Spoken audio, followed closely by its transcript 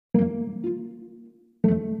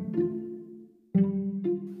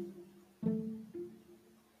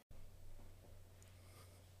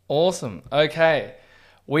Awesome. Okay.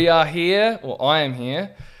 We are here, or I am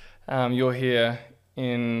here. You're here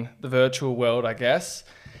in the virtual world, I guess.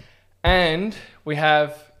 And we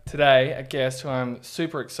have today a guest who I'm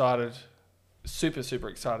super excited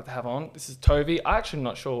to have on. This is Tovi. I'm actually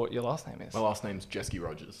not sure what your last name is. My last name's Jeske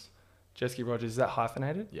Rogers. Jeske Rogers, is that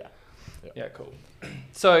hyphenated? Yeah. Yeah, cool.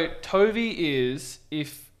 So Tovi is,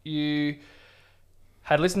 if you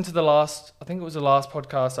had listened to the last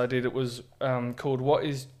podcast I did, it was called What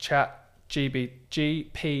is GPT,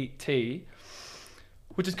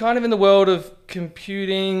 which is kind of in the world of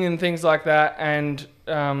computing and things like that. And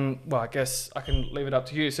I guess I can leave it up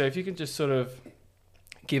to you. So if you can just sort of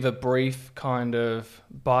give a brief kind of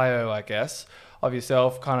bio, I guess, of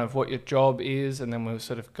yourself, kind of what your job is, and then we'll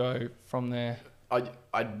sort of go from there.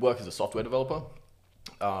 I work as a software developer.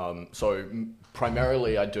 So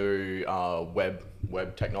primarily I do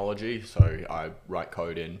web technology. So I write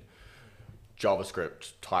code in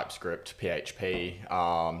JavaScript, TypeScript,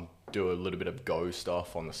 PHP, do a little bit of Go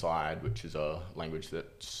stuff on the side, which is a language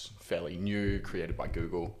that's fairly new, created by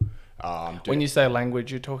Google. When you say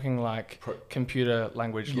language, you're talking like computer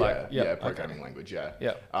language? Programming language, yeah.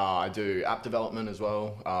 Yeah. I do app development as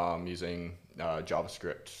well, using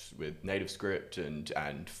JavaScript with NativeScript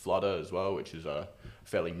and Flutter as well, which is a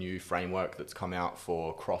fairly new framework that's come out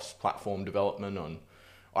for cross-platform development on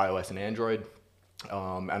iOS and Android.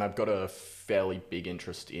 And I've got a fairly big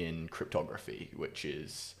interest in cryptography, which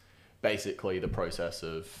is basically the process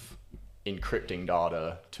of encrypting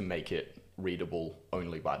data to make it readable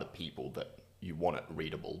only by the people that you want it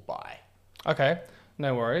readable by. Okay,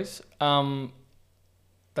 no worries. I'm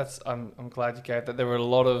glad you gave that. There were a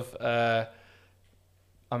lot of,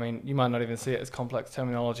 you might not even see it as complex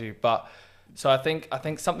terminology, but so I think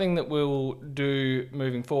something that we'll do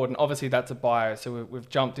moving forward, and obviously that's a bio, so we've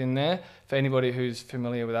jumped in there. For anybody who's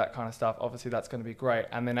familiar with that kind of stuff, obviously that's going to be great.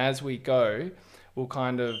 And then as we go, we'll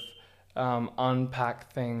kind of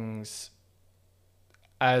unpack things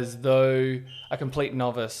as though a complete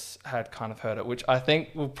novice had kind of heard it, which I think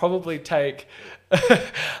will probably take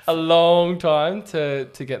a long time to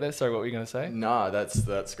get there. Sorry, what were you going to say? No,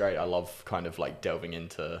 that's great. I love kind of like delving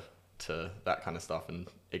into that kind of stuff and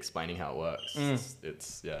explaining how it works.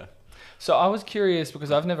 It's yeah. So I was curious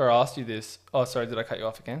because I've never asked you this. Oh, sorry, did I cut you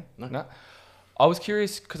off again? No. I was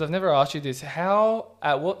curious because I've never asked you this.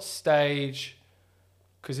 At what stage,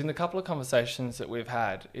 because in the couple of conversations that we've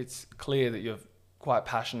had, it's clear that you're quite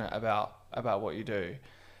passionate about what you do.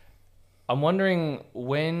 I'm wondering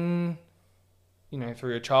when,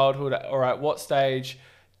 through your childhood, or at what stage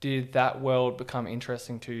did that world become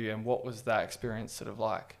interesting to you, and what was that experience sort of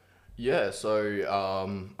like? Yeah,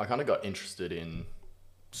 so I kind of got interested in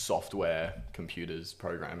software, computers,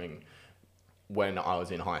 programming when I was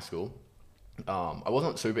in high school. I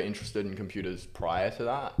wasn't super interested in computers prior to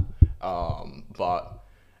that, but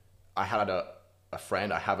I had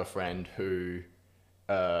I have a friend who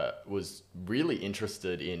was really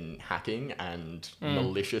interested in hacking and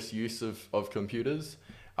malicious use of computers,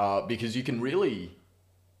 because you can really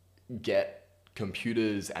get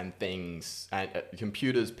computers and things, and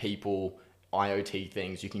computers, people, IoT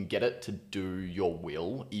things, you can get it to do your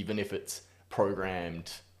will, even if it's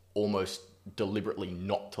programmed almost deliberately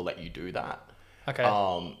not to let you do that. Okay.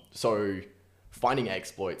 So finding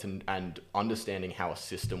exploits and understanding how a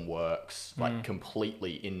system works, like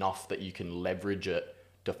completely enough that you can leverage it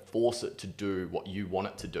to force it to do what you want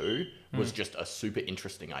it to do, was just a super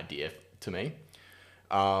interesting idea to me.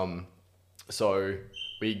 So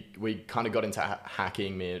we kind of got into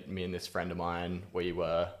hacking, me and this friend of mine. We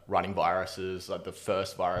were writing viruses. Like the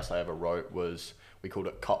first virus I ever wrote we called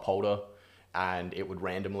it Cup Holder, and it would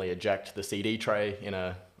randomly eject the CD tray in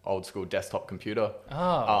a old school desktop computer.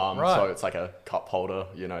 Oh, right. So it's like a cup holder,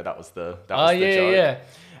 that was the joke. Yeah.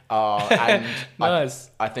 And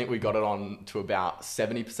Nice. I think we got it on to about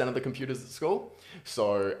 70% of the computers at school.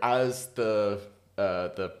 So as the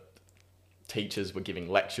teachers were giving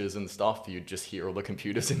lectures and stuff, you'd just hear all the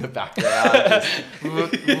computers in the background.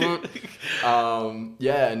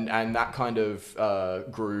 And that kind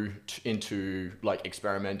of grew into like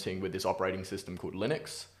experimenting with this operating system called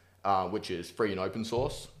Linux, which is free and open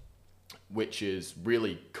source, which is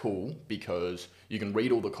really cool because you can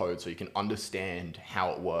read all the code, so you can understand how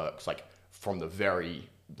it works, like from the very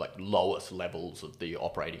lowest levels of the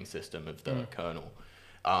operating system of the kernel.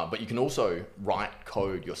 But you can also write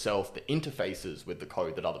code yourself that interfaces with the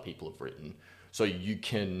code that other people have written. So you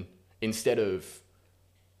can, instead of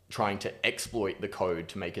trying to exploit the code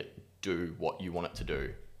to make it do what you want it to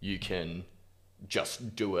do, you can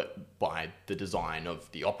just do it by the design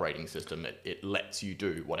of the operating system. It lets you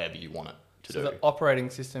do whatever you want it to do. So the operating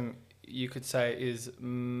system you could say is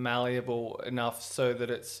malleable enough so that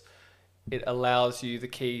it allows you the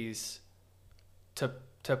keys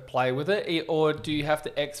to play with it, or do you have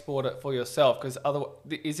to export it for yourself? Because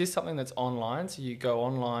is this something that's online? So you go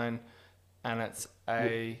online, and it's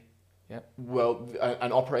a Well,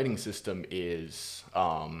 an operating system is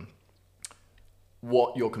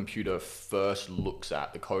what your computer first looks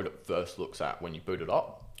at, the code it first looks at when you boot it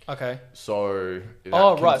up. Okay. So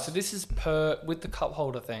right. So this is with the cup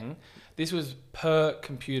holder thing. This was per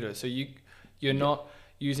computer. So you're not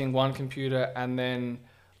using one computer and then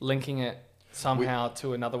linking it somehow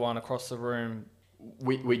to another one across the room.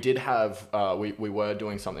 We did have we were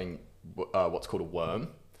doing something what's called a worm.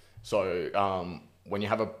 So when you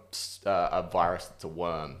have a virus that's a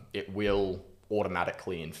worm, it will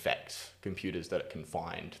automatically infect computers that it can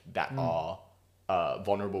find that are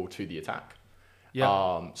vulnerable to the attack.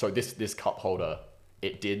 Yeah. So this cup holder,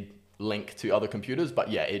 it did link to other computers,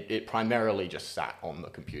 but yeah, it primarily just sat on the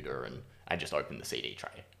computer and just opened the CD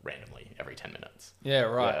tray randomly every 10 minutes. Yeah,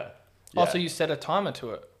 right. Yeah. Oh, so you set a timer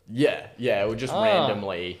to it? Yeah, it would just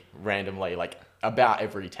randomly, like about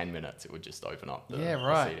every 10 minutes, it would just open up the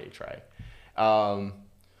CD tray.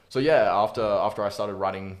 So yeah, after I started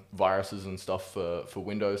writing viruses and stuff for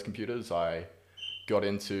Windows computers, I got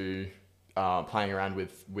into playing around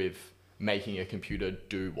with making a computer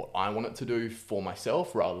do what I want it to do for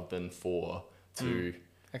myself rather than to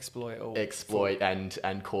exploit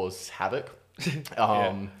and cause havoc.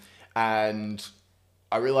 And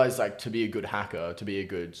I realized, like, to be a good hacker, to be a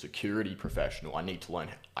good security professional, I need to learn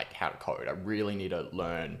like how to code. I really need to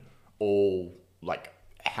learn all like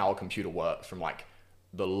how a computer works from like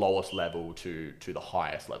the lowest level to the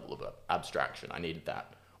highest level of abstraction. I needed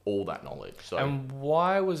all that knowledge. So, and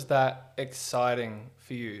why was that exciting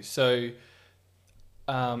for you? So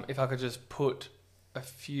if I could just put a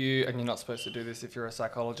few, and you're not supposed to do this if you're a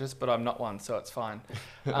psychologist, but I'm not one, so it's fine.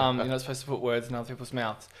 You're not supposed to put words in other people's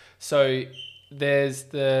mouths. So is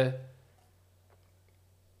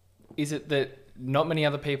it that not many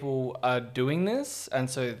other people are doing this, and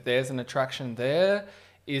so there's an attraction there?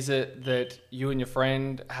 Is it that you and your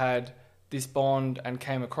friend had this bond and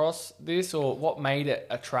came across this, or what made it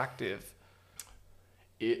attractive?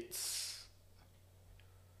 It's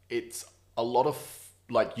a lot of,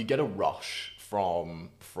 like, you get a rush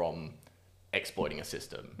from exploiting a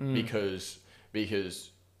system because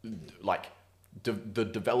like the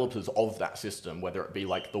developers of that system, whether it be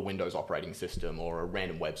like the Windows operating system or a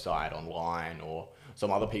random website online or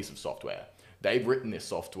some other piece of software, they've written this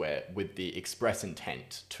software with the express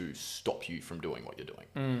intent to stop you from doing what you're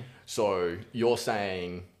doing. So you're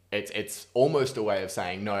saying it's almost a way of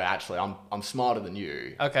saying, no, actually, I'm smarter than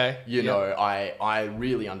you. Okay. You know, I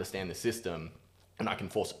really understand the system and I can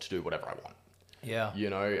force it to do whatever I want. Yeah. You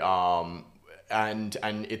know, and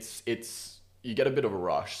it's you get a bit of a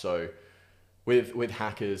rush. So with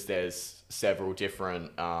hackers, there's several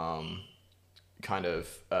different kind of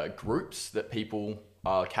groups that people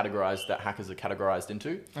are categorized, that hackers are categorized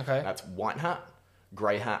into. Okay. That's white hat,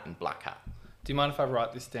 grey hat, and black hat. Do you mind if I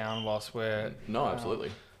write this down whilst we're... No, absolutely.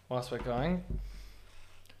 Whilst we're going?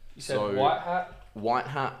 You said So, white hat? White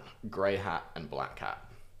hat, grey hat, and black hat.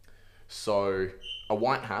 So a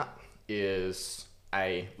white hat is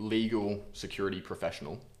a legal security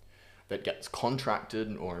professional that gets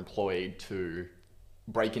contracted or employed to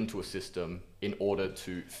break into a system in order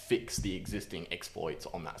to fix the existing exploits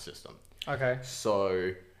on that system. Okay.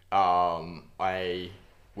 So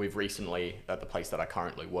we've recently, at the place that I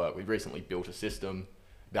currently work, we've recently built a system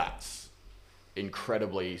that's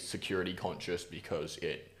incredibly security conscious because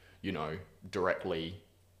it, you know, directly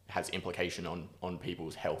has implication on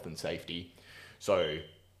people's health and safety. So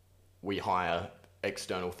we hire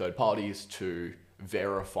external third parties to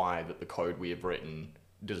verify that the code we have written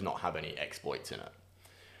does not have any exploits in it.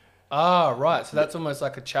 Ah, right. So that's almost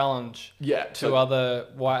like a challenge to other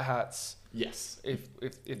white hats. Yes.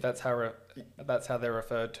 If that's how they're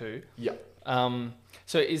referred to. Yeah.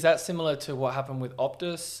 So is that similar to what happened with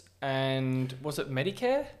Optus and was it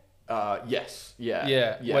Medicare? Yes. Yeah.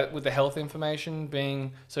 Yeah. With the health information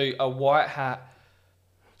being, so a white hat.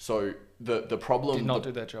 So the problem did not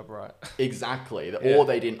do their job right. Exactly. Or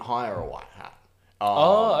they didn't hire a white hat.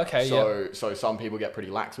 Okay. So some people get pretty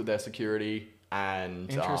lax with their security, and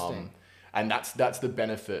interesting. And that's the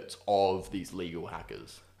benefit of these legal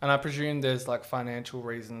hackers. And I presume there's like financial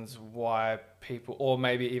reasons why people, or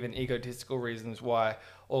maybe even egotistical reasons why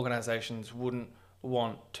organizations wouldn't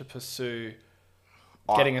want to pursue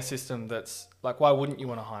getting a system that's like, why wouldn't you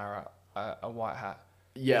want to hire a white hat?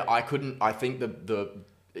 Yeah, I think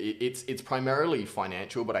it's primarily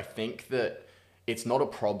financial, but I think that it's not a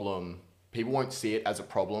problem people won't see it as a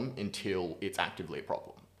problem until it's actively a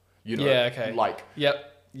problem. You know, Yeah, okay. like, Yep.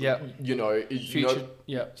 future.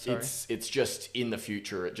 Yep. Sorry. It's just in the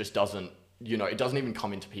future. It just doesn't, it doesn't even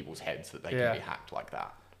come into people's heads that they Yeah. can be hacked like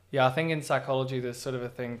that. Yeah, I think in psychology there's sort of a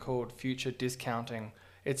thing called future discounting.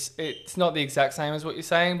 It's not the exact same as what you're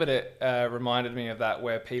saying, but it reminded me of that,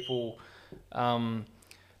 where people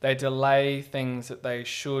they delay things that they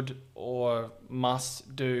should or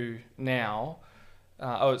must do now.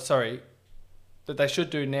 That they should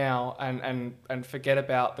do now, and forget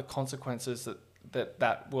about the consequences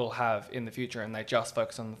that will have in the future, and they just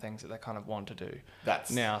focus on the things that they kind of want to do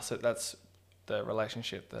now. So that's the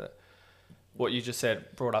relationship that what you just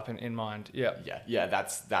said brought up in mind. Yeah. Yeah.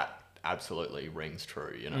 That absolutely rings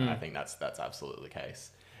true. I think that's absolutely the case.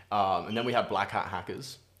 And then we have black hat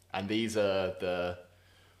hackers, and these are the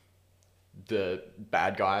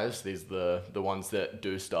bad guys. These are the ones that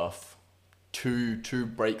do stuff to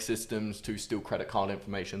break systems, to steal credit card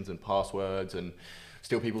informations and passwords, and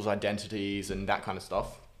steal people's identities and that kind of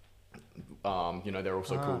stuff. They're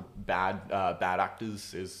also called bad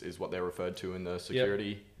actors is what they're referred to in the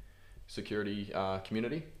security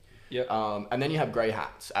community. Yep. And then you have grey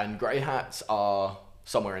hats, and grey hats are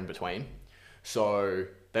somewhere in between. So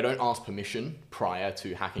they don't ask permission prior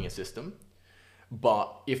to hacking a system,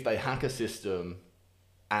 but if they hack a system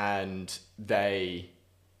and they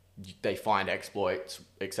find exploits,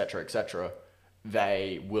 etc.,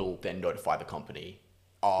 they will then notify the company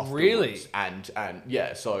afterwards. Really? And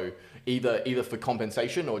yeah, so either for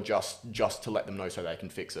compensation or just to let them know so they can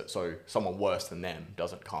fix it, so someone worse than them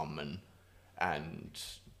doesn't come and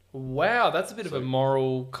Wow, that's a bit of a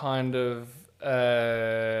moral kind of sort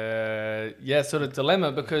of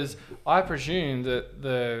dilemma, because I presume that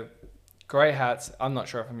the grey hats, I'm not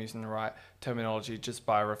sure if I'm using the right terminology just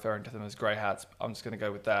by referring to them as grey hats, I'm just going to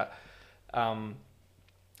go with that.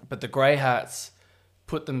 But the grey hats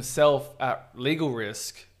put themselves at legal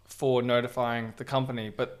risk for notifying the company,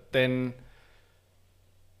 but then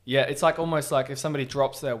it's like almost like if somebody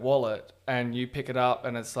drops their wallet and you pick it up,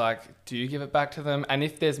 and it's like, do you give it back to them? And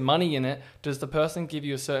if there's money in it, does the person give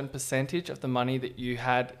you a certain percentage of the money that you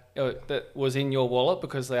had that was in your wallet,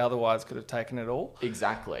 because they otherwise could have taken it all?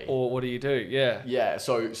 Exactly. Or what do you do? Yeah.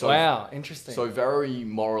 So wow, interesting. So very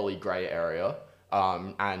morally grey area,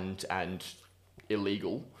 and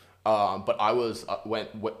illegal. But I was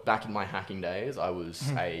went back in my hacking days. I was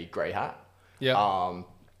a grey hat. Yeah.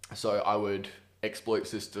 So I would exploit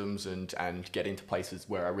systems and get into places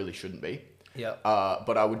where I really shouldn't be. Yeah.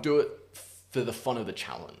 But I would do it for the fun of the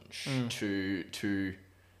challenge, to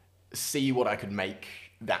see what I could make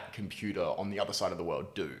that computer on the other side of the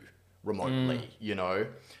world do remotely,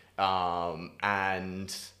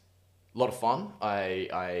 and a lot of fun.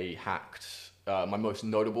 I hacked, my most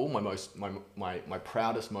notable, my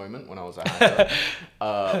proudest moment when I was a hacker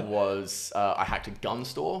was I hacked a gun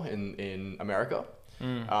store in America.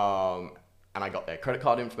 And I got their credit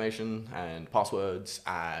card information and passwords,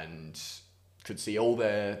 and could see all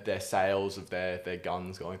their sales of their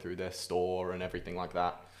guns going through their store and everything like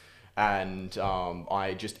that. And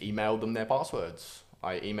I just emailed them their passwords.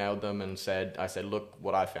 I emailed them and I said, look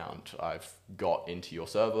what I found. I've got into your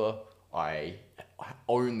server. I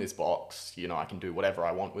own this box. I can do whatever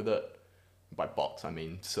I want with it. By box, I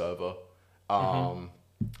mean server. And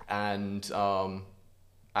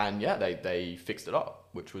yeah, they fixed it up,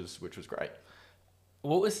 which was great.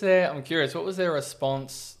 I'm curious, what was their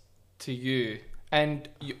response to you? And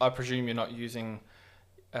I presume you're not using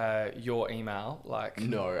your email, like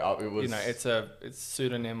no, it was it's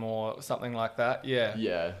pseudonym or something like that.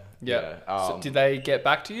 Yeah. So did they get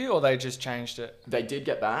back to you, or they just changed it? They did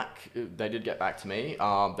get back. They did get back to me.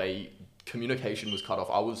 Communication was cut off.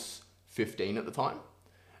 I was 15 at the time,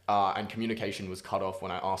 and communication was cut off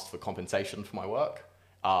when I asked for compensation for my work.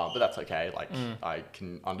 But that's okay. I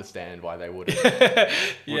can understand why they wouldn't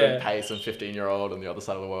pay some 15-year-old on the other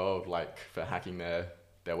side of the world, for hacking their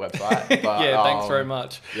website. But, thanks very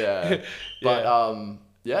much. Yeah. But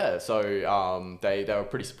so they were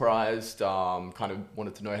pretty surprised. Kind of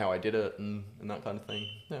wanted to know how I did it and that kind of thing.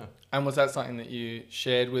 Yeah. And was that something that you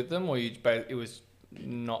shared with them, or it was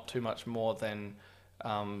not too much more than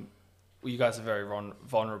you guys are very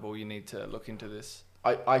vulnerable, you need to look into this?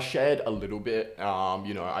 I shared a little bit.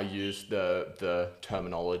 I used the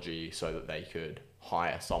terminology so that they could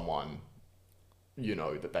hire someone,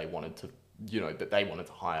 that they wanted to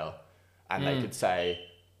hire, and they could say,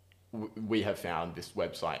 we have found this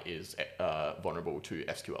website is vulnerable to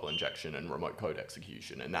SQL injection and remote code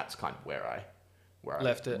execution, and that's kind of where I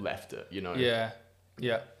left it. Yeah.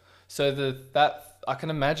 So that I can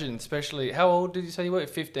imagine, especially, how old did you say you were?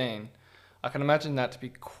 15. I can imagine that to be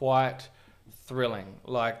quite thrilling.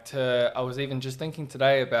 Like I was even just thinking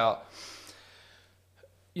today about,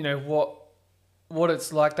 you know, what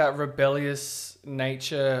it's like, that rebellious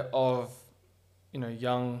nature of, you know,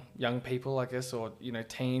 young people, I guess, or, you know,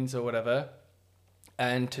 teens or whatever,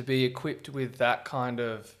 and to be equipped with that kind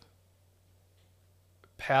of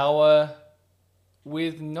power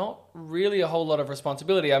with not really a whole lot of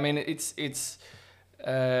responsibility. I mean, it's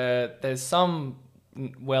there's some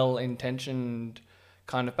well-intentioned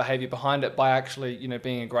kind of behavior behind it by actually, you know,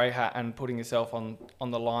 being a grey hat and putting yourself on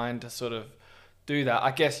the line to sort of do that.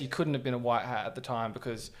 I guess you couldn't have been a white hat at the time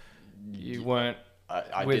because you weren't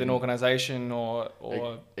I with an didn't organization or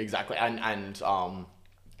exactly. And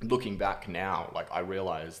looking back now, like I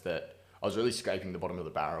realized that I was really scraping the bottom of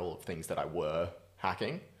the barrel of things that I were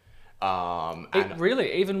hacking. And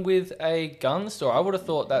really, even with a gun store, I would have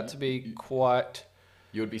thought that to be quite.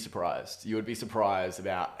 you would be surprised. You would be surprised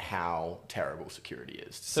about how terrible security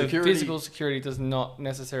is. So physical security does not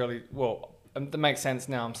necessarily, well, that makes sense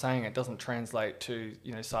now I'm saying it, doesn't translate to,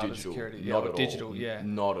 you know, cyber security. Not at digital, all. yeah.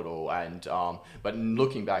 Not at all. And but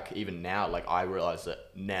looking back even now, like I realize that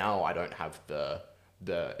now I don't have the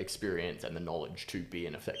experience and the knowledge to be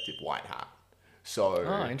an effective white hat.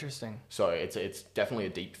 So interesting. So it's definitely a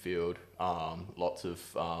deep field. Lots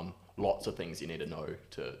of things you need to know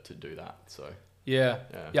to do that. So Yeah.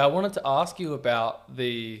 I wanted to ask you about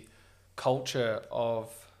the culture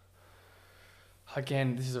of,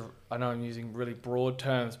 again, I know I'm using really broad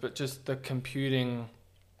terms, but just the computing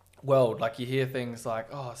world. Like you hear things like,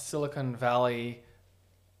 oh, Silicon Valley.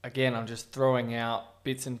 Again, I'm just throwing out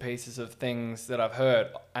bits and pieces of things that I've heard.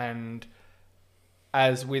 And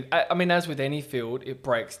as with any field, it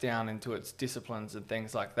breaks down into its disciplines and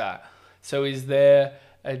things like that. So is there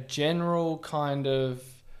a general kind of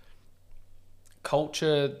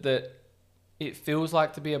culture that it feels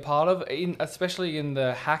like to be a part of, especially in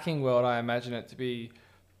the hacking world? I imagine it to be,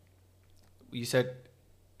 you said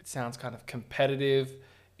it sounds kind of competitive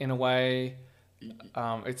in a way.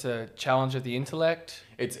 It's a challenge of the intellect.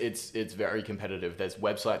 It's very competitive. There's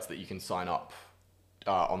websites that you can sign up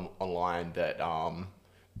online that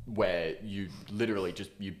where you literally just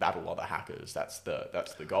you battle other hackers. That's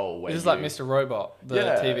the goal. This is like Mr. Robot, the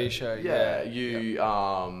TV show.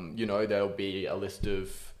 You know, there'll be a list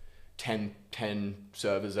of 10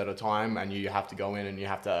 servers at a time, and you have to go in and you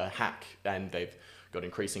have to hack, and they've got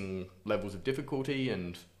increasing levels of difficulty,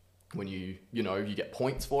 and when you get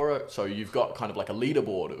points for it, so you've got kind of like a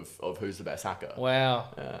leaderboard of who's the best hacker.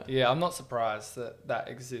 Wow. Yeah, I'm not surprised that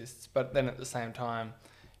exists, but then at the same time,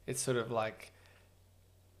 it's sort of like,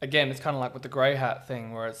 again, it's kind of like with the grey hat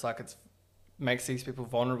thing, where it's like makes these people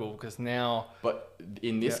vulnerable because now. But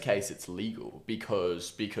in this case, it's legal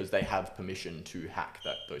because they have permission to hack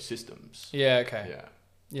those systems. Yeah. Okay.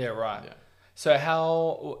 Yeah. Right. Yeah. So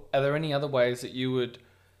are there any other ways that you would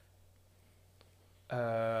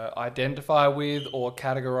identify with or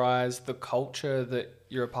categorize the culture that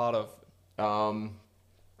you're a part of?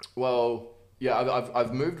 Well, yeah,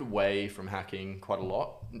 I've moved away from hacking quite a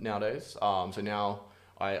lot nowadays. So now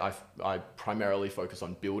I primarily focus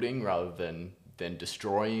on building rather than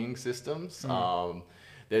destroying systems.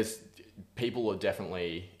 People are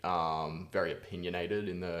definitely very opinionated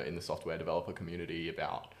in the software developer community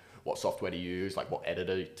about what software to use, like what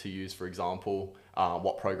editor to use, for example,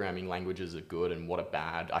 what programming languages are good and what are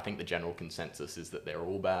bad. I think the general consensus is that they're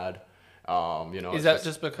all bad. Is that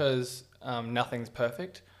just because nothing's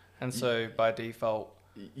perfect, and so by default,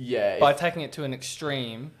 by taking it to an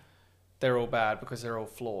extreme, they're all bad because they're all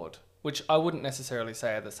flawed, which I wouldn't necessarily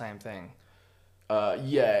say are the same thing.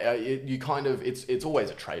 It's always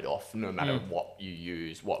a trade-off, no matter what you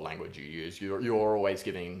use, what language you use. You're always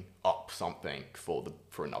giving up something for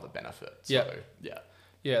another benefit. So,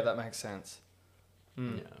 yeah, that makes sense.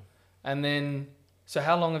 Yeah. And then, so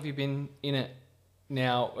how long have you been in it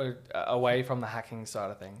now, away from the hacking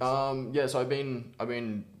side of things? So I've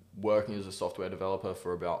been working as a software developer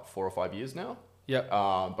for about 4 or 5 years now. Yep.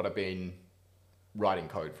 But I've been writing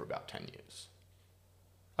code for about 10 years.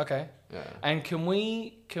 Okay. Yeah. And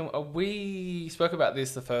we spoke about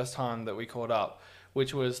this the first time that we caught up,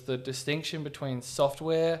 which was the distinction between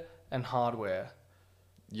software and hardware.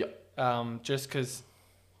 Yep.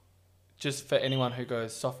 Just for anyone who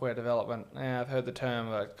goes software development, I've heard the term,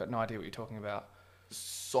 but I've got no idea what you're talking about.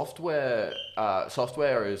 Software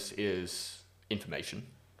is information.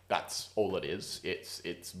 That's all it is.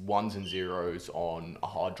 It's ones and zeros on a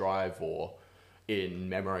hard drive or in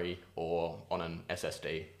memory or on an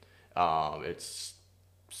SSD. It's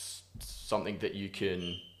something that you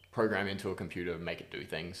can program into a computer and make it do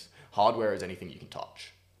things. Hardware is anything you can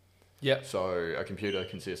touch. Yep. So a computer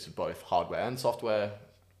consists of both hardware and software.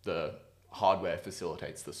 The hardware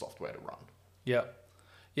facilitates the software to run. Yeah.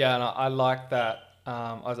 Yeah, and I like that.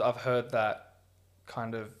 I've heard that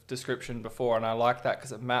kind of description before, and I like that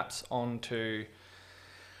because it maps onto...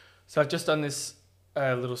 So I've just done this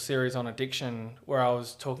little series on addiction where I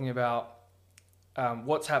was talking about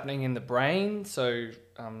what's happening in the brain, so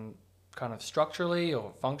kind of structurally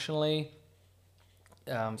or functionally.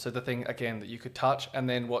 So the thing, again, that you could touch, and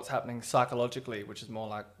then what's happening psychologically, which is more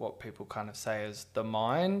like what people kind of say as the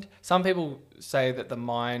mind. Some people say that the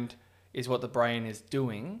mind is what the brain is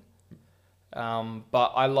doing,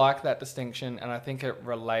 but I like that distinction, and I think it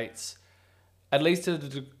relates, at least to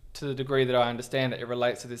the degree that I understand it, it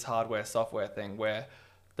relates to this hardware-software thing, where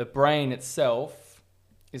the brain itself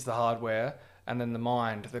is the hardware, and then the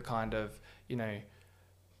mind, the kind of,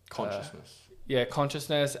 Consciousness.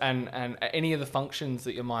 Consciousness and any of the functions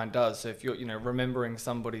that your mind does. So if you're, remembering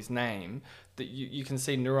somebody's name, that you can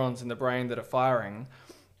see neurons in the brain that are firing,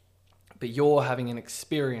 but you're having an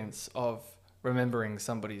experience of remembering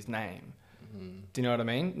somebody's name. Mm-hmm. Do you know what I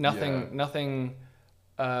mean? Nothing.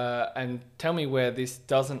 And tell me where this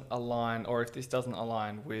doesn't align, or if this doesn't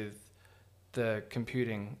align with the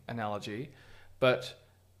computing analogy, but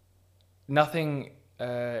nothing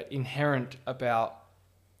inherent about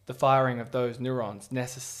the firing of those neurons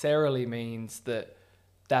necessarily means that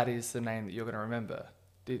that is the name that you're going to remember,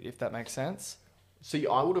 if that makes sense. See,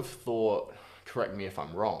 I would have thought, correct me if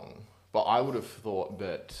I'm wrong, but I would have thought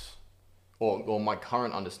that, or my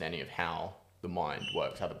current understanding of how the mind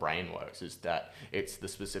works, how the brain works, is that it's the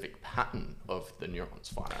specific pattern of the neurons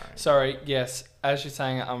firing. Sorry, yes, as you're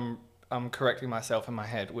saying it, I'm correcting myself in my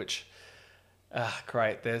head, which...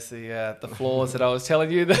 great. There's the flaws that I was telling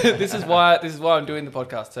you. This is why I'm doing the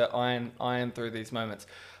podcast, to iron through these moments.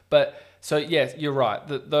 But so yes, you're right.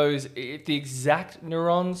 If the exact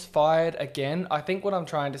neurons fired again, I think what I'm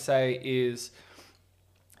trying to say is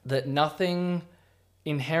that nothing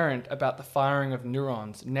inherent about the firing of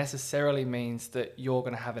neurons necessarily means that you're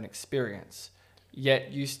going to have an experience.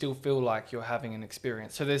 Yet you still feel like you're having an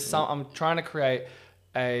experience. So I'm trying to create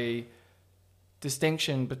a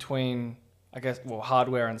distinction between, I guess,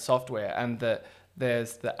 hardware and software, and that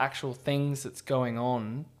there's the actual things that's going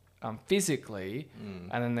on physically,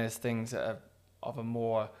 and then there's things that are of a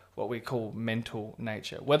more, what we call, mental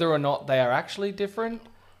nature. Whether or not they are actually different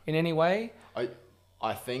in any way.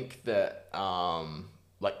 I think that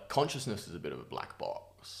consciousness is a bit of a black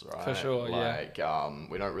box, right? For sure,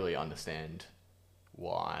 we don't really understand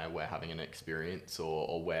why we're having an experience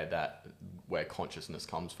or where consciousness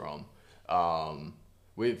comes from.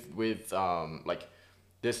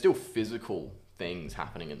 There's still physical things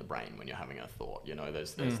happening in the brain when you're having a thought.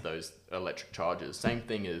 There's those electric charges. Same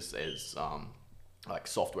thing as like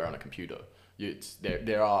software on a computer.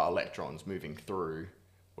 There are electrons moving through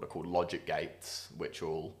what are called logic gates, which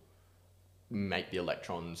will make the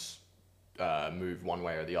electrons move one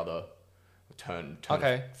way or the other,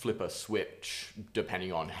 flip a switch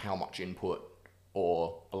depending on how much input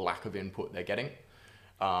or a lack of input they're getting.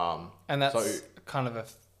 And that's kind of a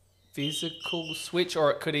physical switch, or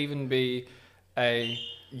it could even be a...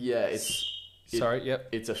 Yeah,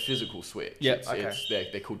 it's a physical switch. Yep,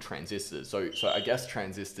 they're called transistors. So I guess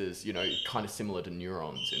transistors, kind of similar to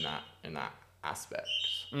neurons in that aspect.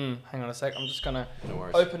 Hang on a sec. I'm just gonna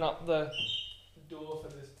open up the door for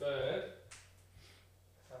this bird.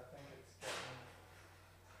 I think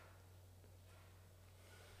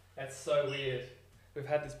that's so weird. We've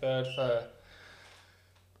had this bird for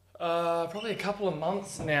probably a couple of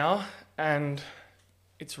months now, and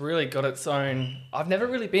it's really got its own... I've never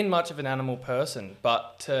really been much of an animal person,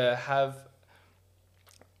 but to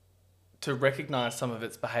recognize some of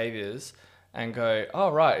its behaviors and go, oh,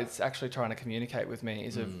 right, it's actually trying to communicate with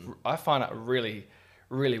me I find it a really,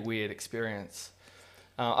 really weird experience.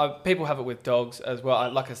 People have it with dogs as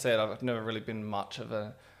well. Like I said, I've never really been much of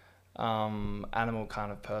a animal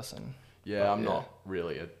kind of person. Yeah, I'm not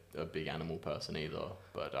really a big animal person either,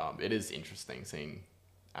 but it is interesting seeing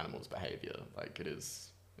animals' behavior.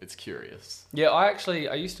 It's curious. Yeah,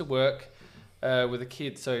 I used to work with a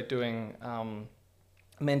kid, so doing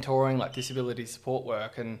mentoring, like disability support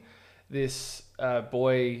work, and this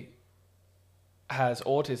boy has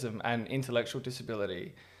autism and intellectual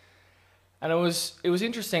disability. And it was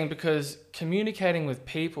interesting because communicating with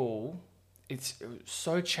people, it's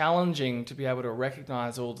so challenging to be able to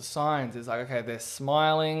recognize all the signs. It's like, okay, they're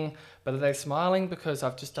smiling, but are they smiling because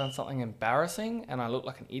I've just done something embarrassing and I look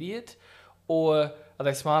like an idiot? Or are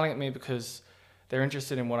they smiling at me because they're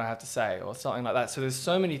interested in what I have to say or something like that? So there's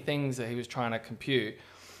so many things that he was trying to compute.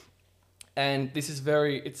 And this is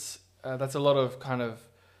that's a lot of kind of,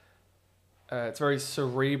 it's very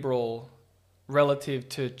cerebral relative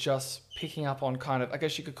to just picking up on kind of, I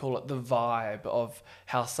guess you could call it the vibe of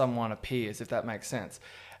how someone appears, if that makes sense.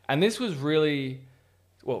 And this was really,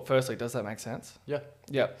 well, firstly, does that make sense? Yeah.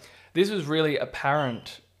 Yeah. This was really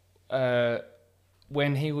apparent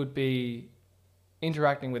when he would be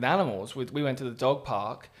interacting with animals. We went to the dog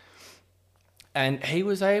park, and he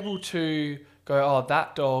was able to go, oh,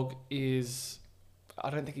 that dog is, I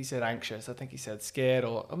don't think he said anxious. I think he said scared,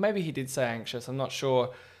 or maybe he did say anxious. I'm not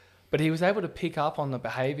sure. But he was able to pick up on the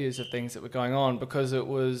behaviors of things that were going on because there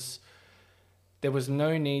was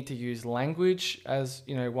no need to use language as,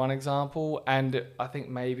 one example. And I think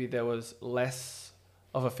maybe there was less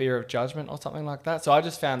of a fear of judgment or something like that. So I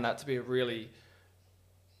just found that to be it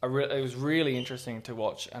was really interesting to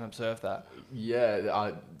watch and observe that.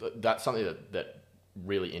 Yeah, that's something that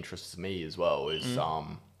really interests me as well, is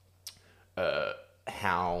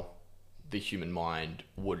how the human mind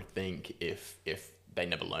would think if they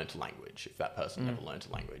never learned language, if that person never learned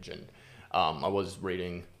language. And I was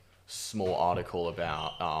reading a small article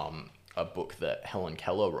about a book that Helen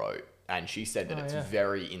Keller wrote, and she said that it's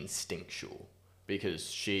very instinctual because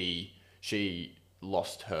she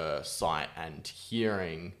lost her sight and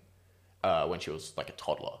hearing when she was like a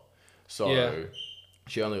toddler. So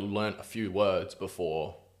she only learnt a few words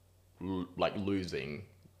before losing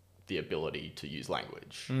the ability to use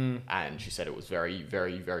language. And she said it was very,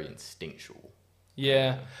 very, very instinctual.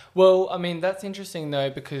 Yeah. Well, I mean, that's interesting though,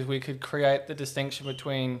 because we could create the distinction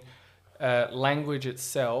between language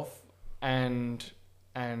itself and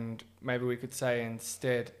maybe we could say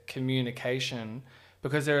instead communication,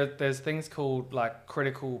 because there's things called like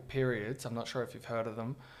critical periods. I'm not sure if you've heard of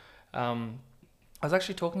them. I was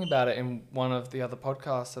actually talking about it in one of the other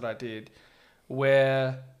podcasts that I did,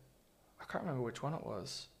 where I can't remember which one it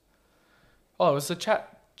was. Oh, it was the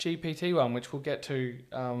Chat GPT one, which we'll get to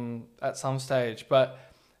at some stage. But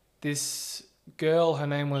this girl, her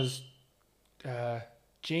name was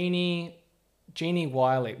Jeannie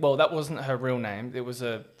Wiley. Well, that wasn't her real name. It was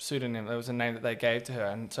a pseudonym. It was a name that they gave to her.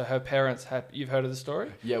 And so her parents had... You've heard of the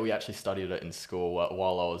story? Yeah, we actually studied it in school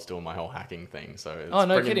while I was doing my whole hacking thing. So it's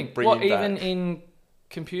no kidding. What, even in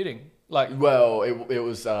computing? Well, it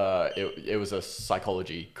was a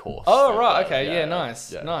psychology course. Oh, right. Okay. Yeah,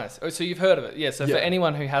 nice. Nice. Oh, so you've heard of it. Yeah. So for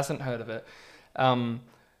anyone who hasn't heard of it,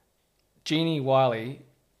 Jeannie Wiley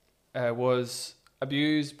was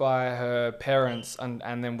abused by her parents and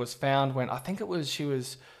then was found when, I think she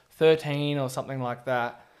was 13 or something like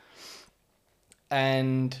that,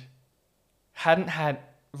 and hadn't had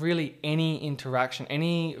really any interaction,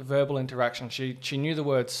 any verbal interaction. She knew the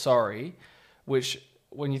word sorry, which...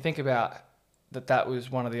 when you think about that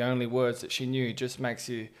was one of the only words that she knew, just makes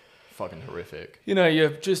you... fucking horrific. Your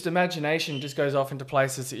just imagination just goes off into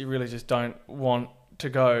places that you really just don't want to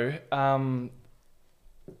go.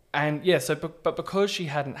 But because she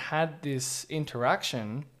hadn't had this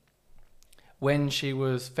interaction, when she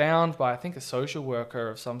was found by, I think, a social worker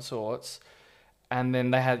of some sorts, and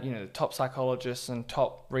then they had, the top psychologists and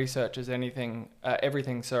top researchers, everything,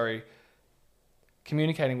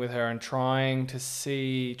 communicating with her and trying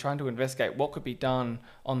to investigate what could be done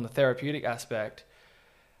on the therapeutic aspect.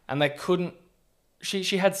 And they couldn't,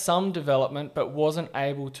 she had some development, but wasn't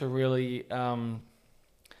able to really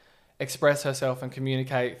express herself and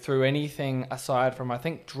communicate through anything aside from, I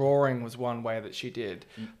think drawing was one way that she did.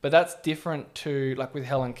 But that's different to, like with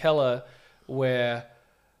Helen Keller, where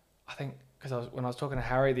I think, because when I was talking to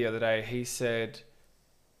Harry the other day, he said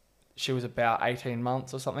she was about 18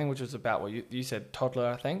 months or something, which was about what you said, toddler,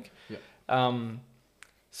 I think. Yeah.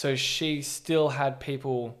 So she still had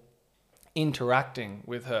people interacting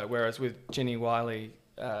with her, whereas with Jeannie Wiley,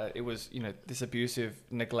 it was, this abusive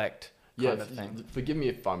neglect kind of thing. Forgive me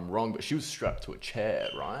if I'm wrong, but she was strapped to a chair,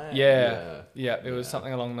 right? Yeah. It was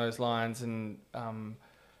something along those lines, and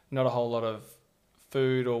not a whole lot of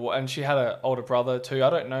food and she had an older brother too. I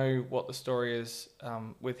don't know what the story is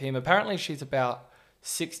with him. Apparently she's about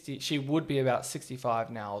 60. She would be about 65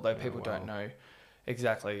 now, although people don't know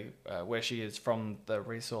exactly where she is from the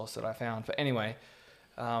resource that I found. But anyway,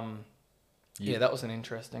 that was an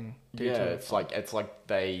interesting detail. Yeah, it's like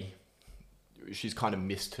she's kind of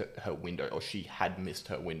missed her window, or she had missed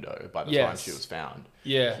her window by the time she was found.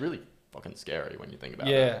 Yeah. It's really fucking scary when you think about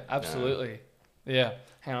it. Yeah, absolutely. Yeah.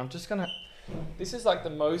 Hang on, I'm just gonna... This is like the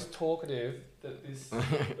most talkative that this bird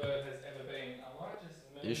has ever been. I might just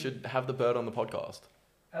move... You should have the bird on the podcast.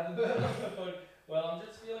 Have the bird on the podcast. Well, I'm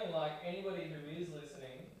just feeling like anybody who is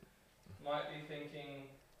listening might be thinking,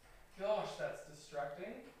 gosh, that's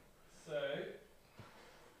distracting. So,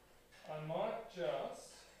 I might just...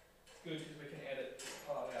 It's good because we can edit this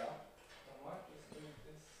part out. I might just move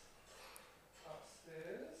this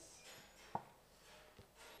upstairs.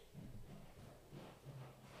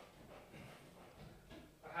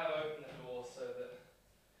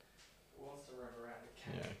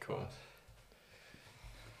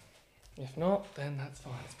 If not, then that's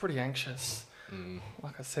fine. It's pretty anxious. Mm.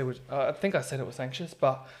 Like I said, I think I said it was anxious,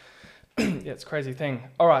 but yeah, it's a crazy thing.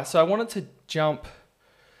 All right, so I wanted to jump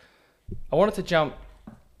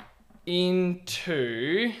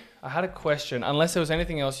into. I had a question, unless there was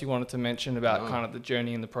anything else you wanted to mention about kind of the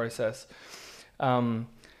journey and the process.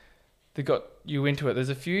 That got you into it. There's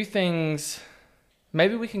a few things.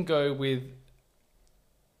 Maybe we can go with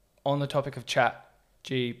on the topic of Chat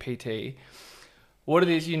GPT. What it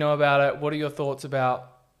is you know about it? What are your thoughts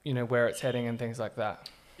about where it's heading and things like that?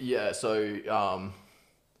 Yeah, so it's a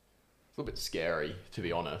little bit scary, to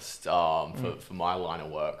be honest, for my line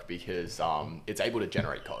of work, because it's able to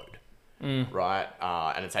generate code, right?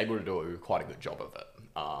 And it's able to do quite a good job of it.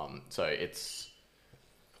 So it's,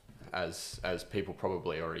 as people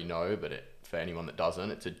probably already know, but for anyone that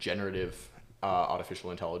doesn't, it's a generative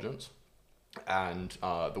artificial intelligence. And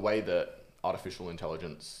the way that artificial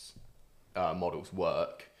intelligence models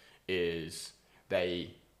work is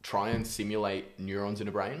they try and simulate neurons in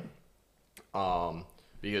a brain,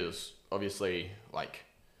 because obviously, like,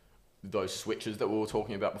 those switches that we were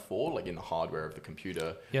talking about before, like in the hardware of the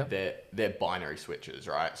computer, they're binary switches,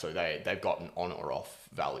 right? So they've got an on or off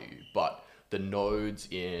value, but the nodes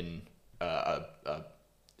in a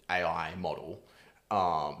AI model,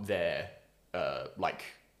 they're like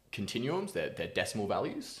continuums, they're decimal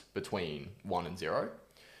values between 1 and 0.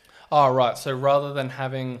 Oh, right. So rather than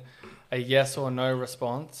having a yes or no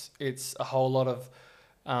response, it's a whole lot of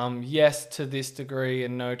yes to this degree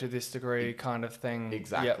and no to this degree kind of thing.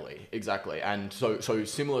 Exactly. And so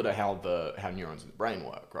similar to how neurons in the brain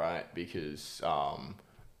work, right? Because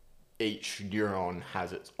each neuron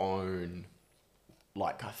has its own,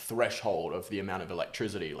 like, a threshold of the amount of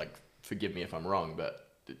electricity. Like, forgive me if I'm wrong, but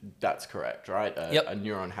that's correct, right? A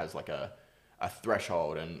neuron has like a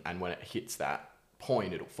threshold, and when it hits that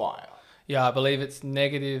point, it'll fire. Yeah, I believe it's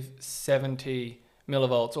negative 70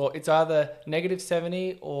 millivolts, or it's either negative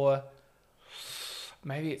 70 or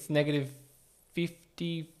maybe it's negative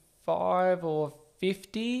 55 or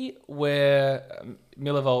 50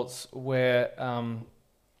 millivolts, where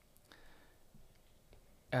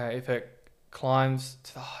if it climbs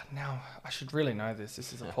to now I should really know this.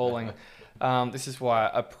 This is appalling. This is why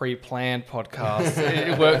a pre-planned podcast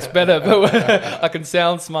it works better, but I can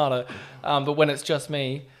sound smarter. But when it's just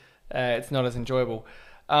me, it's not as enjoyable.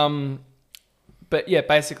 But yeah,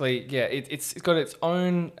 basically, yeah, it's got its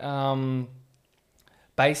own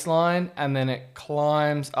baseline, and then it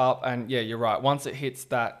climbs up. And yeah, you're right. Once it hits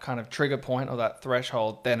that kind of trigger point or that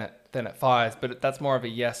threshold, then it fires. But that's more of a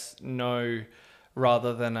yes no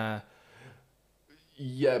rather than a.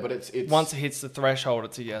 Yeah, but it's once it hits the threshold,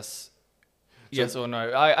 it's a yes. Yes or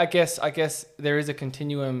no. I guess there is a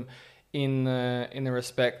continuum in the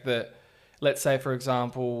respect that, let's say, for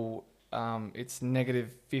example, it's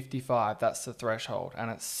negative 55, that's the threshold, and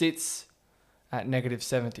it sits at negative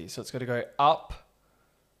 70. So it's got to go up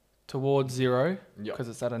towards 0 because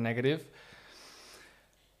it's at a negative.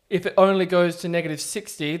 If it only goes to negative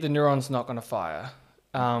 60, the neuron's not going to fire.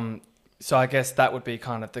 So I guess that would be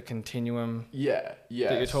kind of the continuum that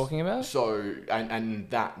you're talking about. So, and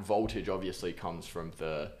that voltage obviously comes from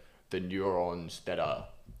the neurons that are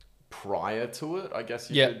prior to it, I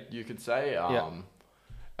guess you could say.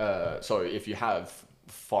 So if you have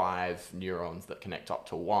 5 neurons that connect up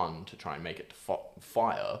to 1 to try and make it to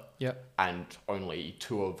fire, and only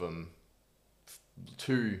 2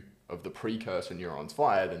 of the precursor neurons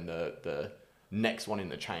fire, then the next one in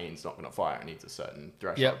the chain is not going to fire. It needs a certain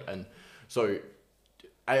threshold. And so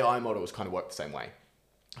AI models kind of work the same way.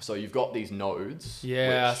 So you've got these nodes.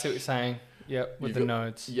 Yeah, I see what you're saying. Yep, with the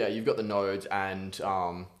nodes. Yeah, you've got the nodes, and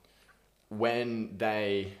when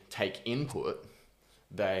they take input,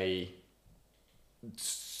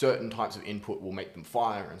 certain types of input will make them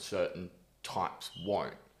fire and certain types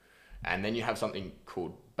won't. And then you have something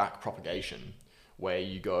called backpropagation, where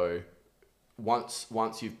you go, once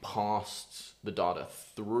you've passed the data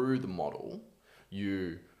through the model,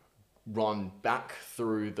 you run back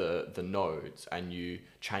through the nodes and you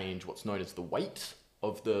change what's known as the weight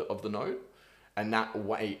of the node, and that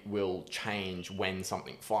weight will change when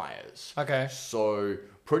something fires. Okay. So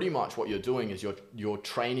pretty much what you're doing is you're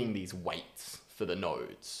training these weights for the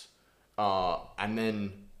nodes, and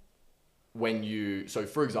then so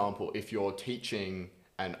for example, if you're teaching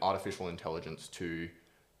an artificial intelligence to,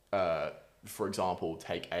 for example,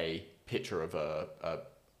 take a picture of a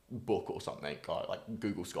book or something, like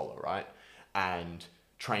Google Scholar, right? And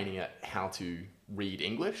training it how to read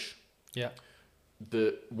English. Yeah.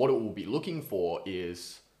 What it will be looking for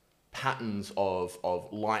is patterns of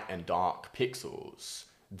light and dark pixels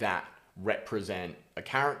that represent a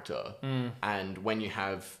character, and when you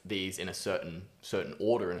have these in a certain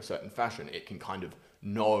order, in a certain fashion, it can kind of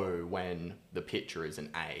know when the picture is an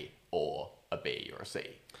A or a B or a C.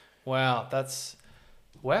 Wow, that's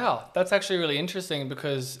actually really interesting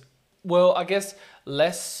because, well, I guess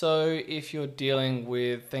less so if you're dealing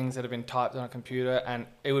with things that have been typed on a computer, and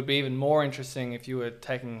it would be even more interesting if you were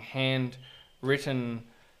taking handwritten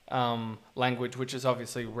language, which is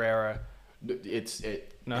obviously rarer.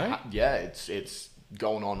 No? Yeah, it's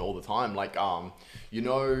going on all the time. Like, you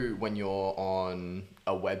know, when you're on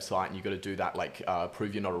a website and you got to do that, like,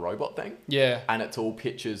 prove you're not a robot thing? Yeah. And it's all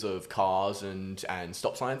pictures of cars and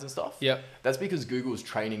stop signs and stuff? Yep. That's because Google's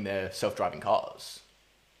training their self-driving cars.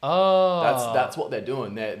 Oh. That's what they're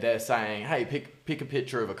doing. They're saying, hey, pick a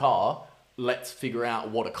picture of a car. Let's figure out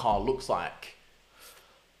what a car looks like.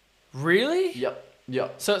 Really? Yep.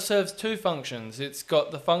 So it serves two functions. It's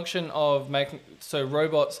got the function of making so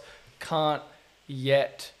robots can't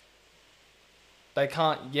yet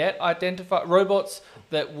identify robots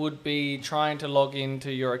that would be trying to log into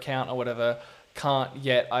your account or whatever can't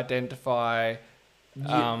yet identify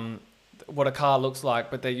what a car looks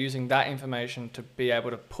like, but they're using that information to be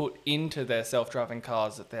able to put into their self-driving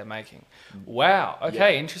cars that they're making. Wow.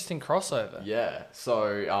 Okay, interesting crossover. Yeah.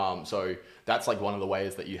 So that's like one of the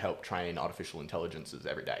ways that you help train artificial intelligences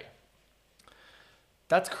every day.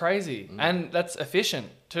 That's crazy. And that's efficient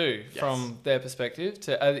too, from their perspective.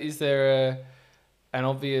 Is there an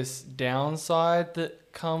obvious downside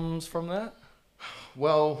that comes from that?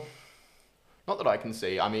 Well, not that I can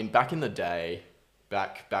see. I mean, back in the day,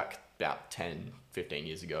 back about 10, 15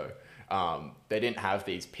 years ago, they didn't have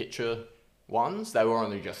these picture ones. They were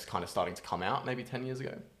only just kind of starting to come out maybe 10 years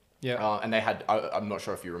ago. Yeah. And they had, I'm not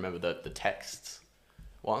sure if you remember the text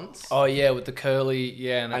ones. Oh, yeah, with the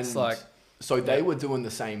curly, and it's like... So they were doing the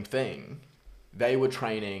same thing. They were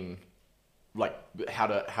training, like, how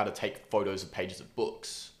to take photos of pages of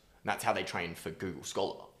books. And that's how they trained for Google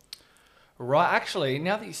Scholar. Right. Actually,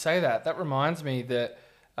 now that you say that, that reminds me that...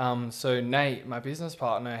 so Nate, my business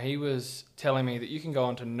partner, he was telling me that you can go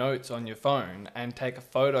onto Notes on your phone and take a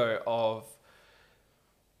photo of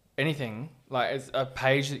anything, like it's a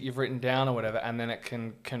page that you've written down or whatever, and then it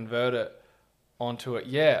can convert it onto it.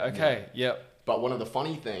 Yeah. Okay. Yep. But one of the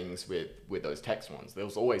funny things with those text ones, there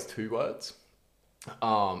was always 2 words.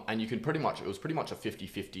 And you can it was pretty much a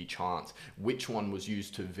 50-50 chance which one was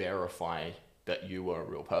used to verify that you were a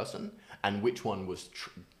real person and which one was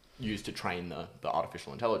used to train the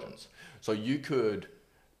artificial intelligence. So you could,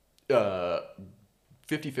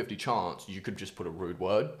 50-50 chance, you could just put a rude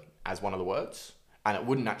word as one of the words and it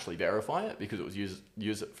wouldn't actually verify it because it was use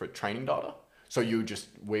it for training data. So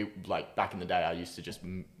like back in the day, I used to just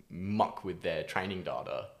muck with their training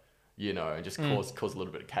data, and just cause a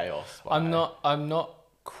little bit of chaos. I'm not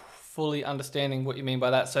fully understanding what you mean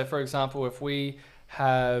by that. So for example, if we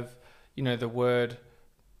have, the word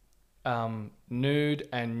nude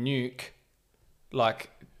and nuke, like,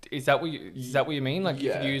 is that what you mean? Like,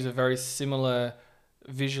 you could use a very similar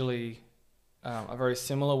visually, a very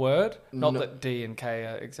similar word. Not that D and K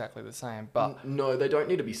are exactly the same, but no, they don't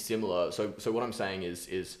need to be similar. So what I'm saying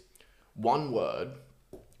is one word,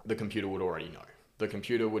 the computer would already know. The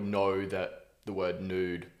computer would know that the word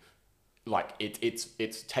nude, like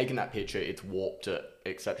it's taken that picture, it's warped it,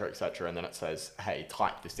 etc., and then it says, hey,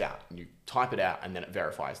 type this out. And you type it out and then it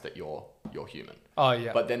verifies that you're human. Oh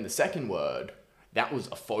yeah. But then the second word, that was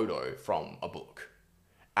a photo from a book.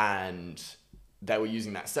 And they were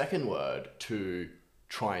using that second word to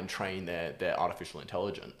try and train their artificial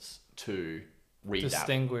intelligence to read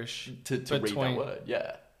distinguish to read that word.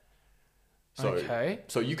 Yeah.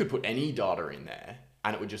 So you could put any data in there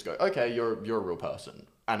and it would just go, okay, you're a real person.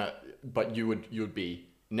 But you would be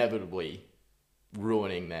inevitably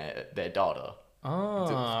ruining their data.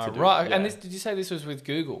 Right. Yeah. And did you say this was with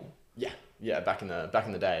Google? Yeah. Back in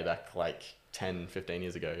the day, back like 10, 15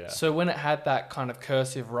 years ago. Yeah. So when it had that kind of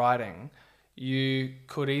cursive writing, you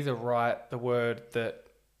could either write the word that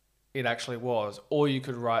it actually was, or you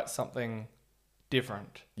could write something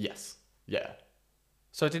different. Yes. Yeah.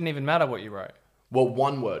 So it didn't even matter what you wrote. Well,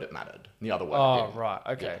 one word it mattered. The other word didn't. Right.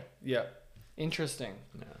 Okay. Yeah. Interesting.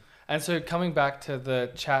 Yeah. And so coming back to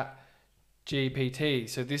the Chat GPT,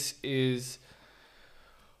 so this is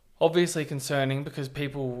obviously concerning because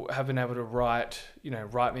people have been able to write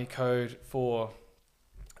me code for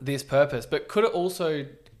this purpose. But could it also,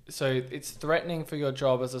 so it's threatening for your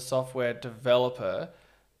job as a software developer,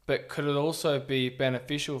 but could it also be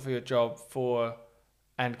beneficial for your job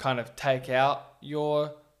and kind of take out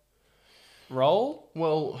your role?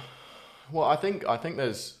 Well, I think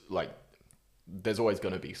there's always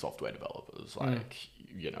going to be software developers. Like,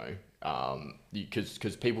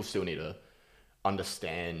 Because people still need to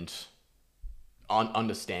understand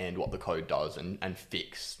understand what the code does and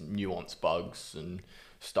fix nuanced bugs and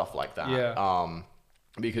stuff like that. Yeah.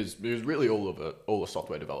 Because really all a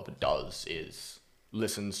software developer does is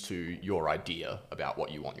listens to your idea about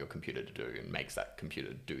what you want your computer to do and makes that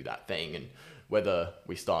computer do that thing. And whether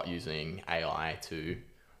we start using AI to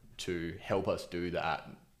help us do that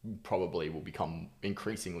probably will become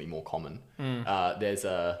increasingly more common. There's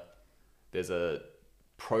a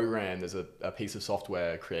program, there's a piece of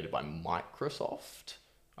software created by Microsoft,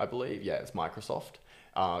 I believe. Yeah, it's Microsoft,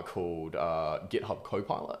 called GitHub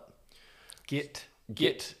Copilot.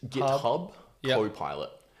 GitHub Yep.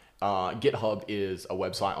 Copilot. GitHub is a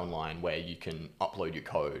website online where you can upload your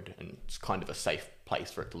code, and it's kind of a safe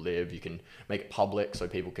place for it to live. You can make it public so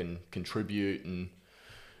people can contribute and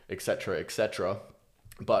etc. etc.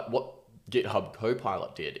 But what GitHub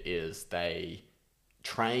Copilot did is they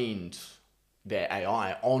trained their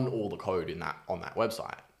AI on all the code on that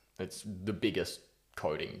website. It's the biggest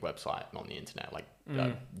coding website on the internet, like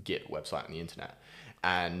Git website on the internet.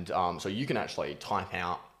 And so you can actually type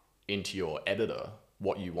out into your editor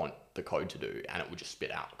what you want the code to do, and it will just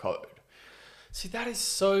spit out the code. See, that is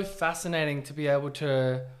so fascinating to be able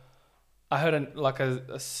to. I heard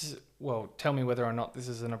well, tell me whether or not this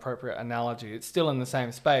is an appropriate analogy. It's still in the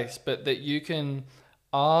same space, but that you can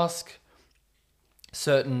ask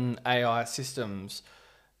certain AI systems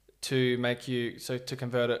to to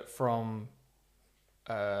convert it from,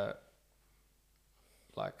 what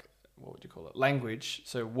would you call it? Language.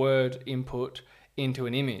 So word input into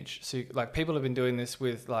an image. So like people have been doing this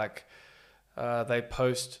with they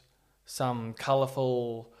post some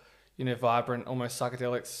colorful, vibrant, almost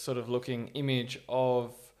psychedelic sort of looking image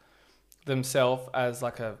of themselves as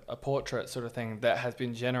like a portrait sort of thing that has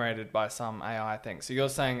been generated by some AI thing. So you're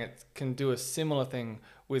saying it can do a similar thing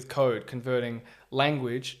with code, converting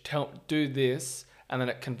language, do this, and then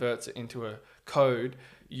it converts it into a code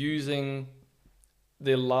using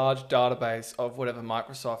the large database of whatever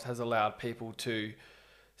Microsoft has allowed people to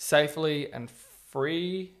safely and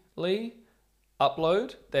freely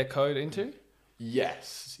upload their code into.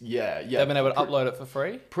 Yes, yeah. They've been able to upload it for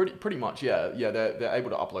free? Pretty much, yeah. They're able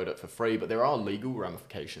to upload it for free, but there are legal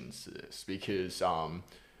ramifications to this because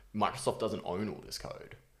Microsoft doesn't own all this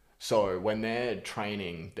code. So when they're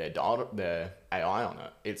training their AI on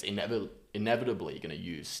it, it's inevitably going to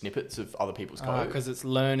use snippets of other people's code because it's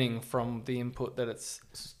learning from the input that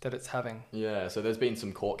it's having. Yeah, so there's been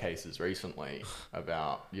some court cases recently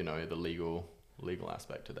about the legal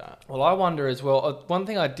aspect of that. Well, I wonder as well. One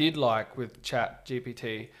thing I did like with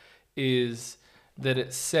ChatGPT is that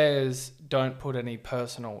it says don't put any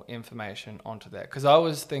personal information onto there. Because I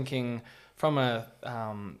was thinking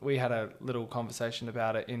we had a little conversation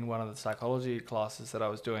about it in one of the psychology classes that I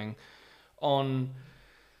was doing on,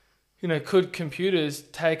 could computers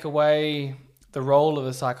take away the role of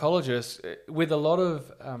a psychologist? With a lot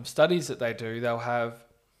of studies that they do, they'll have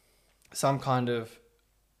some kind of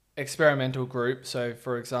experimental group. So,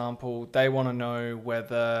 for example, they want to know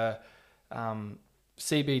whether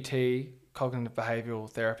CBT, cognitive behavioral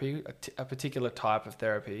therapy, a particular type of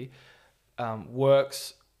therapy,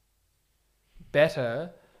 works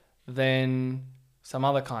better than some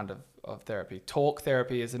other kind of therapy. Talk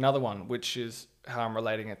therapy is another one, which is how I'm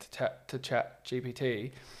relating it to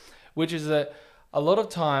ChatGPT, which is that a lot of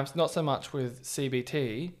times, not so much with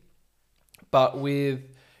CBT, but with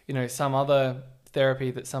some other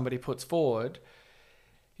therapy that somebody puts forward,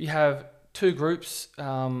 you have two groups,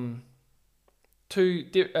 two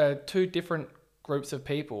different groups of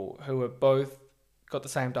people who are both got the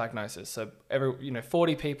same diagnosis. So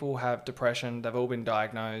 40 people have depression. They've all been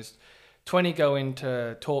diagnosed. 20 go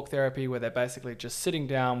into talk therapy where they're basically just sitting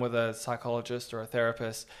down with a psychologist or a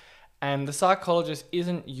therapist, and the psychologist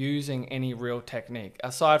isn't using any real technique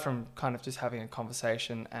aside from kind of just having a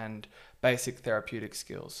conversation and basic therapeutic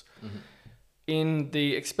skills. Mm-hmm. In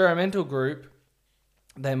the experimental group,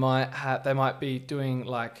 they might be doing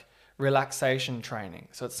like relaxation training.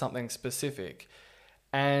 So it's something specific.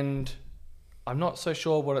 And I'm not so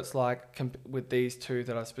sure what it's like with these two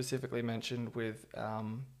that I specifically mentioned with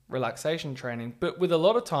relaxation training. But with a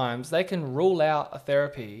lot of times, they can rule out a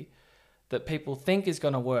therapy that people think is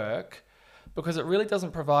going to work because it really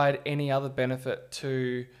doesn't provide any other benefit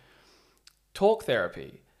to talk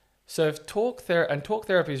therapy. So if talk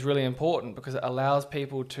therapy is really important because it allows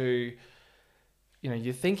people to,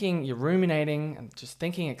 you're ruminating and just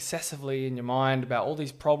thinking excessively in your mind about all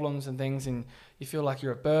these problems and things, and you feel like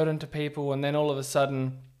you're a burden to people, and then all of a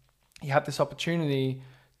sudden you have this opportunity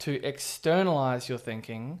to externalize your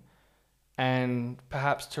thinking and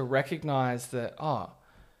perhaps to recognize that,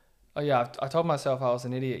 Oh yeah, I told myself I was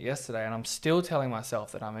an idiot yesterday, and I'm still telling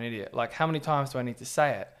myself that I'm an idiot. Like, how many times do I need to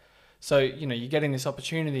say it? So, you're getting this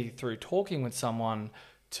opportunity through talking with someone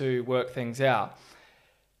to work things out.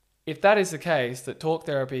 If that is the case, that talk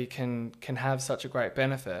therapy can have such a great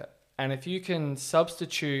benefit, and if you can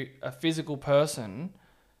substitute a physical person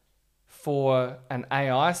for an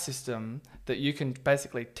AI system that you can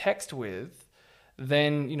basically text with,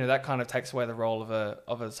 then that kind of takes away the role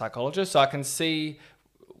of a psychologist. So I can see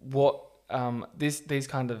what these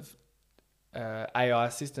kind of AI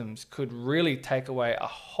systems could really take away a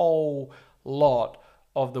whole lot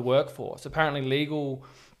of the workforce. Apparently,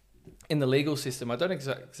 in the legal system, I don't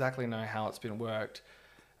exactly know how it's been worked,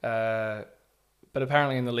 but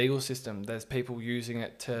apparently in the legal system, there's people using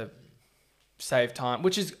it to save time,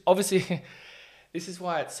 which is obviously this is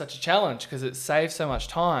why it's such a challenge, because it saves so much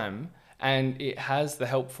time and it has the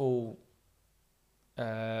helpful,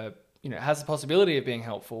 it has the possibility of being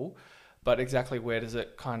helpful, but exactly where does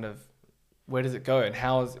it go, and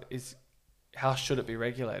how should it be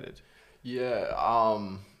regulated? Yeah.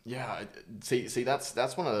 See,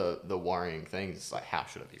 that's one of the worrying things. It's like, how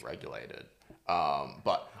should it be regulated?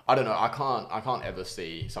 But I don't know. I can't ever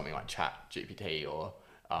see something like ChatGPT or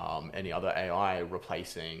any other AI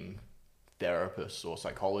replacing therapists or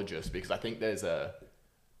psychologists, because I think there's a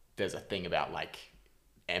thing about like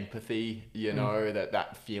empathy,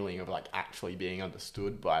 that feeling of like actually being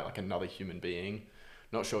understood by like another human being.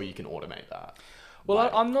 Not sure you can automate that. Well,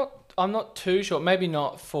 Like, I'm not too sure. Maybe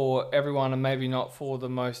not for everyone, and maybe not for the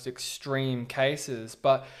most extreme cases.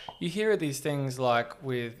 But you hear of these things like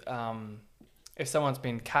with if someone's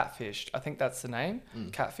been catfished. I think that's the name,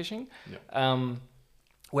 catfishing. Yeah.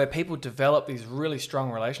 Where people develop these really strong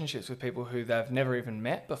relationships with people who they've never even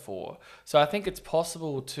met before. So I think it's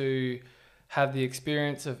possible to have the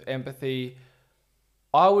experience of empathy.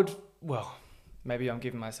 Maybe I'm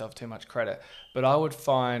giving myself too much credit, but I would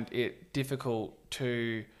find it difficult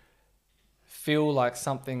to feel like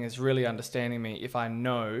something is really understanding me if I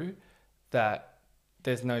know that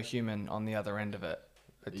there's no human on the other end of it.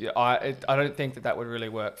 I don't think that would really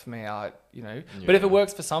work for me. But if it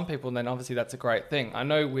works for some people, then obviously that's a great thing. I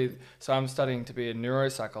know so I'm studying to be a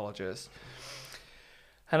neuropsychologist,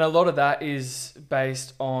 and a lot of that is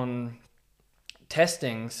based on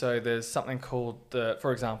testing. So there's something called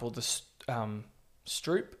for example, the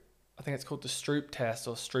Stroop. I think it's called the Stroop test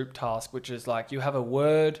or Stroop task, which is like you have a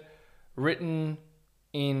word written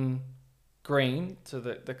in green, so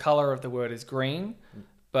the color of the word is green,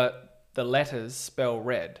 but the letters spell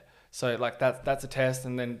red. So like that's a test,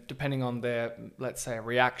 and then depending on their, let's say,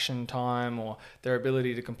 reaction time or their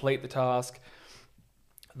ability to complete the task,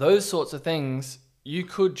 those sorts of things you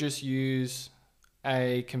could just use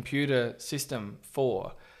a computer system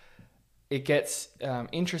for. It gets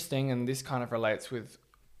interesting, and this kind of relates with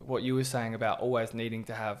what you were saying about always needing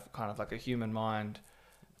to have kind of like a human mind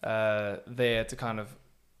there to kind of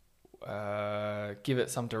give it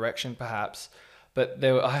some direction perhaps. But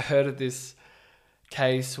I heard of this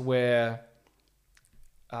case where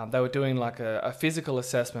they were doing like a physical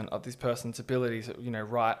assessment of this person's abilities,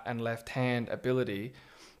 right and left hand ability.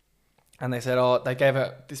 And they said, they gave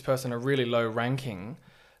this person a really low ranking,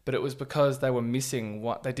 but it was because they were missing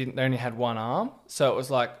they only had one arm. So it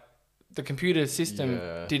was like the computer system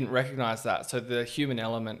didn't recognize that. So the human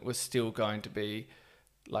element was still going to be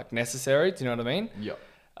like necessary. Do you know what I mean? Yeah.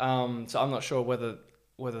 So I'm not sure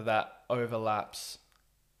whether that overlaps.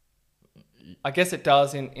 I guess it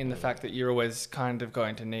does in the fact that you're always kind of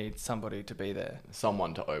going to need somebody to be there.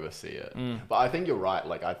 Someone to oversee it. But I think you're right.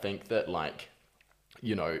 Like, I think that like,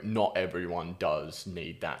 not everyone does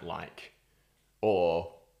need that, like,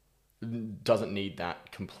 or doesn't need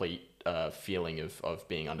that complete feeling of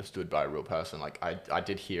being understood by a real person. Like I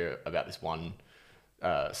did hear about this one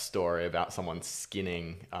story about someone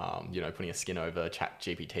skinning, putting a skin over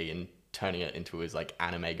ChatGPT and turning it into his like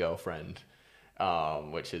anime girlfriend,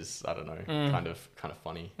 which is, I don't know, kind of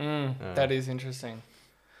funny. That is interesting.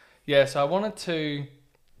 Yeah, so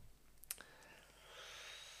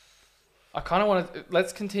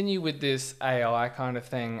let's continue with this AI kind of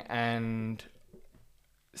thing and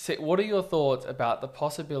see, what are your thoughts about the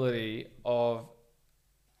possibility of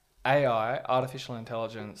AI, artificial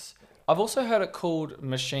intelligence? I've also heard it called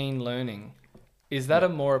machine learning. Is that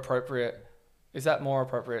more appropriate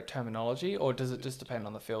terminology, or does it just depend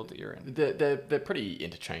on the field that you're in? They're pretty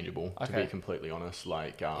interchangeable, to be completely honest.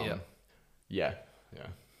 Like, yeah.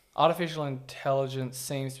 Artificial intelligence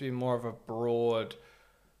seems to be more of a broad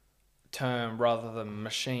term rather than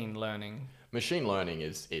machine learning. Machine learning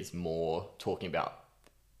is more talking about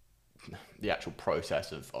the actual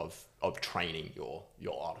process of of training your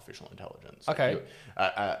artificial intelligence.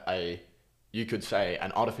 Okay. You could say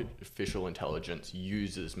an artificial intelligence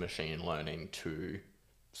uses machine learning to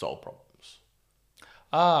solve problems.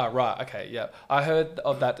 Ah, right. Okay. Yeah. I heard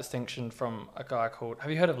of that distinction from a guy called,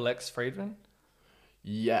 have you heard of Lex Friedman?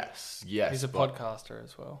 Yes. He's a podcaster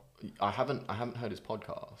as well. I haven't heard his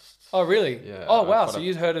podcast. Oh, really? Yeah. Oh, wow. So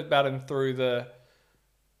you heard about him through the...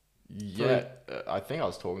 Yeah. I think I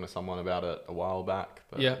was talking to someone about it a while back.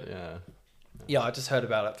 But Yeah. Yeah. Yeah, I just heard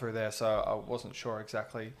about it through there, so I wasn't sure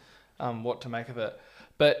exactly what to make of it.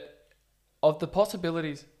 But of the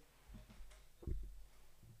possibilities...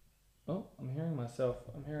 Oh, I'm hearing myself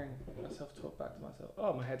talk back to myself.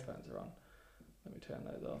 Oh, my headphones are on. Let me turn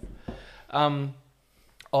those off.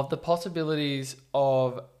 Of the possibilities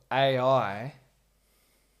of AI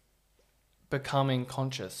becoming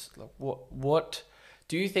conscious, like what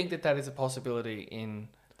do you think that is a possibility in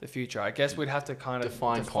the future? I guess we'd have to kind of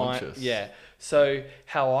define conscious. Yeah. So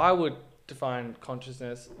how I would define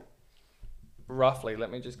consciousness, roughly, let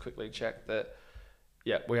me just quickly check that.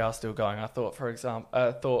 Yeah, we are still going. I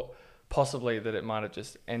thought possibly that it might have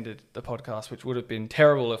just ended the podcast, which would have been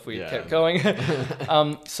terrible if we kept going.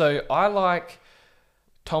 So I like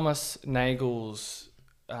Thomas Nagel's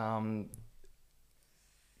kind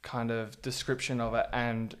of description of it,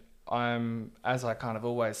 and as I kind of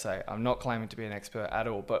always say, I'm not claiming to be an expert at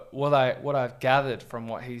all, but what I've gathered from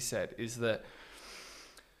what he said is that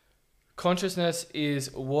consciousness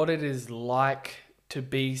is what it is like to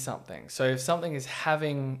be something. So if something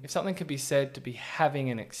can be said to be having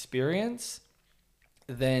an experience,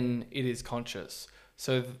 then it is conscious.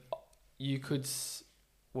 So you could,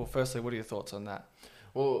 well, firstly, what are your thoughts on that?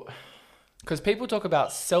 Well, because people talk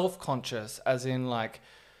about self-conscious as in like,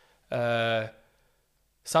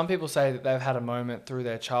 some people say that they've had a moment through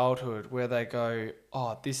their childhood where they go,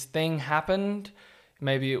 oh, this thing happened.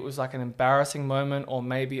 Maybe it was like an embarrassing moment, or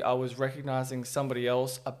maybe I was recognizing somebody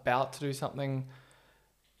else about to do something,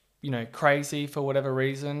 crazy for whatever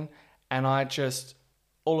reason. And I just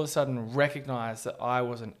all of a sudden recognized that I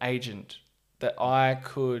was an agent, that I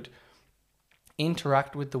could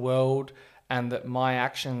interact with the world and that my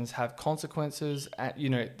actions have consequences.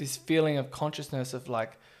 And, this feeling of consciousness, of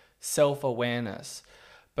like self-awareness.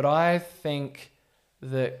 But I think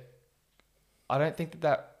that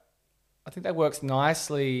works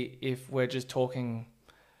nicely if we're just talking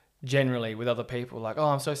generally with other people, like, oh,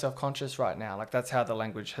 I'm so self-conscious right now. Like, that's how the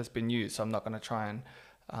language has been used. So I'm not going to try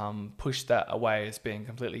and push that away as being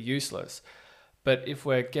completely useless. But if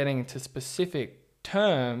we're getting into specific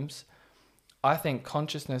terms, I think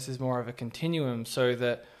consciousness is more of a continuum, so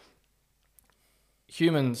that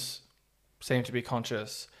humans seem to be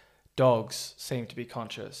conscious, dogs seem to be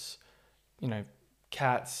conscious,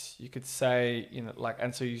 cats, you could say,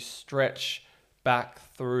 and so you stretch back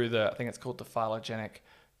through I think it's called the phylogenetic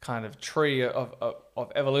kind of tree of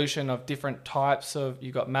evolution of different types of,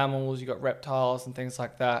 you got mammals, you got reptiles and things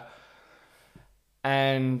like that.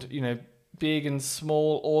 And, big and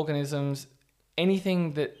small organisms,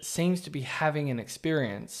 anything that seems to be having an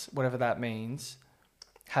experience, whatever that means,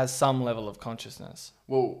 has some level of consciousness.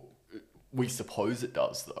 Well, we suppose it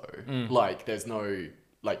does though. Like, there's no,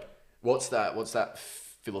 like, what's that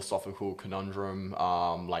philosophical conundrum?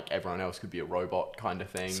 Like, everyone else could be a robot kind of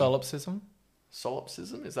thing. Solipsism?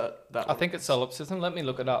 Solipsism? Is that? I think it's solipsism. Let me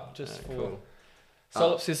look it up just for cool.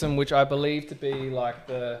 Solipsism, which I believe to be like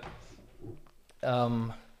the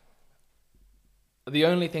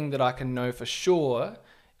only thing that I can know for sure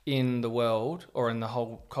in the world or in the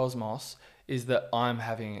whole cosmos is that I'm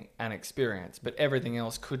having an experience, but everything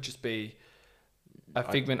else could just be a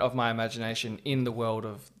figment of my imagination in the world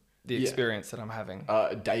of the experience that I'm having.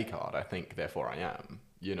 Descartes, I think, therefore I am,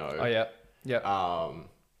 Oh, yeah. Yeah.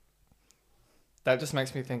 That just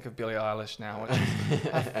makes me think of Billie Eilish now. Which is,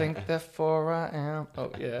 I think, therefore I am.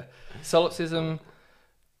 Oh, yeah. Solipsism.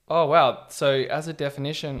 Oh, wow. So as a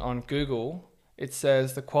definition on Google, it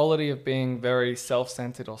says the quality of being very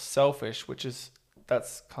self-centered or selfish,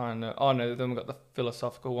 that's kind of... Oh, no, then we've got the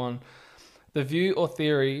philosophical one. The view or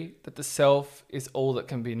theory that the self is all that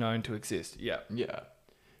can be known to exist. Yeah. Yeah.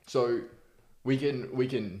 So we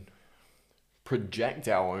can project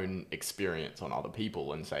our own experience on other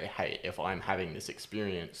people and say, hey, if I'm having this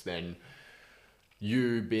experience, then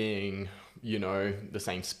you being, the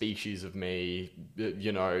same species of me,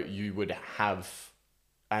 you would have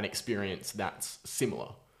an experience that's similar,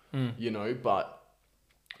 but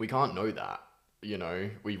we can't know that.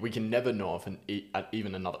 We can never know if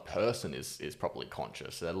even another person is properly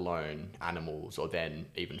conscious, let alone animals, or then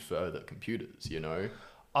even further computers,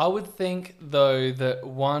 I would think, though, that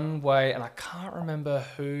one way, and I can't remember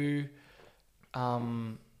who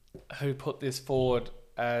who put this forward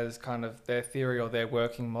as kind of their theory or their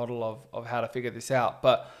working model of how to figure this out,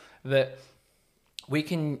 but that we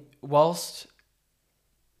can, whilst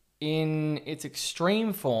in its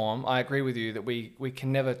extreme form, I agree with you that we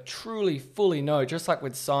can never truly fully know, just like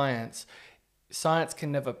with science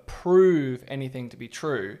can never prove anything to be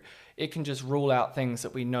true. It can just rule out things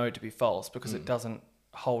that we know to be false because it doesn't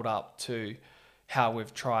hold up to how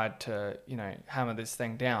we've tried to, hammer this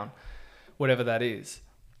thing down, whatever that is.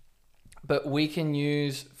 But we can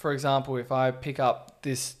use, for example, if I pick up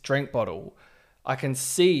this drink bottle, I can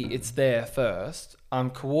see it's there first.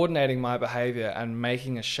 I'm coordinating my behavior and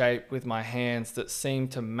making a shape with my hands that seem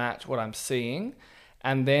to match what I'm seeing.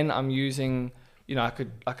 And then I'm using, I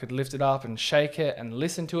could lift it up and shake it and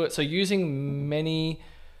listen to it. So using many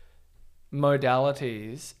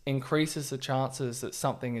modalities increases the chances that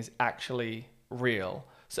something is actually real.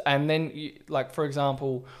 So, and then, for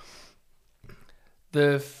example,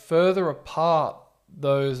 the further apart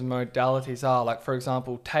those modalities are, like for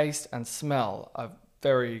example, taste and smell are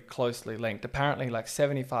very closely linked. Apparently, like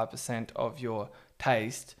 75% of your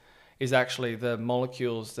taste is actually the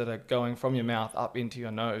molecules that are going from your mouth up into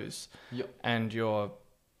your nose, and you're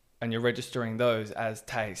registering those as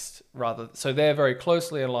taste so they're very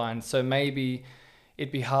closely aligned. So maybe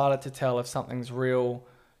it'd be harder to tell if something's real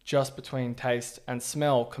just between taste and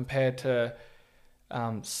smell compared to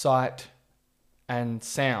sight and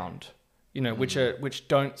sound, which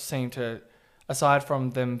don't seem to, aside from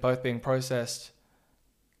them both being processed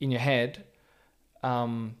in your head,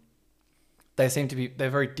 they're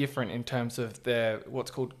very different in terms of their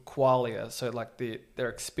what's called qualia. So like their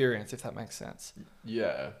experience, if that makes sense.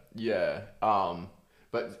 Yeah.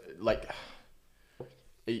 But like,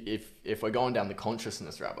 if we're going down the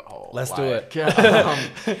consciousness rabbit hole, let's do it.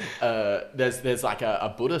 There's like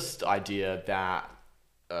a Buddhist idea that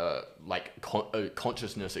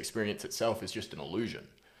consciousness experience itself is just an illusion,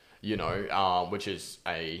 which is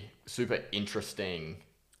a super interesting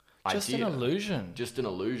idea. Just an illusion. Just an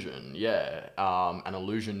illusion, yeah. An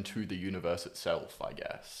illusion to the universe itself, I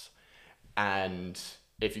guess. And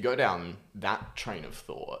if you go down that train of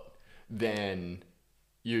thought, then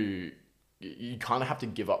you kind of have to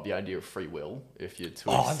give up the idea of free will if you're to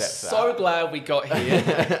accept that. I'm so glad we got here.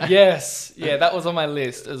 Yes. Yeah, that was on my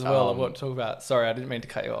list as well of what to talk about. Sorry, I didn't mean to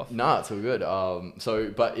cut you off. No, it's all good.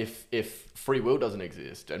 But if free will doesn't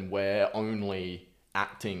exist and we're only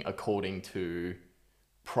acting according to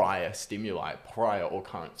prior or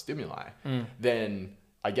current stimuli, then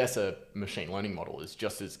I guess a machine learning model is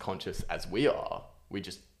just as conscious as we are. We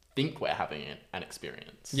just think we're having an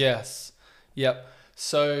experience. Yes. Yep.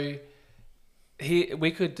 So here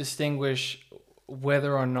we could distinguish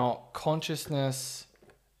whether or not consciousness,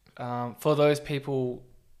 for those people,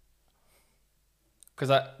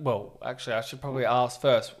 I should probably ask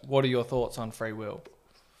first, what are your thoughts on free will?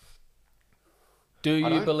 Do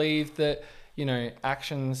you believe that,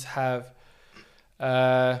 actions have,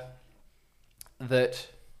 that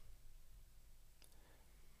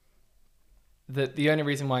the only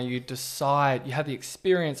reason why you have the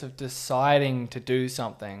experience of deciding to do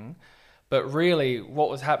something, but really what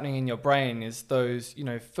was happening in your brain is those,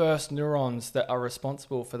 first neurons that are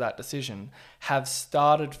responsible for that decision have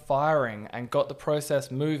started firing and got the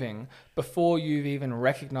process moving before you've even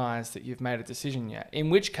recognized that you've made a decision yet.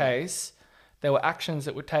 In which case, there were actions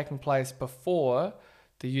that were taking place before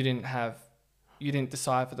that you didn't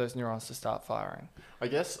decide for those neurons to start firing. I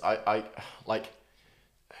guess I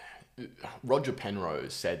Roger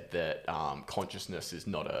Penrose said that consciousness is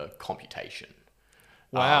not a computation.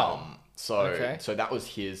 Wow. So that was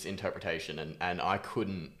his interpretation, and I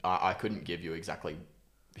couldn't give you exactly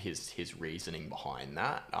his reasoning behind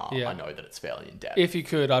that. I know that it's fairly in depth. If you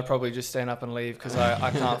could, I'd probably just stand up and leave because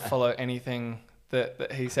I can't follow anything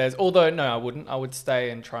that he says. Although no, I wouldn't. I would stay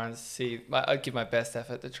and try and see. I'd give my best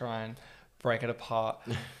effort to try and break it apart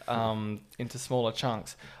into smaller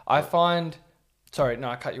chunks. I find. Sorry, no,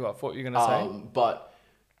 I cut you off. What were you going to say?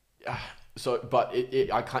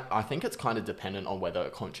 I think it's kind of dependent on whether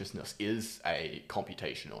consciousness is a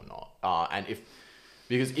computation or not.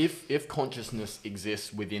 Because if consciousness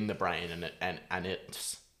exists within the brain and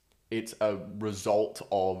it's a result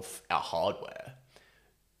of our hardware,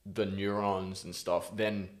 the neurons and stuff,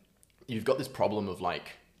 then you've got this problem of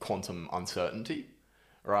like quantum uncertainty,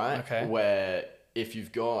 right? Okay. Where if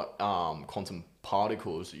you've got quantum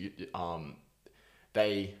particles,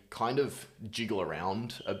 they kind of jiggle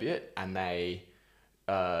around a bit, and they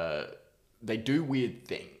do weird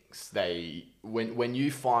things. When you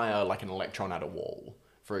fire like an electron at a wall,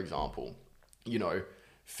 for example,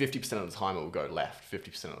 50% of the time it will go left,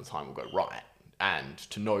 50% of the time it will go right. and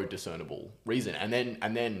to no discernible reason. And then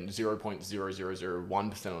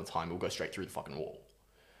 0.0001% of the time it will go straight through the fucking wall.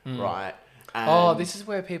 Right? And This is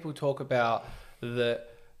where people talk about the,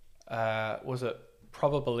 was it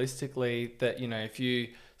probabilistically that, if you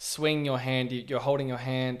swing your hand, you're holding your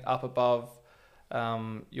hand up above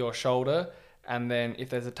your shoulder, and then if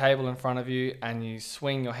there's a table in front of you and you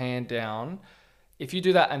swing your hand down, if you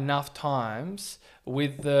do that enough times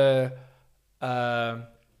with that,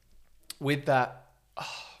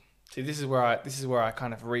 see, this is where I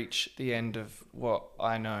kind of reach the end of what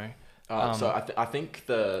I know. So I think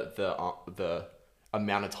the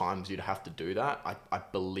amount of times you'd have to do that, I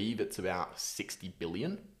believe it's about 60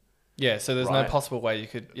 billion. Yeah, so there's no possible way you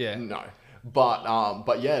could, No.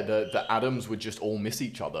 But yeah, the atoms would just all miss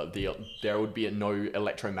each other. There would be no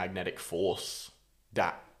electromagnetic force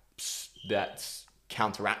that's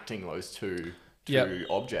counteracting those two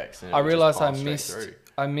objects. And I it would just realized pass straight through.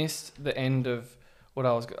 I missed the end of what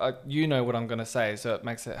I was. You know what I'm going to say, so it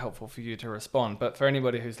makes it helpful for you to respond. But for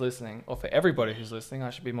anybody who's listening, or for everybody who's listening, I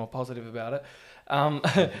should be more positive about it.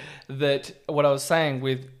 That what I was saying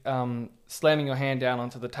with slamming your hand down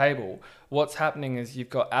onto the table, what's happening is you've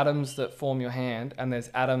got atoms that form your hand, and there's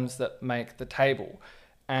atoms that make the table,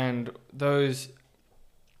 and those.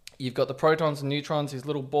 You've got the protons and neutrons, this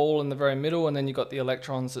little ball in the very middle, and then you've got the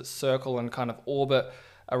electrons that circle and kind of orbit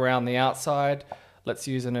around the outside. Let's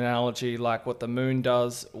use an analogy like what the moon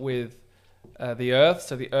does with the Earth.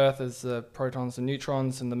 So the Earth is the protons and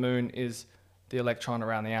neutrons, and the moon is the electron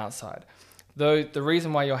around the outside. Though the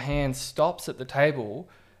reason why your hand stops at the table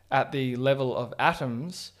at the level of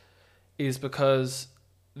atoms is because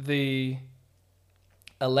the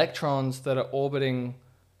electrons that are orbiting...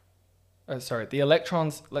 the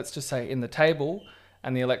electrons, let's just say, in the table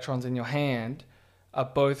and the electrons in your hand are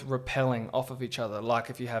both repelling off of each other. Like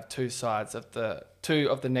if you have two sides of the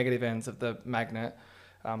negative ends of the magnet,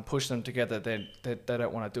 push them together, they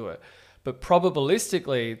don't want to do it. But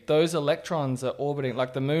probabilistically, those electrons are orbiting,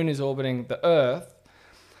 like the moon is orbiting the Earth.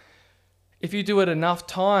 If you do it enough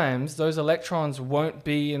times, those electrons won't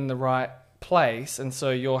be in the right place, and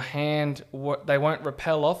so your hand, they won't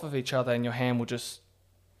repel off of each other, and your hand will just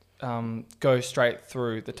go straight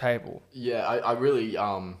through the table. Yeah, I really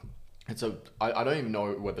I don't even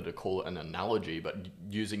know whether to call it an analogy, but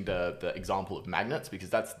using the example of magnets,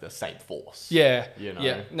 because that's the same force. Yeah. You know?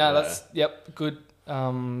 Yeah. No, that's good.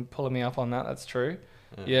 Pulling me up on that. That's true.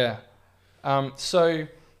 Yeah. So,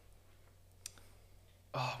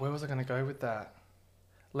 where was I going to go with that?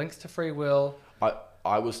 Links to free will.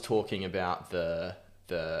 I was talking about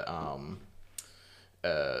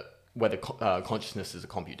whether consciousness is a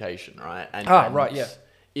computation, right? And right, yeah.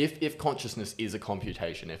 If consciousness is a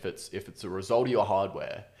computation, if it's a result of your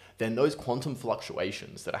hardware, then those quantum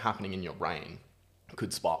fluctuations that are happening in your brain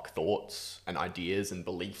could spark thoughts and ideas and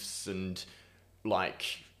beliefs, and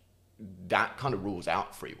like that kind of rules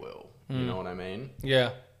out free will. You know what I mean?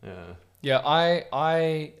 Yeah. Yeah. Yeah. I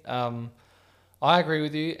agree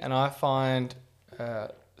with you, and I find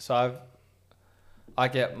I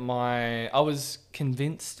was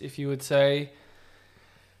convinced, if you would say,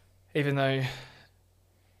 even though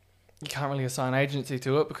you can't really assign agency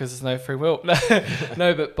to it because there's no free will.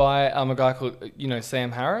 No, but by a guy called,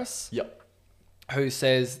 Sam Harris. Yep. Who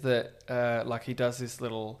says that, he does this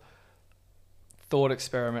little thought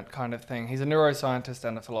experiment kind of thing. He's a neuroscientist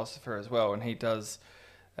and a philosopher as well, and he does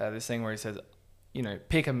this thing where he says,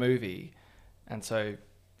 pick a movie, and so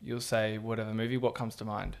you'll say whatever movie. What comes to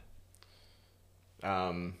mind?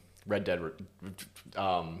 Red Dead.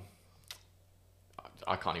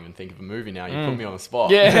 I can't even think of a movie now. You put me on the spot.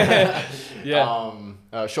 Yeah. Yeah.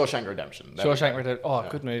 Shawshank Redemption. Shawshank Redemption. Oh,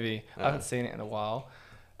 good movie. I haven't seen it in a while.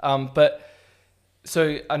 But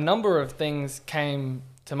so a number of things came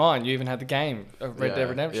to mind. You even had the game of Red Dead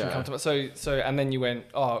Redemption come to mind. So and then you went,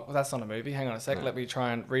 oh, well, that's not a movie. Hang on a sec. Let me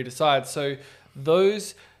try and redecide. So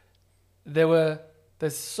there's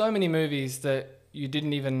so many movies that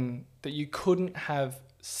you couldn't have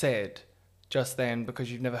said just then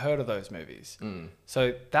because you've never heard of those movies.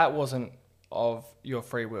 So that wasn't of your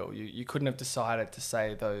free will. You couldn't have decided to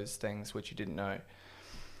say those things which you didn't know.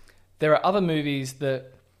 There are other movies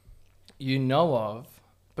that you know of,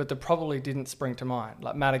 but that probably didn't spring to mind.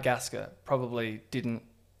 Like Madagascar probably didn't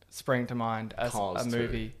spring to mind as Cars a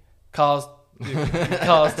movie. 2. Cars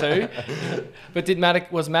 2.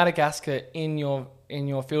 But was Madagascar in your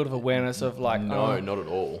field of awareness of like... No, not at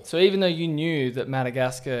all. So even though you knew that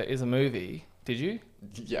Madagascar is a movie, did you?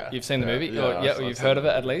 Yeah. You've seen the movie? Yeah, or you've heard of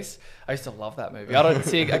it at least? I used to love that movie. I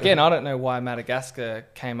don't know why Madagascar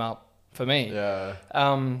came up for me. Yeah.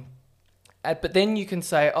 But then you can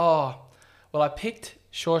say, oh, well, I picked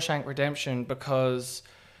Shawshank Redemption because,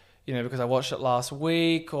 because I watched it last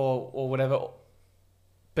week or whatever.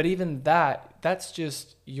 But even that's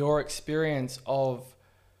just your experience of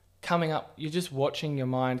coming up. You're just watching your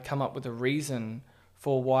mind come up with a reason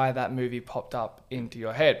for why that movie popped up into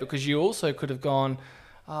your head. Because you also could have gone,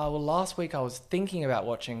 well, last week I was thinking about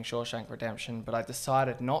watching Shawshank Redemption, but I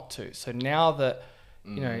decided not to. So now that,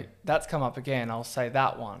 that's come up again, I'll say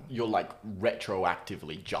that one. You're like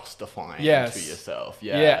retroactively justifying Yes. to yourself.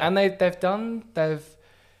 Yeah, and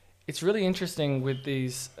it's really interesting with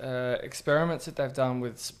these experiments that they've done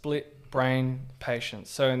with split brain patients.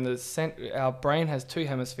 So our brain has two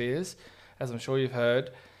hemispheres, as I'm sure you've heard.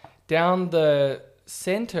 Down the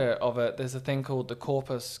center of it, there's a thing called the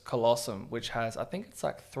corpus callosum, which has, I think it's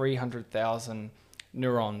like 300,000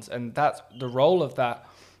 neurons. And that's the role of that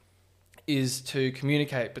is to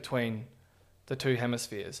communicate between the two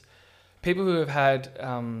hemispheres. People who have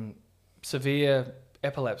had severe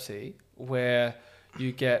epilepsy, where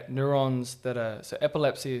you get neurons so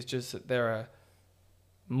epilepsy is just that there's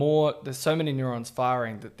so many neurons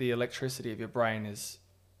firing that the electricity of your brain is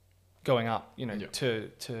going up, to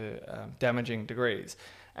damaging degrees.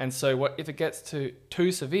 And so if it gets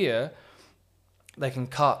too severe, they can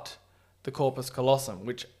cut the corpus callosum,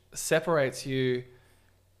 which separates your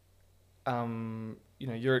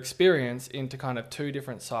experience into kind of two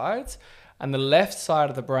different sides. And the left side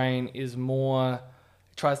of the brain is more,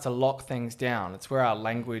 it tries to lock things down. It's where our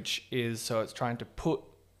language is. So it's trying to put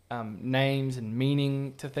names and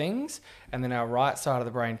meaning to things. And then our right side of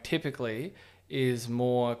the brain typically is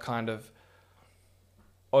more kind of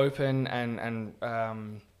open and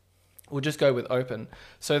we'll just go with open.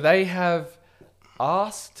 So they have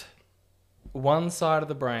asked one side of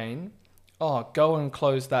the brain, go and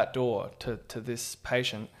close that door to this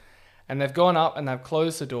patient. And they've gone up and they've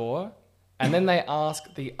closed the door. And then they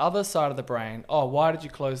ask the other side of the brain, why did you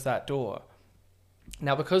close that door?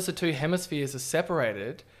 Now, because the two hemispheres are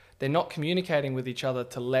separated, they're not communicating with each other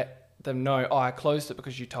to let them know, I closed it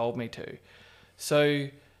because you told me to. So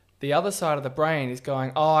the other side of the brain is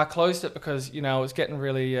going, I closed it because, it was getting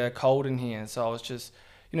really cold in here. And so I was just,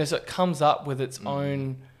 so it comes up with its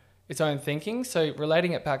own thinking. So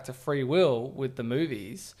relating it back to free will with the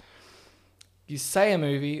movies, you say a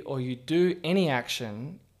movie or you do any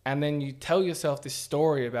action and then you tell yourself this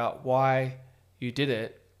story about why you did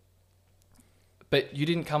it, but you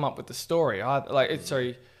didn't come up with the story.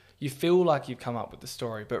 You feel like you've come up with the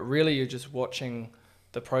story, but really you're just watching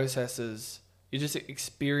the processes. You're just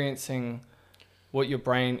experiencing what your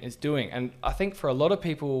brain is doing. And I think for a lot of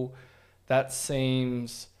people, that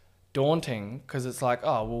seems daunting because it's like,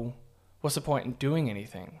 what's the point in doing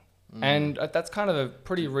anything? And that's kind of a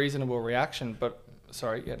pretty reasonable reaction. But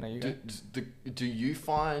sorry, you go. Do you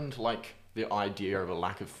find like the idea of a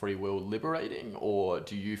lack of free will liberating, or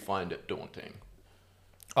do you find it daunting?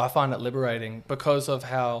 I find it liberating because of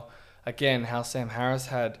how Sam Harris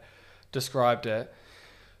had described it,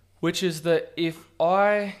 which is that if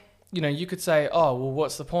you could say,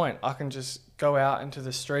 what's the point? I can just go out into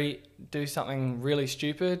the street, do something really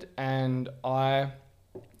stupid, and it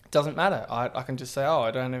doesn't matter. I can just say,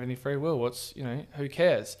 I don't have any free will. Who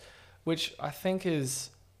cares? Which I think is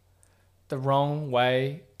the wrong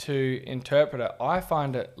way to interpret it. I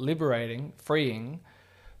find it liberating, freeing,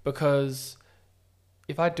 because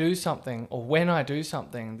if I do something or when I do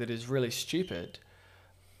something that is really stupid,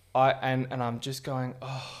 I'm just going,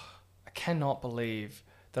 I cannot believe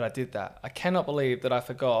that I did that. I cannot believe that I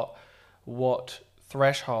forgot what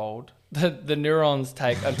threshold the neurons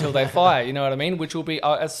take until they fire. You know what I mean? Which will be,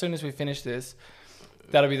 as soon as we finish this,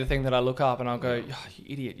 that'll be the thing that I look up and I'll go, you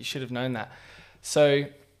idiot, you should have known that. So,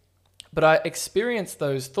 but I experience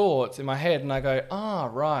those thoughts in my head and I go,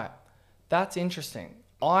 right, that's interesting.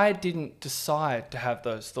 I didn't decide to have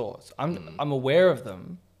those thoughts. I'm aware of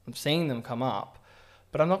them. I'm seeing them come up,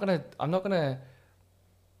 but I'm not gonna.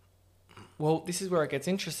 Well, this is where it gets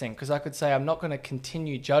interesting because I could say I'm not going to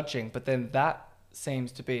continue judging, but then that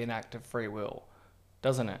seems to be an act of free will,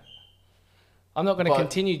 doesn't it? I'm not going to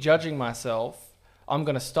continue judging myself. I'm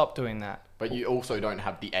going to stop doing that. But you also don't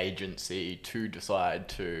have the agency to decide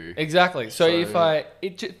to. Exactly. So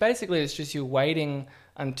basically it's just you're waiting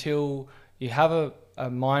until you have a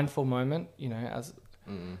mindful moment, as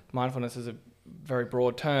mindfulness is a very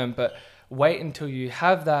broad term, but wait until you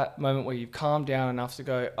have that moment where you've calmed down enough to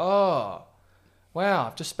go, wow,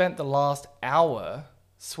 I've just spent the last hour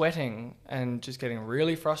sweating and just getting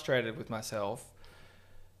really frustrated with myself.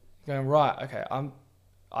 Going, right, okay,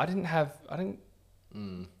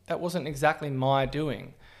 that wasn't exactly my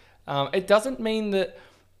doing. It doesn't mean that,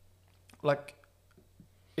 like,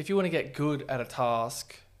 if you want to get good at a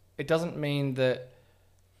task, it doesn't mean that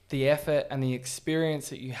the effort and the experience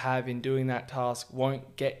that you have in doing that task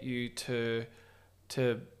won't get you to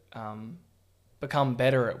become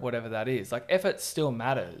better at whatever that is. Like, effort still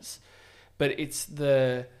matters, but it's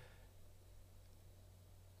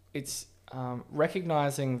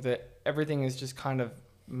recognizing that everything is just kind of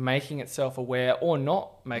making itself aware or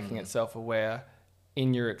not making itself aware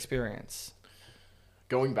in your experience.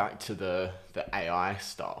 Going back to the AI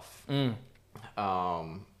stuff,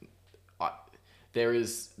 there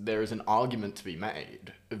is an argument to be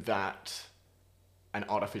made that an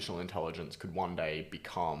artificial intelligence could one day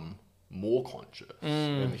become more conscious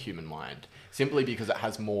than the human mind, simply because it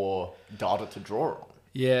has more data to draw on.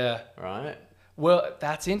 Yeah. Right? Well,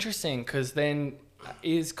 that's interesting, because then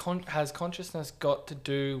has consciousness got to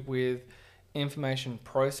do with information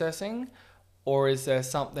processing, or is there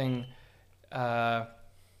something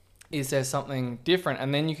different?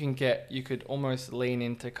 And then you could almost lean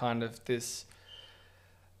into kind of this,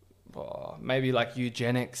 maybe like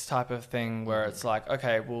eugenics type of thing, where it's like,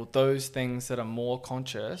 okay, well, those things that are more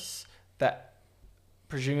conscious, that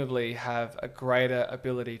presumably have a greater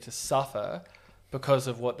ability to suffer because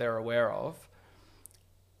of what they're aware of,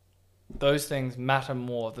 those things matter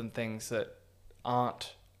more than things that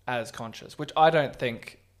aren't as conscious, which I don't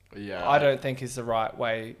think is the right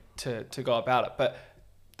way to go about it. But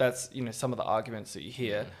that's, some of the arguments that you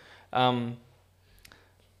hear.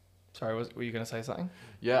 Sorry, were you going to say something?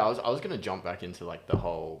 Yeah, I was going to jump back into like the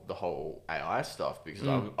whole AI stuff, because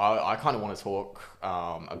I kind of want to talk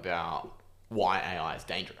about why AI is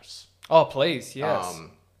dangerous. Oh, please, yes.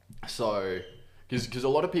 So, because a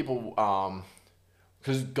lot of people,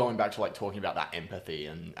 because going back to like talking about that empathy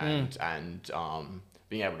and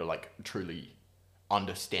being able to like truly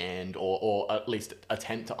understand or at least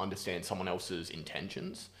attempt to understand someone else's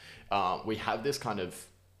intentions, we have this kind of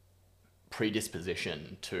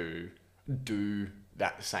predisposition to do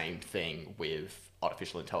that same thing with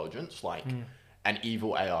artificial intelligence, like an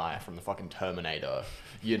evil AI from the fucking Terminator,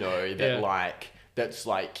 that's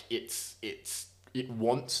like it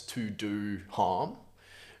wants to do harm,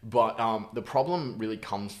 but the problem really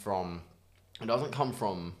doesn't come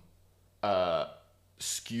from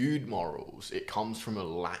skewed morals. It comes from a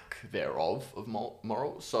lack thereof of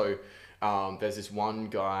morals. So there's this one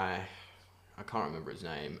guy, I can't remember his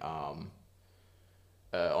name, on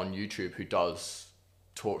YouTube, who talks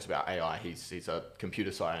about AI. He's a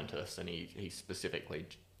computer scientist, and he specifically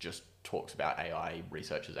just talks about AI, he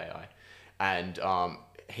researches AI. And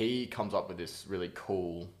he comes up with this really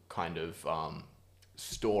cool kind of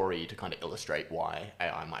story to kind of illustrate why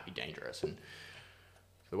AI might be dangerous. And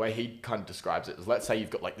the way he kind of describes it is, let's say you've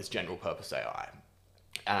got like this general purpose AI,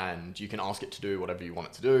 and you can ask it to do whatever you want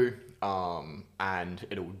it to do, and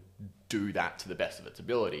it'll do that to the best of its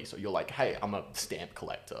ability. So you're like, hey, I'm a stamp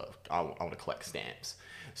collector. I want to collect stamps.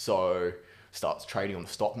 So starts trading on the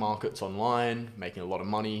stock markets online, making a lot of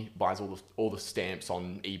money, buys all the stamps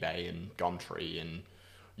on eBay and Gumtree and,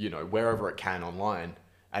 wherever it can online.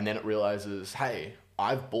 And then it realizes, hey,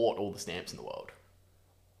 I've bought all the stamps in the world.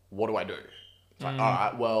 What do I do? It's like, all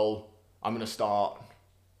right, well, I'm going to start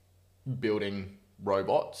building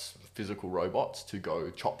physical robots to go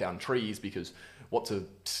chop down trees, because what's a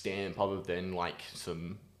stamp other than like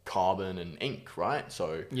some carbon and ink, right?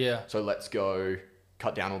 So let's go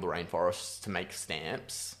cut down all the rainforests to make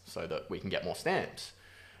stamps so that we can get more stamps.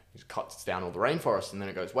 It cuts down all the rainforests, and then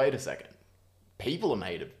it goes, wait a second, people are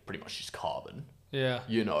made of pretty much just carbon. Yeah.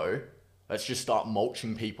 Let's just start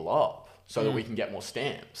mulching people up so that we can get more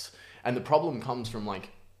stamps. And the problem comes from like,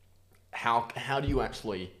 how do you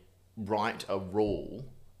actually write a rule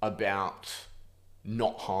about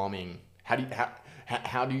not harming? How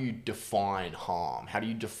do you define harm? How do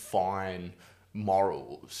you define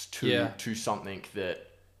morals to something that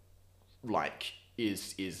like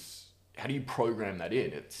is how do you program that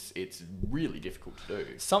in? It's really difficult to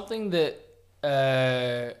do. Something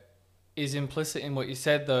that is implicit in what you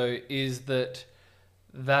said, though, is that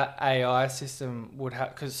AI system would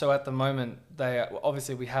have, because so at the moment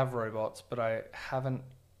obviously we have robots, but I haven't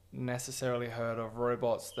necessarily heard of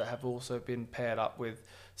robots that have also been paired up with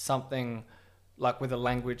something like with a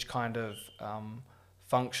language kind of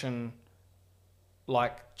function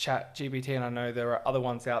like ChatGPT, and I know there are other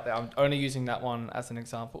ones out there. I'm only using that one as an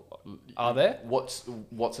example. Are there? What's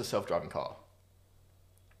a self-driving car?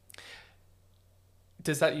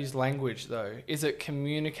 Does that use language though? Is it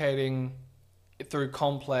communicating through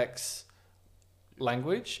complex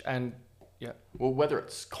language? And yeah. Well, whether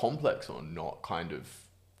it's complex or not kind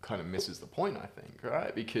of misses the point, I think,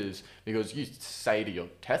 right? Because you say to your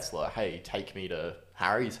Tesla, hey, take me to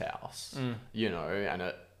Harry's house, and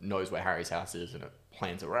it knows where Harry's house is and it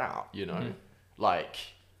plans a route, like,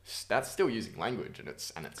 that's still using language, and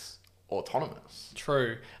it's autonomous.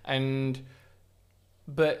 True.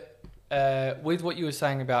 But with what you were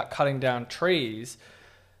saying about cutting down trees,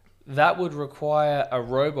 that would require a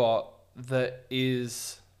robot that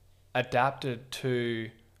is adapted to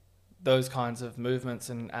those kinds of movements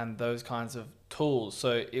and those kinds of tools.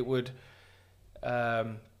 So it would,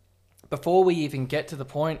 before we even get to the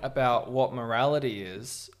point about what morality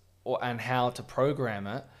is and how to program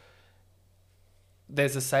it,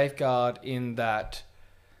 there's a safeguard in that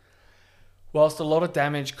whilst a lot of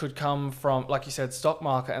damage could come from, like you said, stock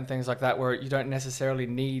market and things like that, where you don't necessarily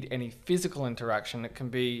need any physical interaction, it can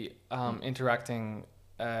be interacting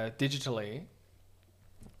digitally.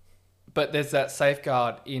 But there's that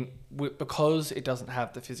safeguard because it doesn't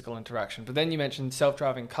have the physical interaction. But then you mentioned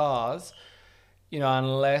self-driving cars,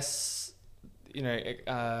 unless,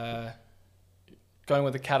 going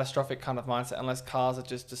with a catastrophic kind of mindset, unless cars are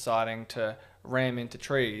just deciding to ram into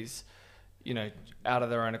trees, out of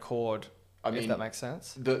their own accord, if that makes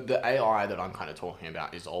sense. The AI that I'm kind of talking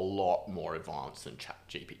about is a lot more advanced than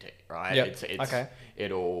ChatGPT, right? Yep. It's Okay.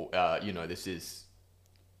 It'll, this is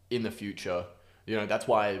in the future. That's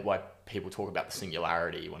why people talk about the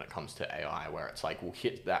singularity when it comes to AI, where it's like we'll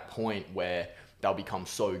hit that point where they'll become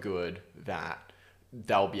so good that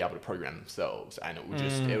they'll be able to program themselves, and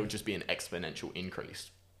it'll just be an exponential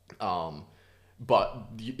increase. But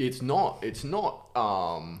it's not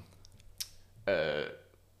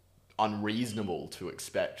unreasonable to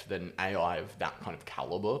expect that an AI of that kind of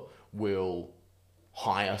caliber will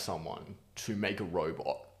hire someone to make a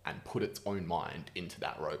robot and put its own mind into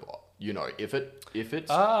that robot. If it's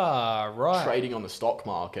right. trading on the stock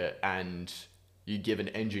market and you give an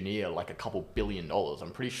engineer like a couple $1 billion, I'm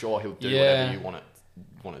pretty sure he'll do whatever you want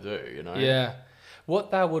to do. Yeah. What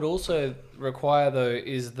that would also require though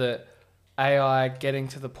is that AI getting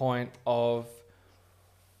to the point of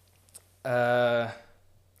I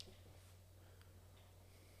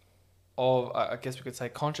guess we could say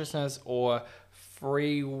consciousness or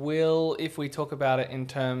free will, if we talk about it in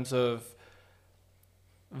terms of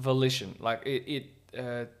volition, like it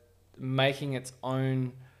making its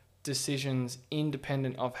own decisions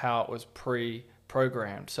independent of how it was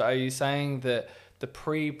pre-programmed. So are you saying that the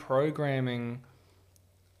pre-programming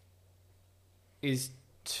is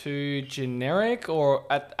too generic or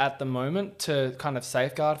at the moment to kind of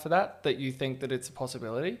safeguard for that you think that it's a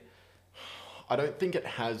possibility? I don't think it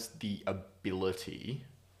has the ability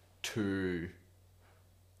to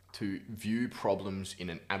view problems in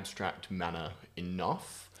an abstract manner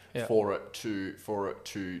enough for it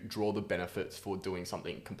to draw the benefits for doing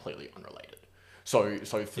something completely unrelated. So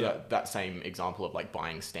for that same example of like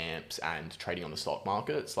buying stamps and trading on the stock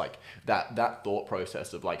market, it's like that thought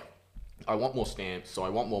process of like, I want more stamps, so I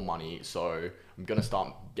want more money, so I'm gonna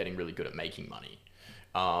start getting really good at making money.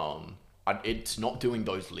 It's not doing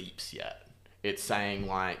those leaps yet. It's saying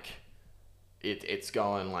like, it's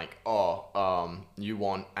going like, you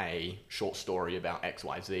want a short story about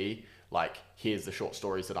XYZ, like here's the short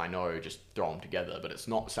stories that I know, just throw them together. But it's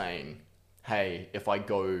not saying, hey, if I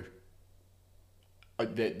go,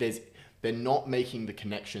 they're not making the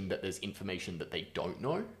connection that there's information that they don't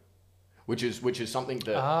know, which is something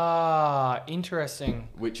that interesting.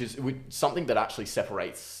 Which is something that actually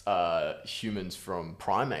separates humans from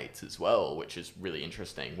primates as well, which is really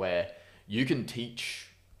interesting. Where you can teach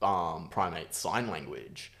primates sign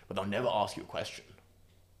language, but they'll never ask you a question,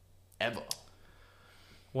 ever.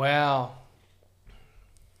 Wow.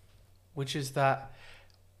 Which is that?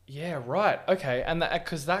 Yeah, right. Okay, and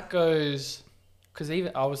because that goes. Because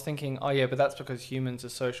even I was thinking, but that's because humans are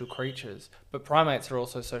social creatures, but primates are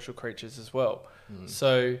also social creatures as well.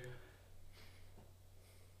 So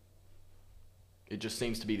it just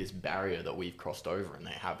seems to be this barrier that we've crossed over and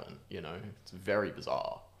they haven't. It's very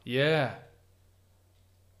bizarre. Yeah.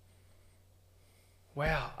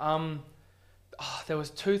 Wow. There was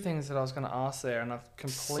two things that I was going to ask there, and I've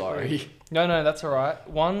completely. Sorry. No, that's all right.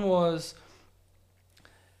 One was,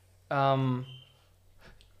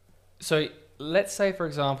 so let's say, for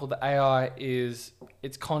example, the AI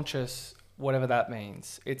it's conscious, whatever that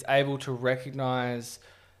means. It's able to recognize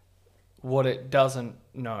what it doesn't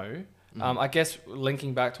know. I guess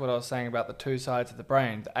linking back to what I was saying about the two sides of the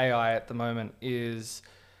brain, the AI at the moment is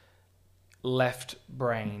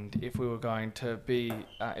left-brained, if we were going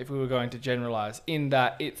to generalize, in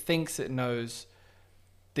that it thinks it knows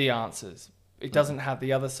the answers. It doesn't have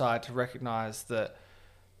the other side to recognize that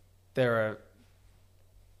there are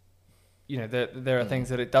there are things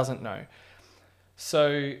that it doesn't know.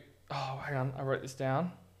 So, hang on, I wrote this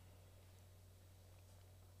down.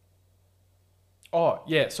 So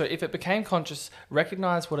if it became conscious,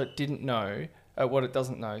 recognize what it didn't know, what it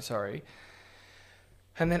doesn't know, sorry.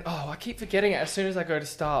 And then, I keep forgetting it as soon as I go to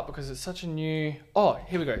start because it's such a new... Oh,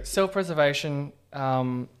 here we go. Self-preservation,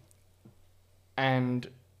 and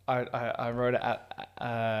I wrote it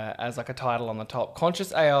as like a title on the top.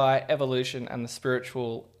 Conscious AI, Evolution, and the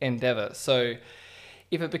Spiritual Endeavor. So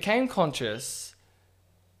if it became conscious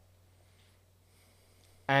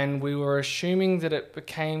and we were assuming that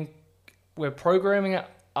we're programming it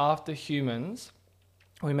after humans,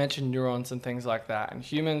 we mentioned neurons and things like that, and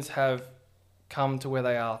humans have come to where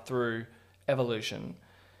they are through evolution.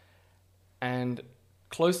 And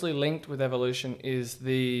closely linked with evolution is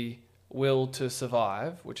the will to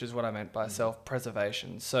survive, which is what I meant by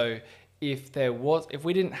self-preservation. So if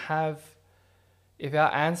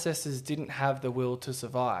our ancestors didn't have the will to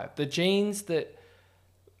survive, the genes that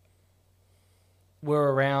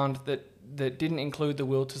were around that didn't include the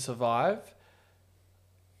will to survive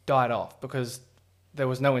died off because there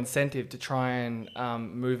was no incentive to try and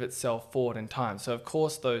move itself forward in time. So of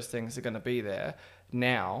course those things are going to be there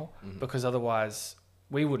now because otherwise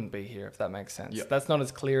we wouldn't be here, if that makes sense. Yep. That's not as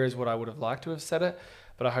clear as what I would have liked to have said it,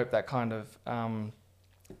 but I hope that kind of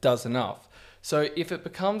does enough. So if it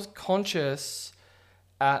becomes conscious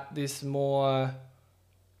at this more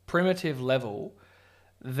primitive level,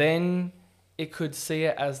 then it could see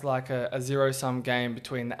it as like a zero-sum game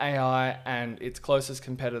between the AI and its closest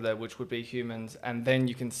competitor, which would be humans, and then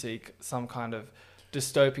you can seek some kind of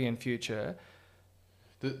dystopian future.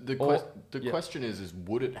 The question is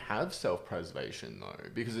would it have self-preservation though?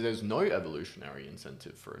 Because there's no evolutionary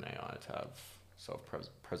incentive for an AI to have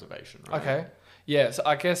self-preservation, right? Okay. Yeah, so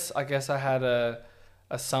I guess I had a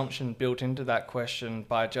assumption built into that question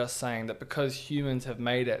by just saying that because humans have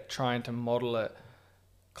made it, trying to model it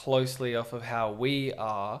closely off of how we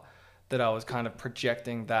are, that I was kind of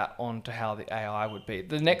projecting that onto how the AI would be.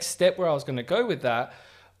 The next step where I was going to go with that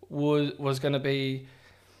was going to be,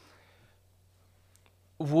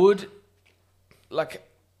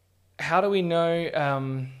 how do we know,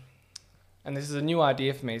 and this is a new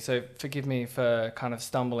idea for me, so forgive me for kind of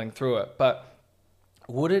stumbling through it, but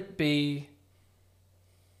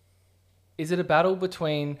is it a battle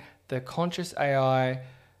between the conscious AI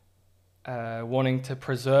wanting to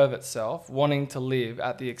preserve itself, wanting to live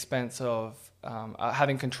at the expense of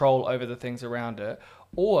having control over the things around it,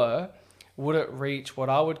 or would it reach what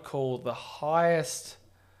I would call the highest,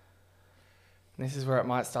 and this is where it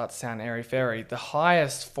might start to sound airy-fairy, the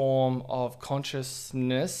highest form of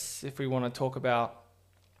consciousness, if we want to talk about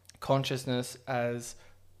consciousness as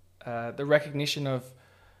the recognition of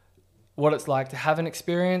what it's like to have an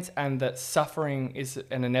experience and that suffering is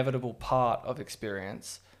an inevitable part of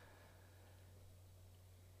experience.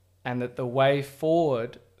 And that the way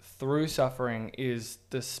forward through suffering is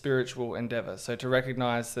the spiritual endeavor. So to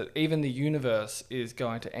recognize that even the universe is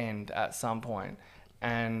going to end at some point.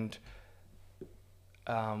 And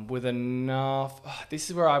with enough...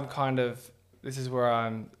 This is where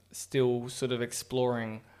I'm still sort of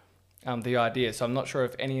exploring the idea. So I'm not sure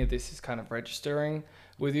if any of this is kind of registering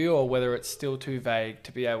with you or whether it's still too vague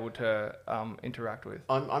to be able to interact with.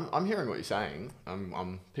 I'm hearing what you're saying.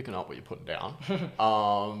 I'm picking up what you're putting down.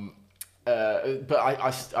 But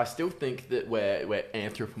I still think that we're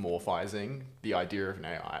anthropomorphizing the idea of an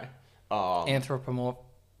AI.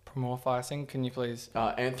 Anthropomorphizing? Can you please?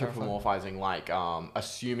 Anthropomorphizing, like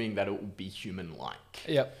assuming that it will be human-like.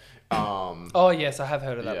 Yep. Oh yes, I have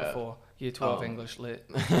heard of that before. Year 12 English lit.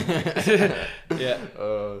 Yeah.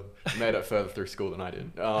 Made it further through school than I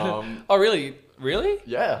did. Oh really? Really?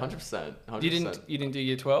 Yeah, 100%. You didn't do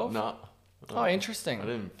year 12? No. Oh, interesting. I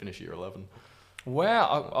didn't finish year 11.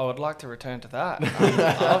 Wow, I would like to return to that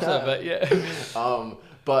after, but yeah.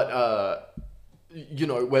 You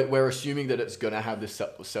know, we're assuming that it's going to have this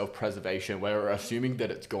self-preservation. We're assuming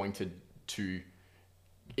that it's going to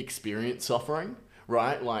experience suffering,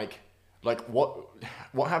 right? Like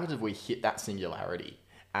what happens if we hit that singularity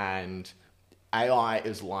and AI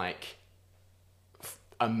is like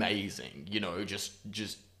amazing, you know,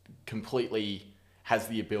 just completely has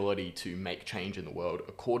the ability to make change in the world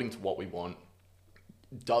according to what we want,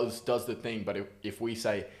 does the thing. But if we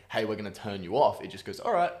say, hey, we're going to turn you off, it just goes,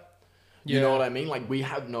 all right. You know what I mean? Like, we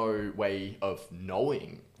have no way of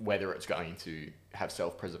knowing whether it's going to have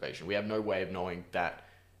self-preservation. We have no way of knowing that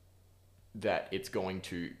it's going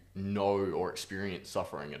to know or experience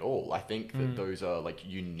suffering at all. I think that those are like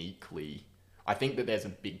uniquely... I think that there's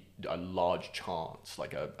a large chance,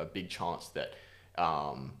 like a big chance that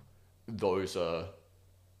those are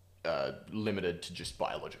limited to just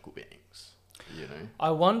biological beings, you know?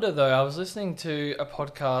 I wonder though, I was listening to a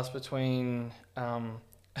podcast between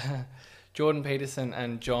Jordan Peterson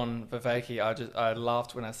and John Vervaeke. I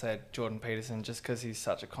laughed when I said Jordan Peterson just because he's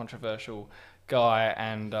such a controversial guy,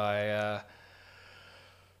 and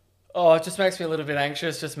it just makes me a little bit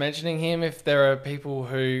anxious just mentioning him. If there are people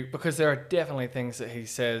who, because there are definitely things that he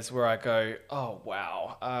says where I go, oh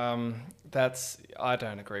wow, I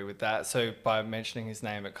don't agree with that. So by mentioning his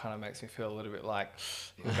name, it kind of makes me feel a little bit like,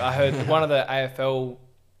 I heard one of the AFL,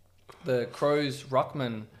 the Crows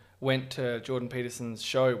ruckman went to Jordan Peterson's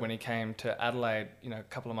show when he came to Adelaide, a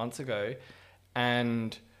couple of months ago,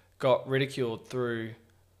 and got ridiculed through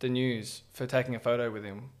the news for taking a photo with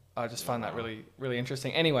him. I just find that really, really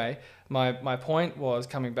interesting. Anyway, my point was,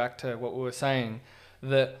 coming back to what we were saying,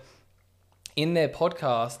 that in their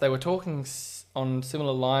podcast, they were talking on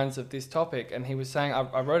similar lines of this topic, and he was saying,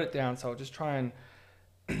 I wrote it down, so I'll just try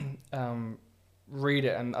and read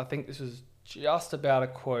it, and I think this was just about a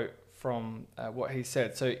quote from what he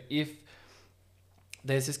said. So if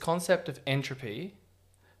there's this concept of entropy,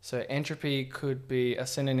 so entropy could be, a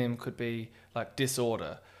synonym could be like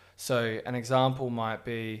disorder. So an example might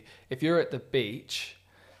be, if you're at the beach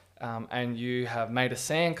and you have made a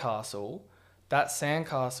sandcastle, that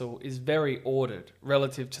sandcastle is very ordered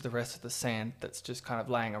relative to the rest of the sand that's just kind of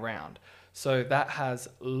laying around. So that has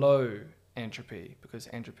low entropy, because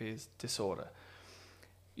entropy is disorder.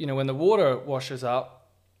 When the water washes up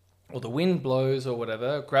or the wind blows or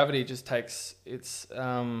whatever, gravity just takes its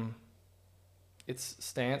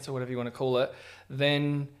stance, or whatever you want to call it,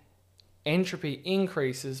 then entropy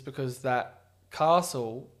increases because that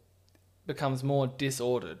castle becomes more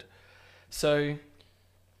disordered. So,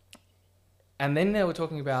 and then they were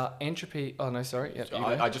talking about entropy. Oh no, sorry. Yeah,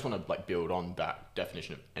 I just want to build on that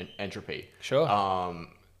definition of entropy. Sure.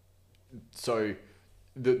 So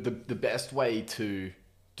the best way to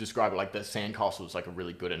describe it, the sandcastle is a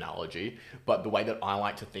really good analogy, but the way that I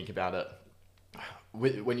like to think about it,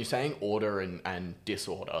 when you're saying order and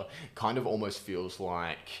disorder, kind of almost feels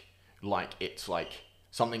like it's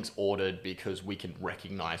something's ordered because we can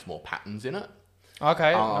recognize more patterns in it.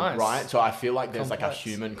 Okay, nice. Right? So I feel like there's Complex. a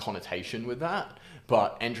human connotation with that,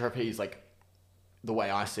 but entropy is the way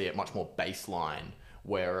I see it, much more baseline,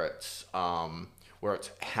 where it's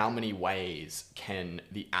how many ways can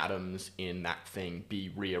the atoms in that thing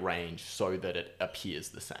be rearranged so that it appears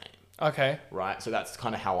the same. Okay. Right? So that's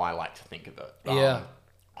kind of how I like to think of it. Yeah.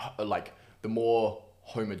 The more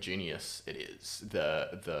homogeneous it is,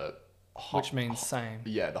 the Which means same.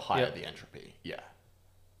 Yeah, the higher Yep. the entropy. Yeah.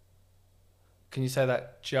 Can you say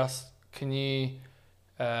that can you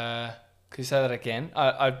say that again?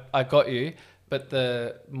 I got you, but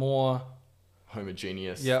the more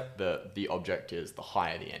Homogeneous Yep. the object is, the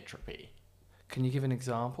higher the entropy. Can you give an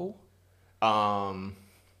example? Um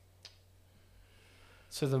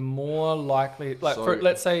So the more likely,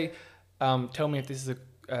 let's say, tell me if this is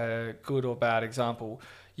a good or bad example.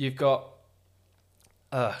 You've got,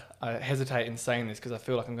 I hesitate in saying this because I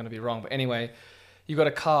feel like I'm going to be wrong. But anyway, you've got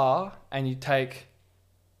a car and you take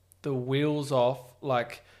the wheels off.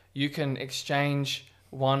 You can exchange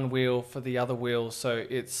one wheel for the other wheel. So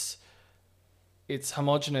it's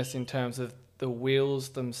homogeneous in terms of the wheels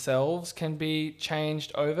themselves can be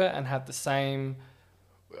changed over and have the same.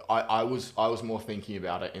 I was more thinking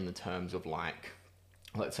about it in the terms of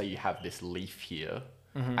let's say you have this leaf here,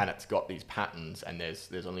 and it's got these patterns, and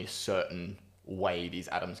there's only a certain way these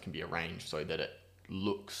atoms can be arranged so that it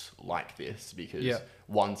looks like this, because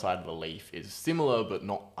one side of the leaf is similar but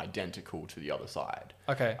not identical to the other side.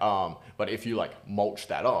 Okay. But if you mulch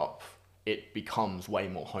that up, it becomes way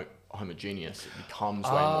more homogeneous. It becomes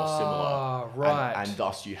way more similar. Right. And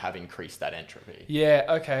thus you have increased that entropy. Yeah,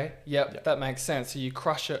 okay. Yep, that makes sense. So you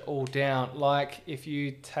crush it all down. If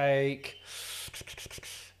you take,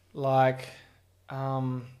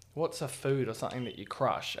 what's a food or something that you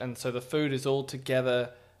crush? And so the food is all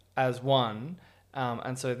together as one.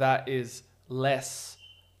 And so that is less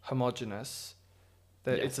homogeneous.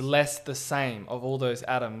 It's less the same of all those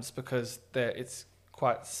atoms, because it's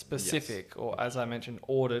quite specific, or as I mentioned,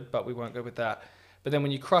 ordered, but we won't go with that. But then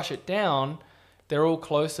when you crush it down, they're all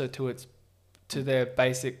closer to their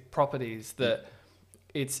basic properties, that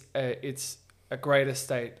it's a greater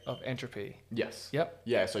state of entropy. Yes. Yep.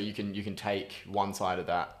 Yeah, so you can take one side of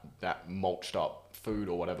that mulched up food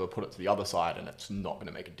or whatever, put it to the other side, and it's not going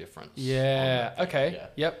to make a difference. Yeah. Okay. Yeah.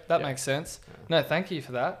 Yep. That makes sense. Yeah. No, thank you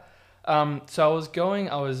for that. So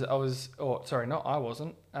I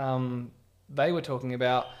wasn't. They were talking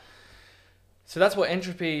about, so that's what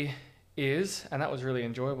entropy is, and that was really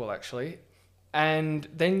enjoyable actually. And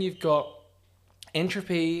then you've got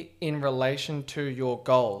entropy in relation to your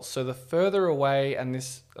goals. So the further away, and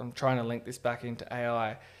this, I'm trying to link this back into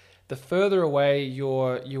AI, the further away you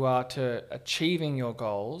are to achieving your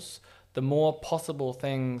goals, the more possible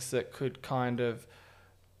things that could kind of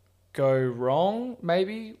go wrong,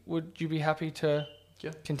 maybe. Would you be happy to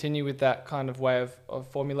Yeah. continue with that kind of way of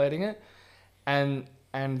formulating it? And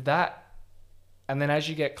then as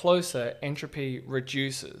you get closer, entropy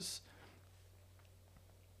reduces.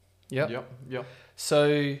 Yep. Yep.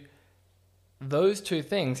 So those two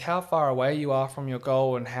things, how far away you are from your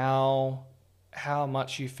goal and how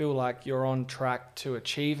much you feel like you're on track to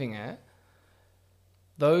achieving it,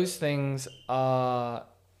 those things are,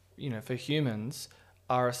 for humans,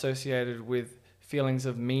 are associated with feelings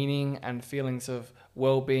of meaning and feelings of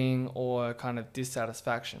well-being or kind of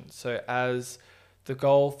dissatisfaction. So as the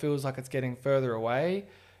goal feels like it's getting further away,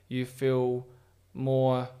 you feel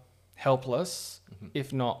more helpless,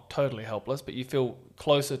 if not totally helpless, but you feel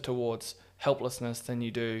closer towards helplessness than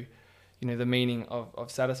you do, the meaning of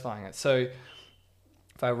satisfying it. So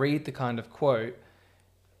if I read the kind of quote,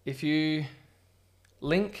 if you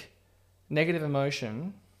link negative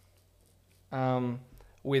emotion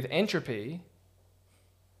with entropy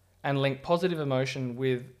and link positive emotion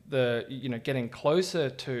with the, getting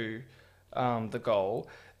closer to the goal,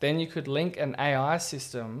 then you could link an AI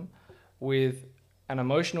system with an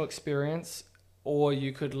emotional experience, or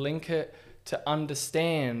you could link it to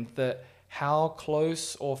understand that how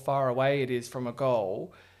close or far away it is from a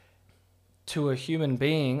goal to a human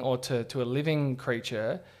being or to a living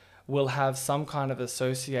creature will have some kind of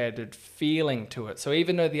associated feeling to it. So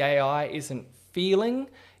even though the AI isn't feeling,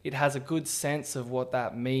 it has a good sense of what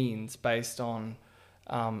that means based on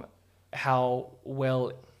how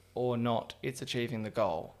well or not it's achieving the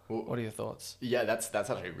goal. Well, what are your thoughts? Yeah, that's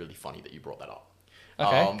actually really funny that you brought that up.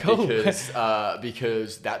 Okay, cool.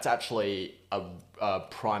 Because that's actually a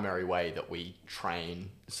primary way that we train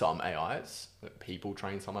some AIs. That people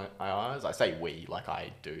train some AIs. I say we, like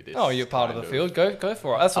I do this. Oh, you're part of the field. Go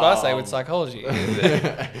for it. That's what I say with psychology.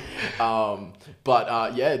 They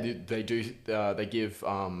do. They give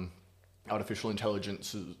artificial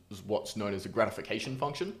intelligence what's known as a gratification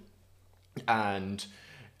function, and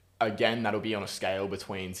again, that'll be on a scale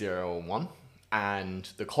between 0 and 1. And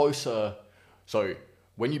the closer, so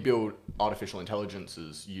when you build artificial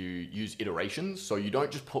intelligences, you use iterations. So you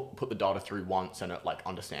don't just put the data through once and it like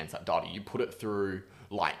understands that data. You put it through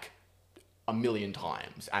like 1 million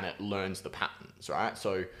times and it learns the patterns, right?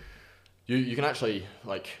 So you can actually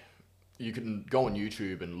you can go on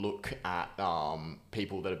YouTube and look at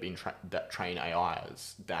people that have been that train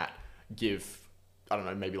AIs that give, I don't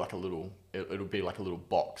know, maybe like a little, it'll be like a little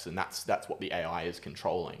box, and that's what the AI is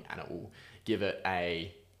controlling, and it will give it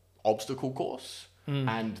a obstacle course,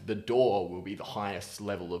 and the door will be the highest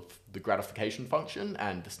level of the gratification function,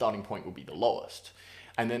 and the starting point will be the lowest.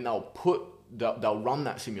 And then they'll run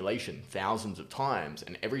that simulation thousands of times,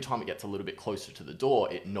 and every time it gets a little bit closer to the door,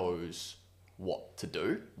 it knows what to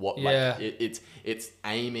do. It's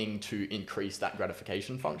aiming to increase that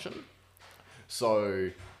gratification function. So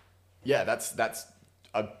yeah, that's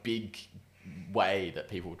a big way that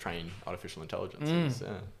people train artificial intelligence.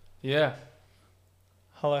 Yeah.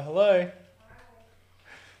 Hello.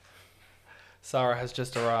 Sarah has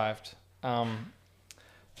just arrived.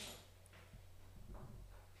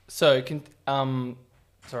 Sorry,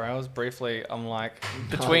 I was briefly, I'm like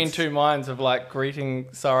between two minds of like greeting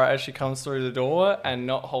Sarah as she comes through the door and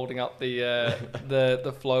not holding up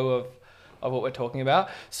the flow of what we're talking about.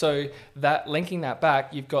 So that linking that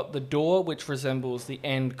back, you've got the door, which resembles the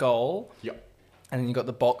end goal. Yep. And then you've got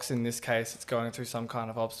the box. In this case, it's going through some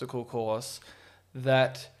kind of obstacle course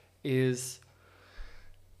that is...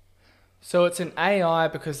 So it's an AI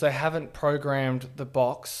because they haven't programmed the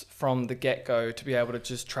box from the get-go to be able to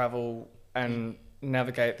just travel and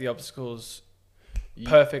navigate the obstacles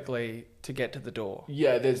perfectly to get to the door.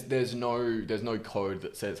 Yeah, there's no code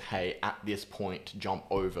that says, hey, at this point jump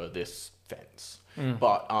over this fence.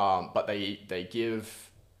 But they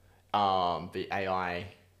give the AI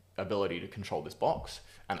ability to control this box,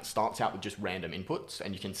 and it starts out with just random inputs,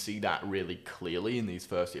 and you can see that really clearly in these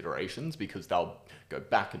first iterations because they'll go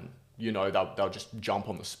back and they'll just jump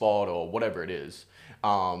on the spot or whatever it is.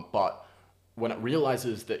 But when it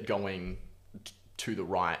realizes that going to the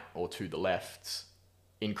right or to the left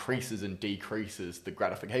increases and decreases the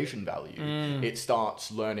gratification value, it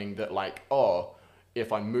starts learning that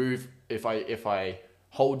if I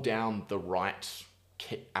hold down the right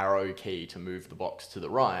arrow key to move the box to the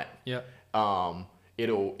right,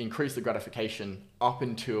 it'll increase the gratification up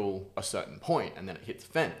until a certain point, and then it hits a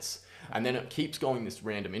fence. And then it keeps going this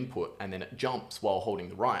random input, and then it jumps while holding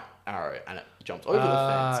the right arrow, and it jumps over the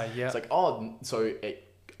fence. Yep. It's like, so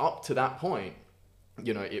up to that point,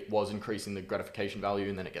 you know, it was increasing the gratification value,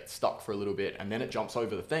 and then it gets stuck for a little bit, and then it jumps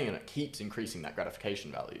over the thing, and it keeps increasing that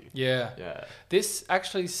gratification value. Yeah. Yeah. This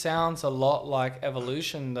actually sounds a lot like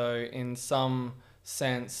evolution, though, in some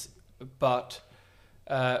sense, but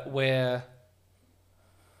where...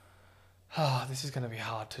 Oh, this is going to be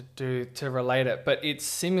hard to relate it, but it's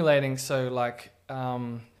simulating. So like,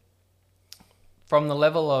 from the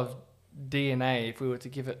level of DNA, if we were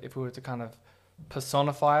to kind of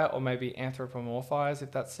personify it, or maybe anthropomorphize, if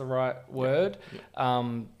that's the right word,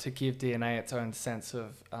 to give DNA its own sense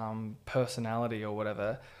of personality or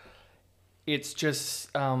whatever. It's just,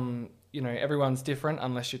 you know, everyone's different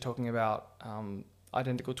unless you're talking about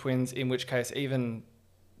identical twins, in which case even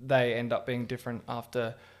they end up being different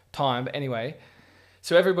after time. But anyway,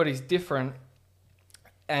 so everybody's different,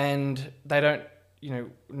 and they don't, you know,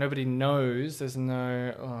 nobody knows. There's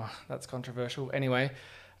no, that's controversial. Anyway,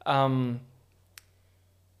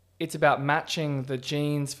 it's about matching the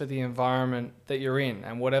genes for the environment that you're in,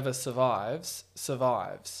 and whatever survives.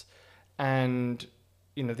 And,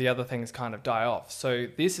 you know, the other things kind of die off. So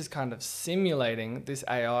this is kind of simulating, this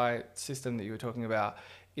AI system that you were talking about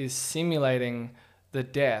is simulating the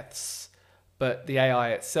deaths, but the AI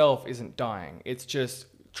itself isn't dying. It's just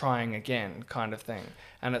trying again, kind of thing.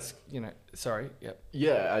 And it's, you know, sorry, yep.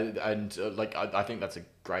 Yeah, and I think that's a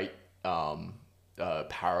great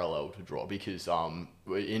parallel to draw, because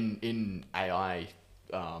in AI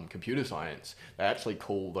computer science, they actually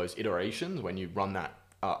call those iterations, when you run that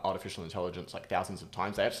artificial intelligence like thousands of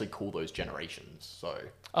times, they actually call those generations. So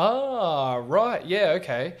right, yeah,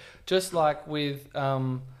 okay. Just like with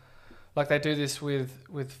like they do this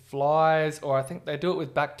with flies, or I think they do it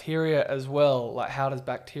with bacteria as well. Like, how does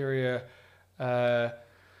bacteria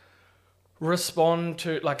respond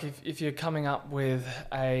to, like, if you're coming up with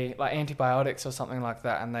like antibiotics or something like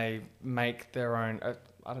that, and they make their own,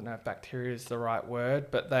 I don't know if bacteria is the right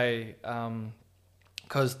word, but they,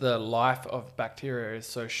 because the life of bacteria is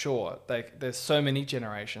so short, there's so many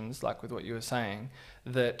generations, like with what you were saying,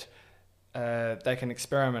 that they can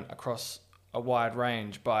experiment across a wide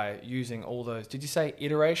range by using all those. Did you say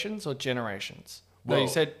iterations or generations? Well, no, you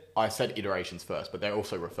said... I said iterations first, but they're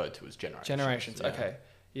also referred to as generations. Generations, yeah. Okay.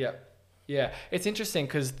 Yeah. Yeah. It's interesting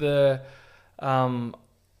because the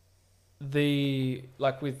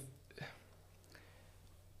like with...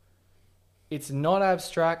 It's not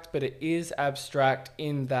abstract, but it is abstract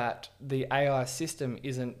in that the AI system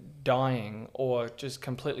isn't dying or just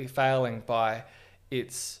completely failing by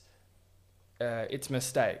its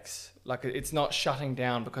mistakes. Like, it's not shutting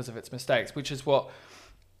down because of its mistakes, which is what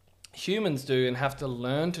humans do and have to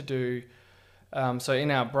learn to do. So in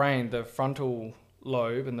our brain, the frontal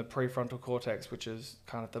lobe and the prefrontal cortex, which is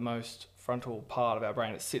kind of the most frontal part of our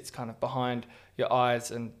brain, it sits kind of behind your eyes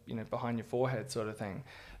and, you know, behind your forehead sort of thing.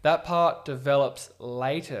 That part develops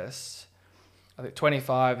latest, I think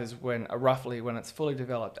 25 is roughly when it's fully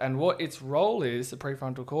developed. And what its role is, the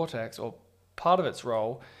prefrontal cortex, or part of its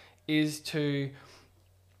role, is to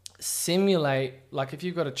simulate, like if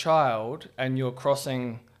you've got a child and you're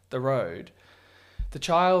crossing the road, the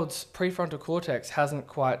child's prefrontal cortex hasn't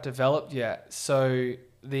quite developed yet. So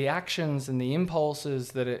the actions and the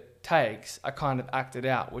impulses that it takes are kind of acted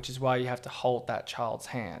out, which is why you have to hold that child's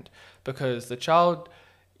hand, because the child,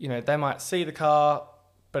 you know, they might see the car,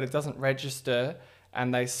 but it doesn't register,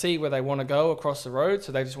 and they see where they want to go across the road,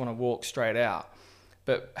 so they just want to walk straight out.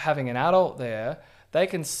 But having an adult there, they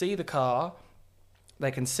can see the car,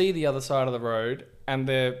 they can see the other side of the road, and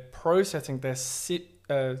they're processing,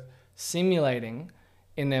 they're simulating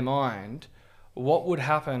in their mind what would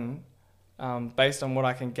happen based on what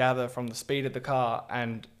I can gather from the speed of the car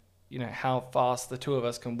and, you know, how fast the two of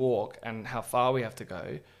us can walk and how far we have to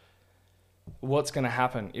go. What's going to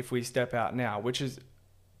happen if we step out now? Which is,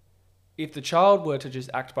 if the child were to just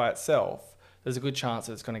act by itself, there's a good chance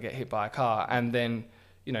that it's going to get hit by a car and then,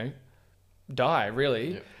 you know, die,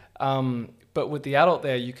 really. Yep. But with the adult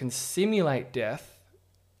there, you can simulate death,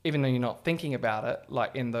 even though you're not thinking about it,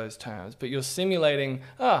 like in those terms. But you're simulating,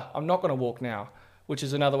 I'm not going to walk now, which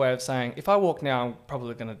is another way of saying, if I walk now, I'm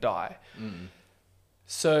probably going to die. Mm.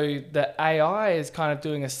 So the AI is kind of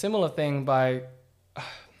doing a similar thing by...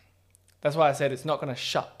 That's why I said it's not going to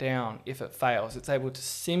shut down if it fails. It's able to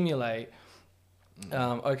simulate,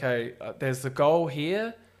 there's the goal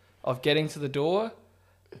here of getting to the door,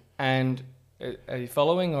 and are you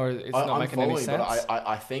following, or it's not making any sense? But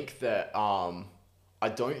I think that I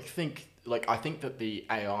don't think, like, I think that the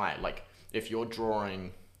AI, like, if you're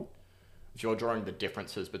drawing the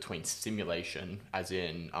differences between simulation, as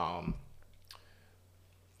in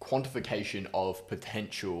quantification of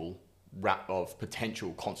potential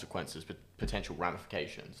consequences, potential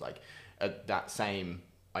ramifications, like that same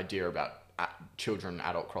idea about children and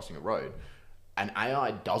adult crossing a road, an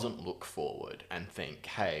AI doesn't look forward and think,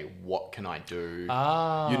 hey, what can I do?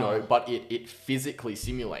 You know, but it physically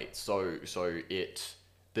simulates. So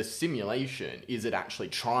the simulation is it actually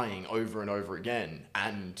trying over and over again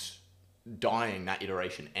and dying, that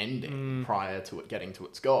iteration ending prior to it getting to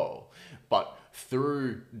its goal. But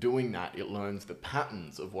through doing that, it learns the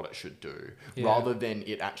patterns of what it should do, rather than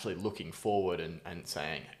it actually looking forward and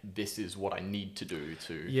saying, this is what I need to do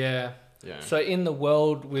to... Yeah. Yeah. So in the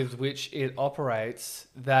world with which it operates,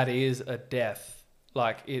 that is a death.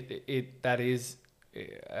 Like it's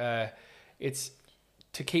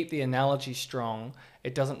to keep the analogy strong.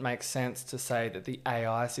 It doesn't make sense to say that the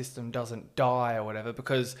AI system doesn't die or whatever,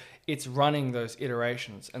 because it's running those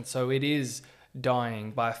iterations, and so it is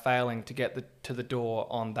dying by failing to get to the door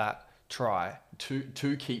on that try.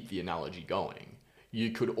 To keep the analogy going,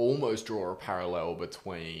 you could almost draw a parallel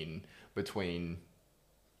between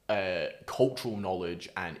cultural knowledge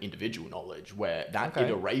and individual knowledge, where that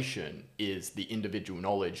iteration is the individual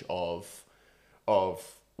knowledge of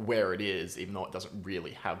where it is, even though it doesn't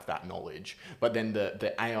really have that knowledge. But then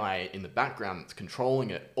the AI in the background that's controlling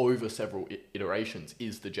it over several iterations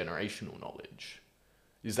is the generational knowledge.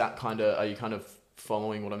 Is that are you kind of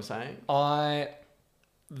following what I'm saying?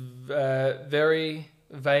 Very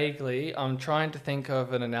vaguely, I'm trying to think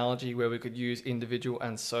of an analogy where we could use individual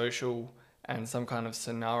and social and some kind of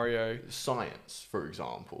scenario. Science, for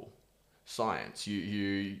example. Science.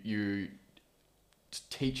 You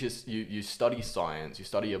teach us, you study science, you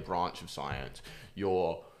study a branch of science,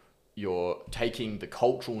 you're taking the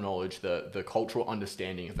cultural knowledge, the cultural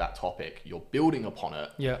understanding of that topic, you're building upon it,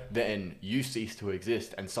 then you cease to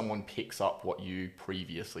exist and someone picks up what you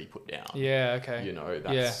previously put down. Yeah, okay. You know,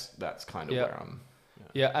 that's kind of where I'm...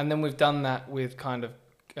 Yeah, and then we've done that with kind of,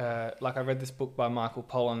 like I read this book by Michael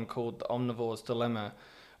Pollan called The Omnivore's Dilemma,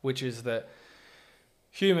 which is that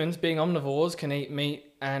humans, being omnivores, can eat meat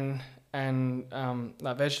and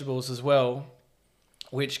like vegetables as well,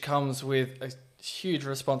 which comes with a huge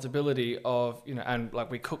responsibility of, you know, and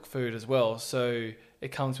like we cook food as well, so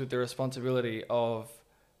it comes with the responsibility of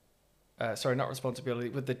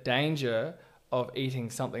with the danger of eating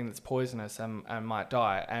something that's poisonous and might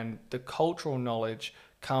die. And the cultural knowledge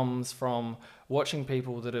comes from watching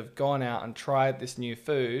people that have gone out and tried this new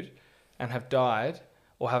food and have died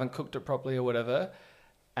or haven't cooked it properly or whatever,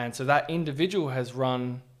 and so that individual has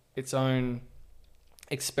run its own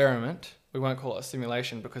experiment. We won't call it a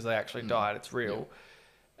simulation because they actually died, it's real.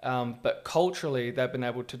 But culturally, they've been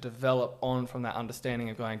able to develop on from that understanding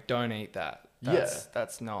of going, don't eat that.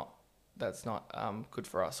 That's not good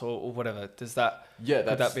for us or whatever. Does that, could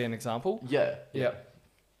that be an example? Yeah.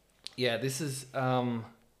 This is,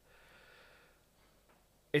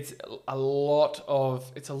 it's a lot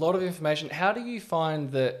of information. How do you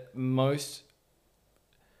find that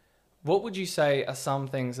what would you say are some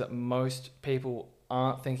things that most people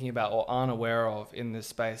aren't thinking about or aren't aware of in this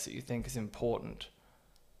space that you think is important?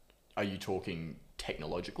 Are you talking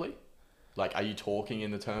technologically? Like, are you talking in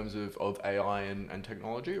the terms of AI and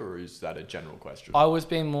technology, or is that a general question? I was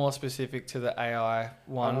being more specific to the AI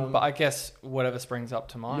one, but I guess whatever springs up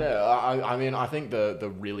to mind. Yeah, I mean, I think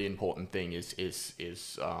the really important thing is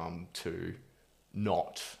to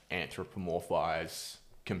not anthropomorphize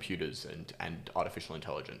computers and artificial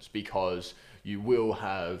intelligence, because you will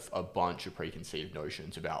have a bunch of preconceived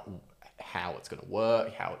notions about how it's going to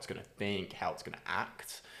work, how it's going to think, how it's going to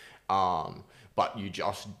act. But you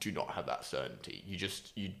just do not have that certainty.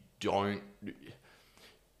 You don't.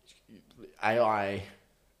 AI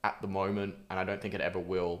at the moment, and I don't think it ever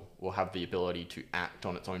will have the ability to act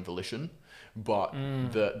on its own volition. But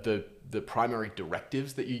the primary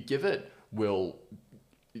directives that you give it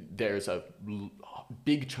there's a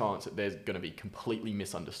big chance that there's going to be completely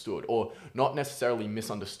misunderstood, or not necessarily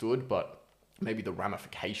misunderstood, but maybe the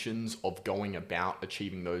ramifications of going about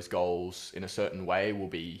achieving those goals in a certain way will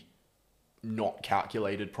be not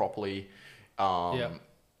calculated properly.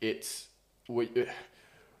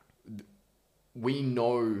 We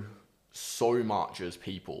know so much as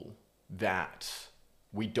people that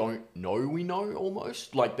we don't know we know,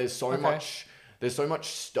 almost. Like, there's so much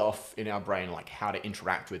stuff in our brain, like how to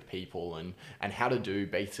interact with people and how to do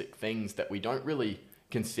basic things that we don't really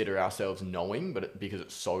consider ourselves knowing, but because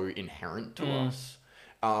it's so inherent to us.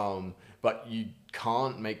 But you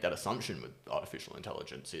can't make that assumption with artificial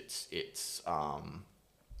intelligence. It's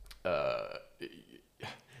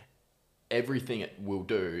everything it will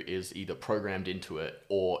do is either programmed into it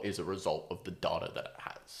or is a result of the data that it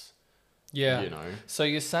has. Yeah. You know. So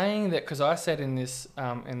you're saying that, because I said in this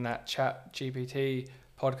in that Chat GPT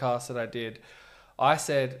podcast that I did, I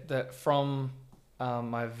said that from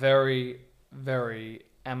my very, very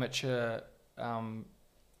amateur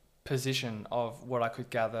position of what I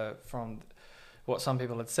could gather from what some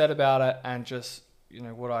people had said about it, and just, you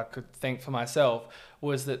know, what I could think for myself,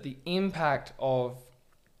 was that the impact of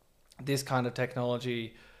this kind of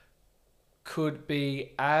technology could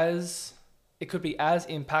be as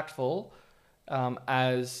impactful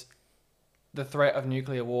as the threat of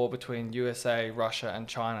nuclear war between USA, Russia, and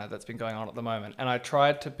China that's been going on at the moment. And I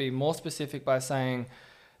tried to be more specific by saying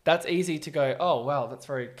that's easy to go, oh, wow, that's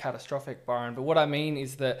very catastrophic, Byron. But what I mean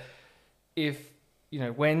is that if, you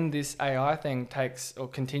know, when this AI thing takes or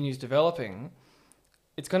continues developing,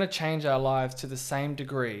 it's going to change our lives to the same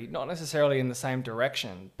degree, not necessarily in the same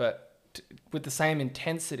direction, but with the same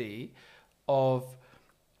intensity of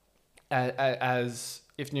as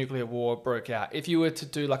if nuclear war broke out. If you were to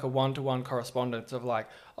do like a one-to-one correspondence of like,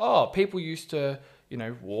 oh, people used to, you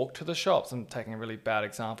know, walk to the shops. I'm taking a really bad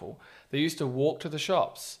example. They used to walk to the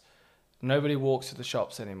shops. Nobody walks to the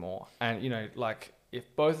shops anymore. And, you know, like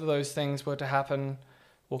if both of those things were to happen,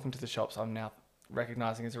 walking to the shops, I'm now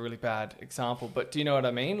recognizing is a really bad example. But do you know what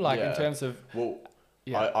I mean? Like in terms of... Well,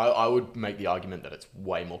 yeah. I would make the argument that it's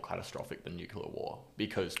way more catastrophic than nuclear war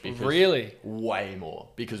because really way more,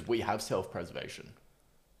 because we have self-preservation.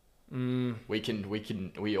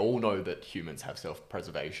 We all know that humans have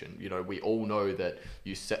self-preservation. You know, we all know that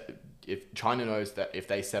if China knows that if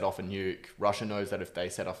they set off a nuke, Russia knows that if they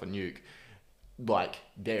set off a nuke, like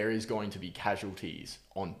there is going to be casualties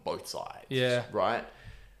on both sides. Yeah. Right.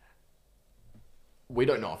 We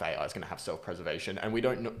don't know if AI is going to have self-preservation, and we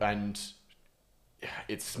don't know, and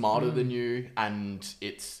it's smarter than you, and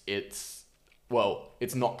it's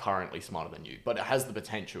not currently smarter than you, but it has the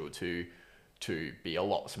potential to be a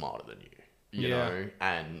lot smarter than you know,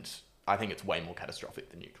 and I think it's way more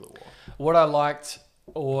catastrophic than nuclear war. What I liked,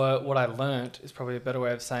 or what I learnt, is probably a better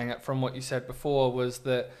way of saying it from what you said before, was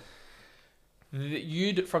that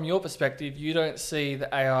you, from your perspective, you don't see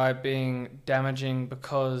the AI being damaging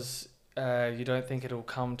because you don't think it'll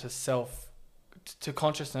come to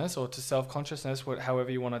consciousness or to self-consciousness,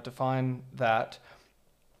 however you want to define that,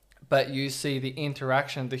 but you see the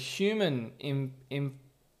interaction, the human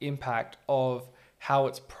impact of how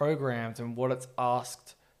it's programmed and what it's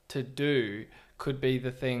asked to do could be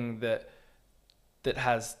the thing that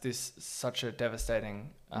has this such a devastating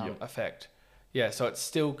effect. Yeah, so it's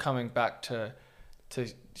still coming back to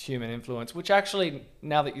human influence, which actually,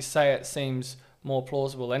 now that you say it, seems more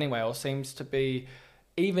plausible anyway, or seems to be,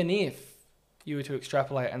 even if you were to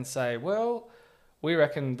extrapolate and say, well, we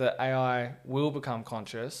reckon that AI will become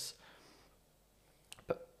conscious,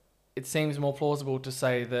 but it seems more plausible to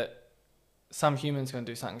say that some human's going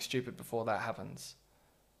to do something stupid before that happens.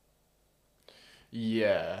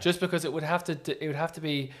 Yeah. Just because it would have to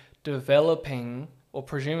be developing, or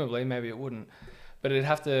presumably, maybe it wouldn't, but it'd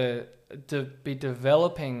have to be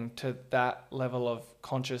developing to that level of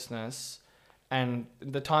consciousness, and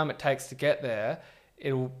the time it takes to get there,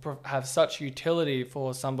 it will have such utility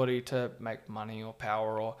for somebody to make money or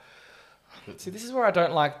power or... See, this is where I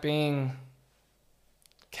don't like being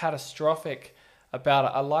catastrophic about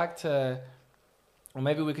it. I like to... Or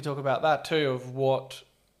maybe we could talk about that too, of what,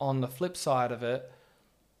 on the flip side of it,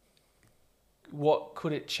 what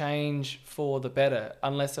could it change for the better?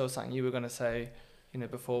 Unless there was something you were going to say, you know,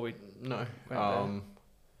 before we... No. I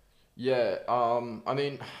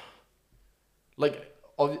mean, like...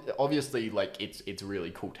 Obviously, like it's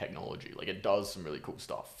really cool technology. Like it does some really cool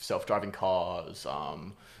stuff. Self-driving cars,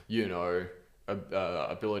 you know,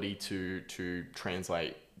 ability to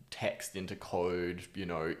translate text into code, you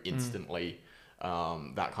know, instantly,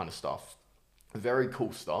 that kind of stuff. Very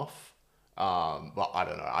cool stuff. But I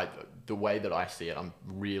don't know. The way that I see it, I'm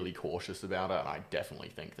really cautious about it, and I definitely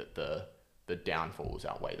think that the downfalls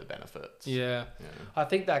outweigh the benefits. Yeah. I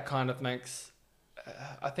think that kind of makes...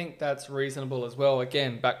 I think that's reasonable as well.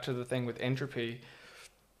 Again, back to the thing with entropy,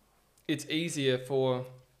 it's easier for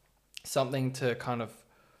something to kind of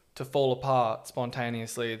to fall apart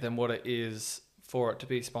spontaneously than what it is for it to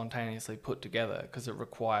be spontaneously put together, because it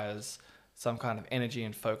requires some kind of energy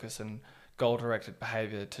and focus and goal-directed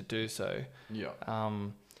behavior to do so. Yeah.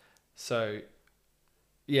 So,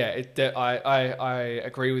 yeah, I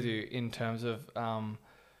agree with you in terms of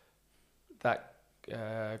that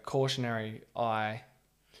cautionary eye.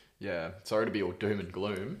 Yeah, sorry to be all doom and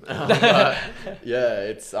gloom, but yeah,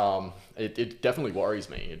 it's it definitely worries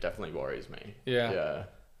me. It definitely worries me. Yeah.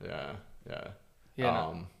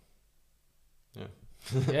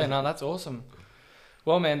 Yeah, no, that's awesome.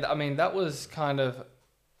 Well, man, I mean, that was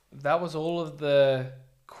all of the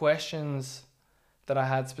questions that I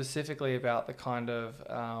had specifically about the kind of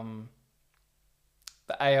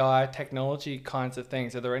the AI technology kinds of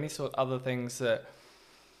things, are there any sort of other things that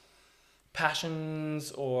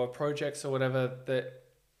passions or projects or whatever that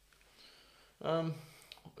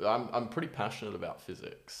I'm pretty passionate about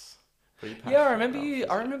physics. Pretty Yeah, I passionate remember about you.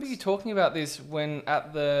 I remember you physics. talking about this when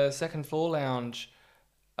at the second floor lounge,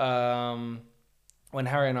 um, when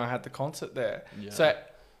Harry and I had the concert there. Yeah. So,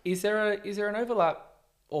 is there an overlap,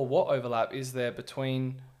 or what overlap is there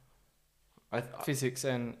between I, physics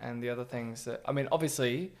and the other things that? I mean,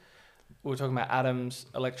 obviously, we were talking about atoms,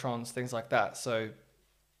 electrons, things like that. So,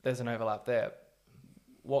 there's an overlap there.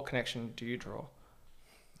 What connection do you draw?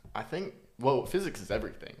 I think, well, physics is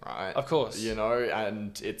everything, right? Of course. You know,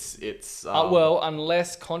 and it's Well,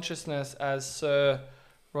 unless consciousness, as Sir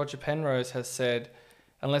Roger Penrose has said,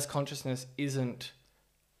 unless consciousness isn't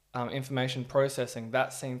information processing,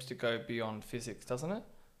 that seems to go beyond physics, doesn't it?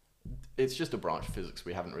 it's just a branch of physics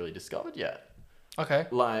we haven't really discovered yet. Okay.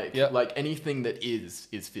 Like Yep. like anything that is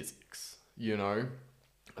physics, you know?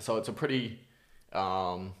 So it's a pretty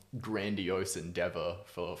grandiose endeavor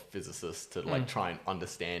for physicists to like try and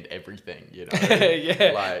understand everything, you know?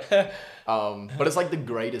 Yeah. Like but it's like the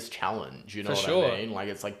greatest challenge, you know For what sure. I mean? Like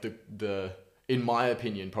it's like the in my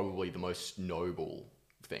opinion probably the most noble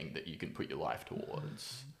thing that you can put your life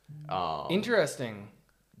towards. Interesting.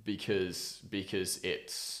 Because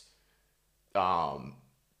it's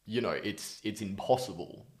you know, it's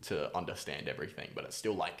impossible to understand everything, but it's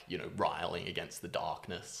still like, you know, riling against the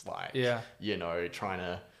darkness, like, Yeah. you know, trying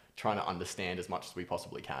to understand as much as we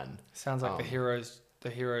possibly can. Sounds like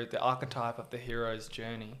the archetype of the hero's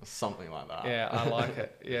journey. Something like that. Yeah, I like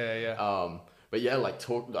it. Yeah, yeah. But yeah, like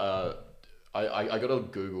I gotta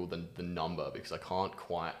Google the number because I can't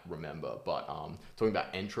quite remember. But talking about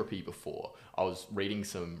entropy before, I was reading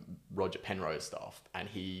some Roger Penrose stuff, and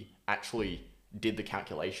he actually did the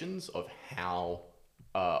calculations of how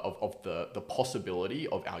of the possibility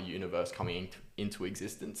of our universe coming into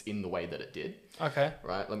existence in the way that it did. Okay.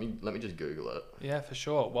 Right? Let me just Google it. Yeah, for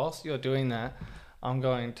sure. Whilst you're doing that, I'm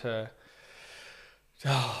going to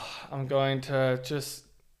just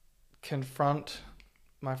confront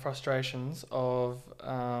my frustrations of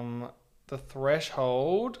the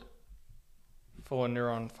threshold for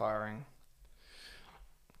neuron firing.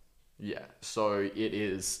 Yeah. So it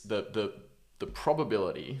is the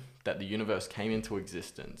probability that the universe came into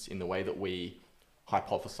existence in the way that we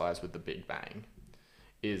hypothesize with the Big Bang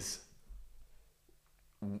is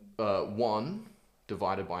 1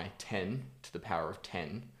 divided by 10 to the power of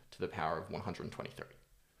 10 to the power of 123.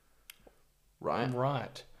 Right?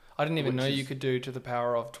 Right. I didn't even Which know you is- could do to the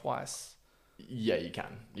power of twice. Yeah, you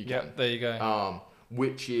can. You Yep, can. there you go.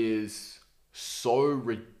 Which is so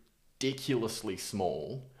ridiculously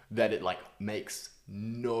small that it like makes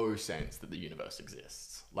no sense that the universe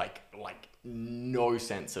exists. Like no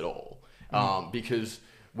sense at all. Because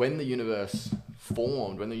when the universe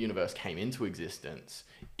formed, when the universe came into existence,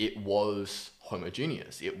 it was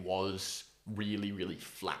homogeneous. It was really, really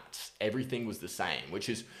flat. Everything was the same, which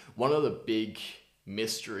is one of the big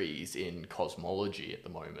mysteries in cosmology at the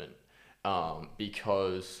moment.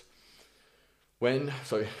 Because when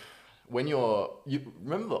you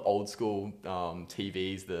remember the old school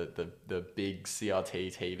TVs, the big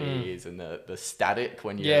CRT TVs and the static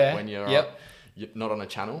when you're Yeah, when you're, yep. you're not on a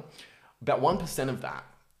channel, about 1% of that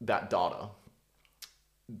data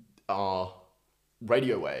are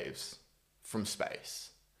radio waves from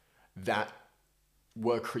space that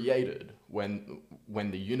were created when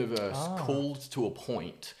the universe cooled to a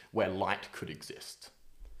point where light could exist,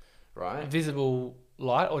 right? Visible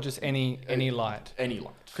light or just any light? Any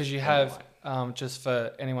light. Because you Any have, light. just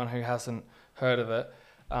for anyone who hasn't heard of it,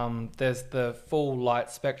 there's the full light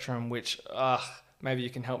spectrum, which, maybe you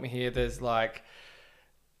can help me here. There's like,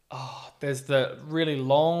 there's the really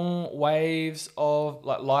long waves of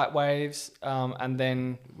like light waves, and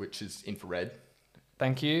then, Which is infrared.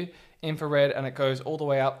 thank you, infrared, and it goes all the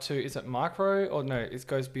way up to, is it micro or no, it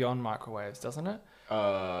goes beyond microwaves, doesn't it?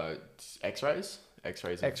 X-rays.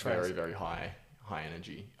 X-rays are X-rays. very, very high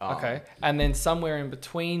energy. Okay. And then somewhere in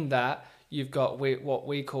between that, you've got what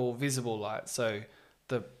we call visible light. So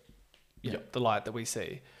the light that we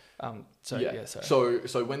see. Sorry.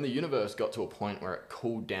 So when the universe got to a point where it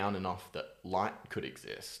cooled down enough that light could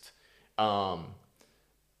exist, that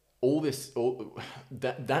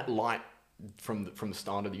light from the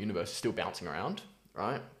start of the universe is still bouncing around,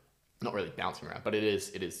 right? Not really bouncing around, but it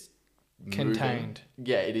is moving. Contained.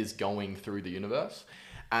 Yeah, it is going through the universe,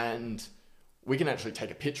 and we can actually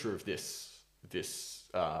take a picture of these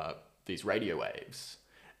radio waves,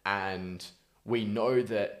 and we know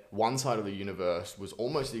that one side of the universe was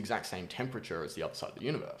almost the exact same temperature as the other side of the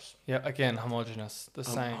universe. Yeah, again, homogeneous, the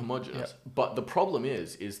same. Homogeneous. Yep. But the problem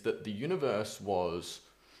is that the universe was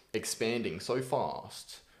expanding so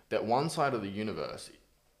fast that one side of the universe,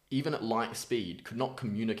 even at light speed, could not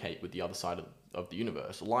communicate with the other side of the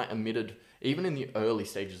universe. Light emitted, even in the early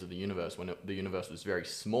stages of the universe, when the universe was very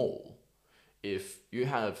small, if you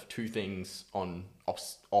have two things on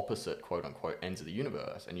opposite, quote unquote, ends of the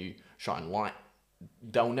universe and you shine light,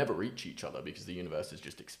 they'll never reach each other because the universe is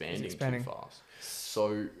just expanding too fast.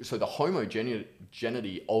 So the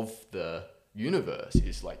homogeneity of the universe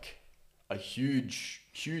is like a huge,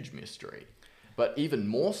 huge mystery. But even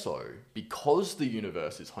more so, because the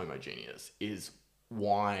universe is homogeneous, is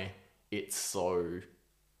why it's so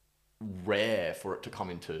rare for it to come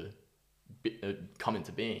into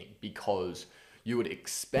being, because you would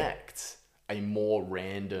expect a more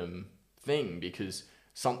random thing, because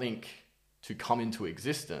something to come into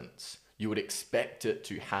existence, you would expect it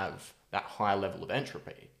to have that high level of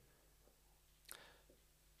entropy.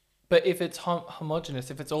 But if it's homogeneous,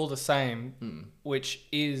 if it's all the same, which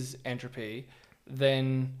is entropy,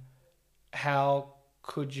 then how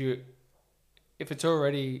could you, if it's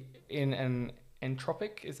already in an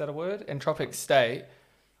entropic, is that a word? Entropic state,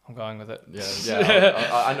 I'm going with it. Yeah,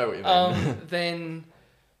 I know what you mean. Then,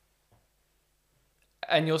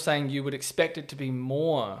 and you're saying you would expect it to be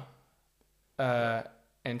more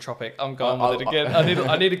entropic. I'm going with it again.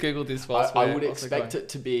 I need to Google this whilst I would expect it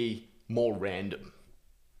to be more random.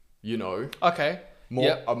 You know? Okay.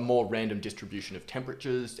 A more random distribution of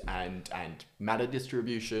temperatures and matter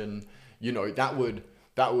distribution. You know, that would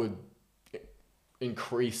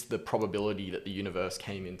increase the probability that the universe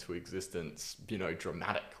came into existence, you know,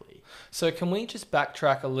 dramatically. So can we just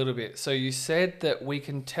backtrack a little bit? So you said that we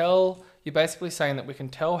can tell, you're basically saying that we can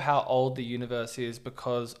tell how old the universe is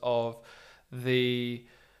because of the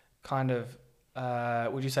kind of,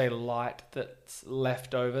 would you say light that's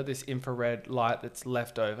left over, this infrared light that's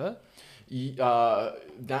left over?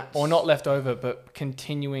 Or not left over, but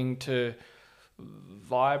continuing to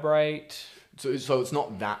vibrate. So it's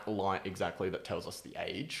not that light exactly that tells us the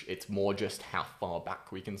age. It's more just how far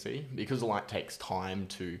back we can see, because the light takes time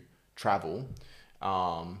to travel,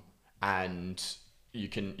 and you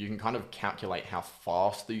can kind of calculate how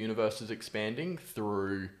fast the universe is expanding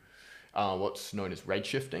through what's known as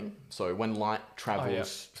redshifting. So when light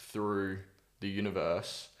travels through the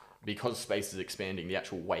universe, because space is expanding, the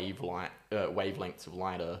actual wavelengths of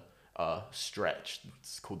light are stretched.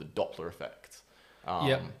 It's called the Doppler effect.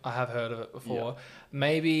 Yep, I have heard of it before. Yeah.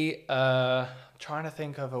 Maybe trying to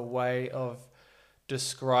think of a way of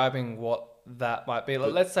describing what that might be.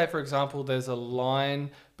 Like, let's say, for example, there's a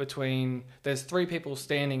line between, there's three people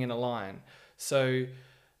standing in a line. So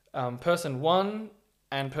person one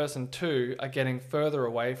and person two are getting further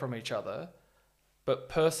away from each other, but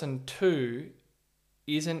person two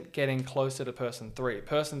isn't getting closer to person three.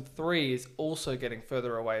 Person three is also getting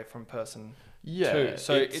further away from person two.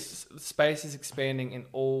 So it's space is expanding in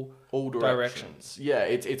all directions. Yeah,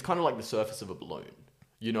 it's kind of like the surface of a balloon.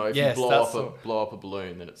 You know, if you blow up a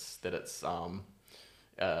balloon, then it's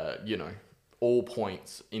you know, all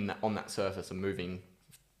points on that surface are moving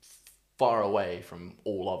far away from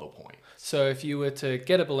all other points. So if you were to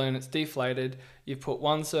get a balloon, it's deflated. You've put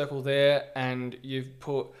one circle there, and you've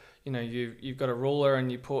put, you know, you've got a ruler,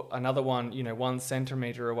 and you put another one, you know, 1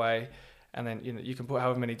 centimeter away, and then, you know, you can put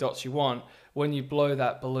however many dots you want. When you blow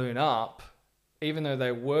that balloon up, even though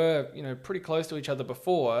they were, you know, pretty close to each other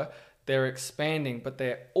before, they're expanding, but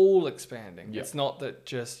they're all expanding. Yeah. It's not that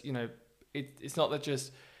just, you know, it's not that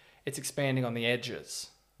just it's expanding on the edges.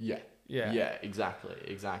 Yeah, exactly.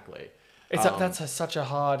 It's that's such a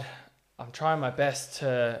hard. I'm trying my best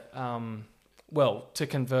to to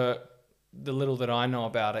convert the little that I know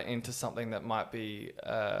about it into something that might be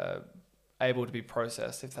able to be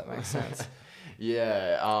processed, if that makes sense.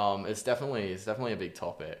 It's definitely a big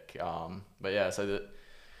topic. But yeah, so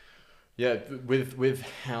with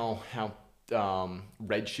how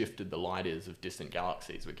redshifted the light is of distant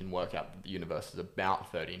galaxies, we can work out that the universe is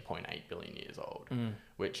about 13.8 billion years old,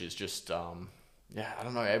 which is just I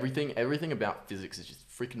don't know, everything about physics is just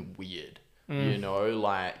freaking weird. You know,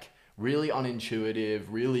 like really unintuitive,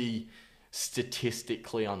 really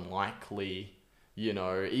statistically unlikely. You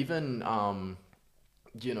know, even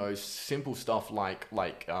you know, simple stuff like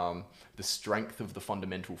the strength of the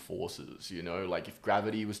fundamental forces. You know, like if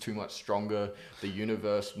gravity was too much stronger, the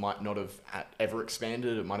universe might not have ever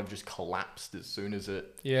expanded. It might have just collapsed as soon as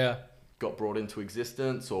it got brought into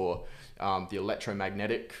existence. Or the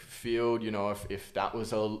electromagnetic field, you know, if that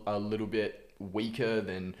was a little bit weaker,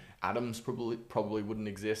 then atoms probably wouldn't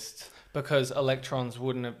exist. Because electrons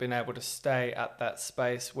wouldn't have been able to stay at that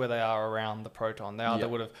space where they are around the proton. They either Yeah.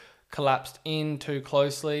 would have collapsed in too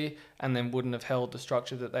closely and then wouldn't have held the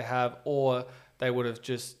structure that they have, or they would have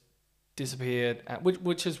just disappeared,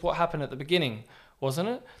 which is what happened at the beginning, wasn't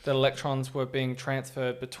it? That electrons were being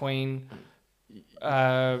transferred between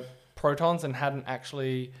protons and hadn't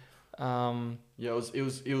actually... Yeah, it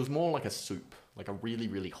was more like a soup, like a really,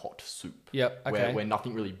 really hot soup. Yep, okay. Where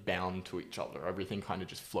nothing really bound to each other. Everything kind of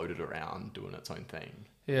just floated around doing its own thing.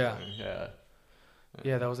 Yeah. Yeah.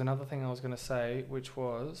 Yeah, there was another thing I was going to say, which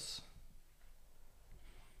was...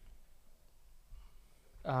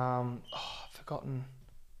 I've forgotten.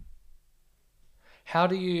 How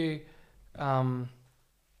do you...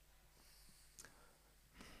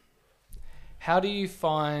 how do you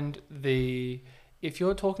find the... If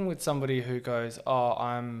you're talking with somebody who goes, oh,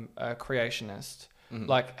 I'm a creationist,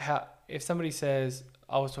 like how... If somebody says...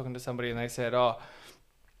 I was talking to somebody and they said, oh,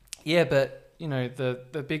 yeah, but, you know,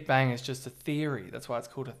 the Big Bang is just a theory. That's why it's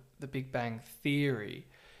called the Big Bang theory.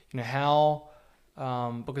 You know, how...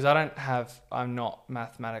 because I'm not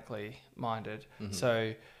mathematically minded,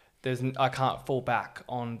 so I can't fall back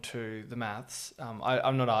onto the maths.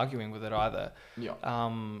 I'm not arguing with it either. Yeah.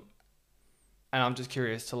 And I'm just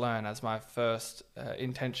curious to learn as my first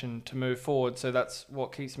intention to move forward. So that's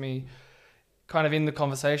what keeps me kind of in the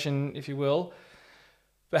conversation, if you will.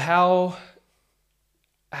 But have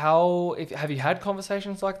you had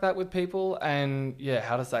conversations like that with people? And yeah,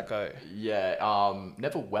 how does that go? Yeah,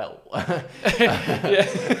 never well. Yeah.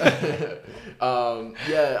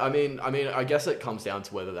 Yeah, I mean, I guess it comes down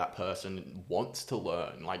to whether that person wants to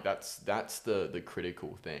learn. Like that's the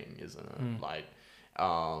critical thing, isn't it? Like,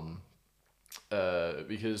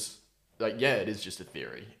 because like, yeah, it is just a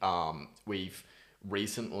theory. We've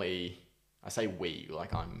recently, I say we,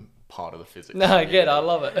 like I'm part of the physics. No, I get it. I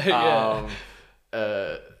love it. Yeah.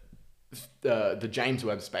 The James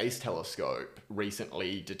Webb Space Telescope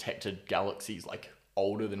recently detected galaxies like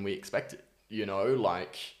older than we expected. You know,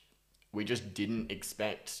 like we just didn't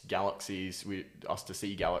expect us to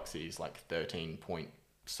see galaxies like 13 point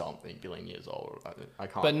something billion years old. I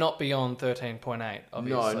can't. But not beyond 13.8,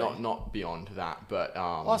 obviously. No, not beyond that. But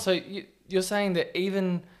Oh, so you're saying that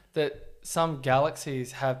even that some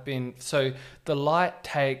galaxies have been... So the light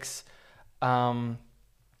takes...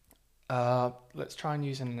 let's try and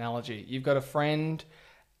use an analogy. You've got a friend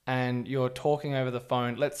and you're talking over the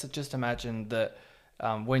phone. Let's just imagine that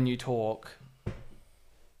when you talk,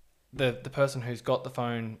 the person who's got the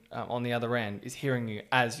phone on the other end is hearing you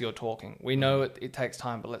as you're talking. We know it takes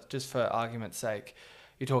time, but let's just for argument's sake,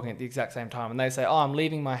 you're talking at the exact same time. And they say, oh, I'm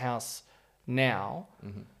leaving my house now.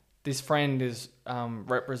 Mm-hmm. This friend is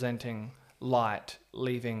representing light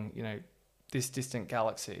leaving, you know, this distant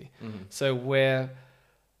galaxy. Mm-hmm. So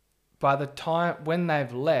by the time when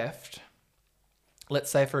they've left, let's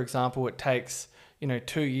say, for example, it takes,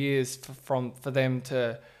 2 years for them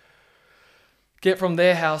to get from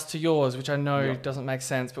their house to yours, which I know doesn't make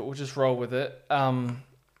sense, but we'll just roll with it.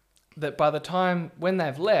 That by the time when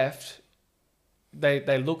they've left,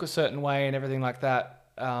 they look a certain way and everything like that.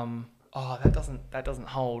 That doesn't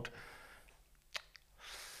hold.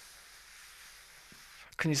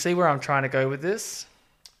 Can you see where I'm trying to go with this?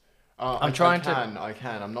 I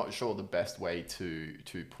can. I'm not sure the best way to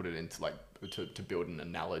put it into like to build an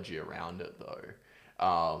analogy around it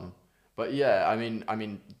though. But yeah, I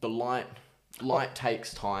mean the light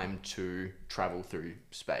takes time to travel through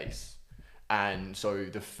space, and so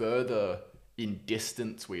the further in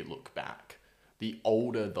distance we look back, the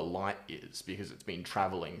older the light is because it's been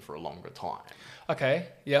traveling for a longer time. Okay.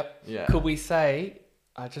 Yep. Yeah. Could we say?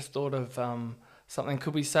 I just thought of something.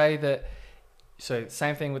 Could we say that? So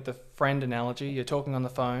same thing with the friend analogy. You're talking on the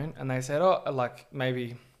phone and they said, oh, like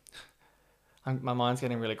maybe my mind's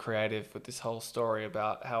getting really creative with this whole story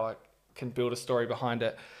about how I can build a story behind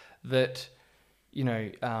it that,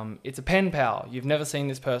 it's a pen pal. You've never seen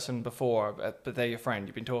this person before, but they're your friend.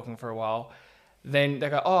 You've been talking for a while. Then they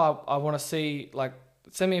go, oh, I want to see, like,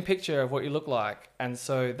 send me a picture of what you look like. And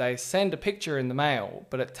so they send a picture in the mail,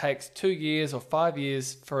 but it takes 2 years or 5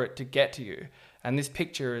 years for it to get to you. And this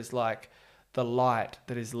picture is like the light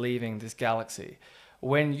that is leaving this galaxy.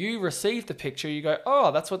 When you receive the picture, you go,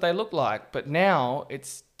 oh, that's what they look like. But now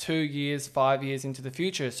it's 2 years, 5 years into the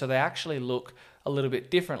future. So they actually look a little bit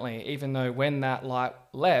differently, even though when that light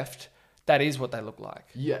left, that is what they look like.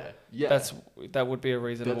 Yeah. That would be a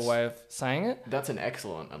reasonable way of saying it. That's an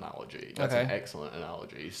excellent analogy.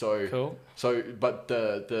 So cool. So, but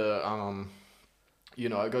the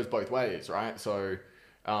it goes both ways, right? So,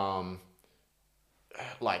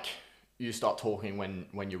 like, you start talking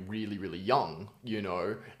when you're really, really young, you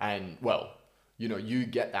know, and well, you know, you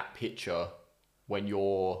get that picture when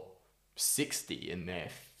you're 60 and they're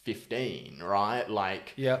 15, right?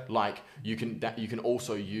 Like, Yeah. like you can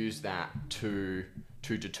also use that to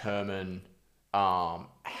determine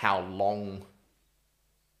how long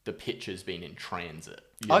the picture's been in transit.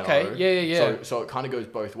 You Okay. know? Yeah. So it kind of goes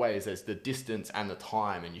both ways. There's the distance and the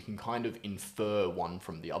time, and you can kind of infer one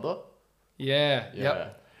from the other. Yeah. Yeah.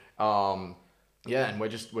 Yep. Yeah, and we're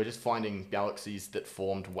just finding galaxies that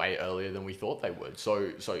formed way earlier than we thought they would.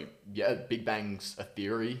 So yeah, Big Bang's a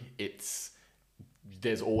theory.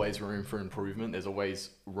 There's always room for improvement. There's always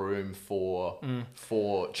room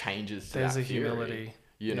for changes to There's that a theory. humility.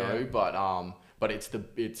 You know, but it's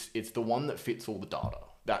the one that fits all the data.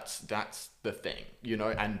 That's the thing, you know.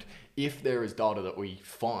 And if there is data that we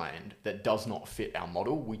find that does not fit our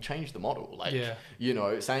model, we change the model. Like, Yeah. you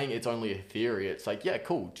know, saying it's only a theory, it's like, yeah,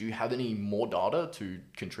 cool. Do you have any more data to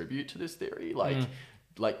contribute to this theory?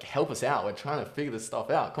 Like help us out. We're trying to figure this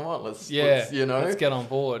stuff out. Come on, let's you know, Let's get on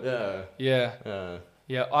board. yeah, Yeah.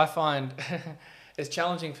 Yeah. I find it's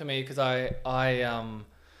challenging for me because I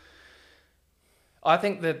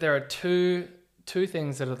think that there are two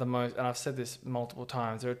things that are the most, and I've said this multiple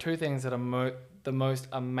times, there are two things that are the most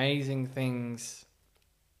amazing things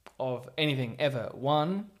of anything ever.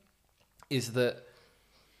 One is that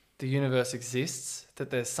the universe exists, that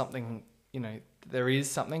there's something, you know, there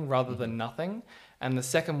is something rather than nothing. And the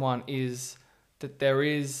second one is that there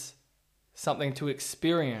is something to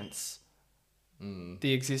experience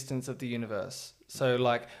the existence of the universe. So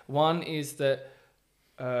like one is that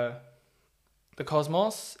the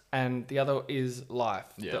cosmos, and the other is life,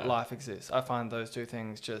 that life exists. I find those two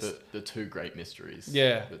things just... The two great mysteries.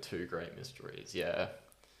 Yeah. The two great mysteries. Yeah.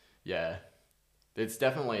 Yeah. It's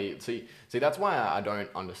definitely... See, that's why I don't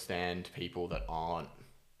understand people that aren't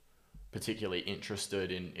particularly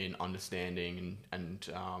interested in understanding and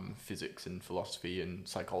physics and philosophy and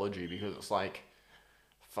psychology, because it's like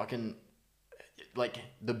fucking... like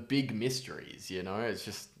the big mysteries, you know? It's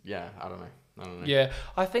just... yeah, I don't know. Yeah,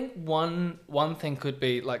 I think one thing could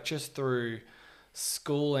be like just through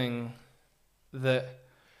schooling, that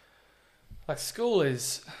like school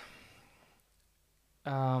is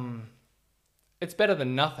it's better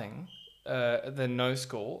than nothing, than no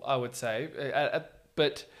school, I would say.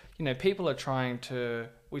 But you know, people are trying to,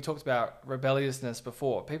 we talked about rebelliousness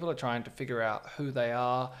before. People are trying to figure out who they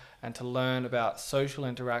are and to learn about social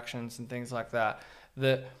interactions and things like that.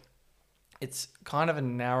 That it's kind of a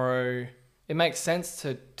narrow... It makes sense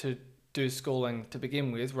to do schooling to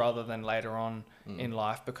begin with rather than later on in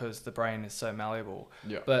life, because the brain is so malleable.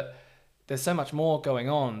 Yeah. But there's so much more going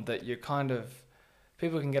on that you kind of...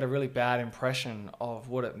 people can get a really bad impression of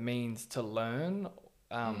what it means to learn,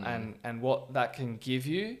 and what that can give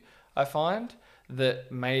you. I find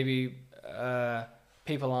that maybe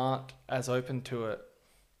people aren't as open to it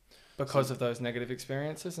because of those negative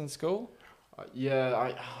experiences in school.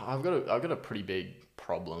 Yeah, I've got a pretty big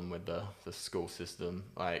problem with the school system.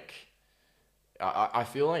 Like, I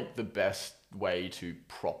feel like the best way to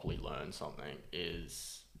properly learn something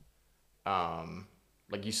is,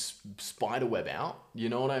 like you spider web out. You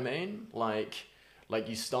know what I mean? Like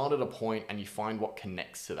you start at a point and you find what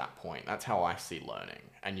connects to that point. That's how I see learning,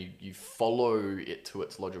 and you follow it to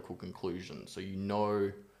its logical conclusion, so you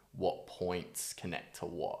know what points connect to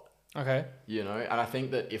what. Okay. You know, and I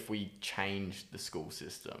think that if we changed the school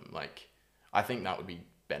system, like, I think that would be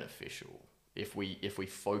beneficial if we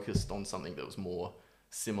focused on something that was more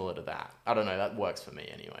similar to that. I don't know, that works for me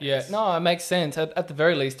anyway. Yeah, no, it makes sense. At the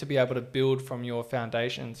very least, to be able to build from your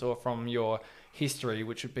foundations or from your history,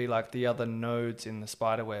 which would be like the other nodes in the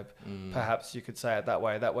spider web. Perhaps you could say it that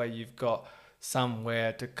way. That way you've got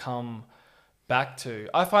somewhere to come back to.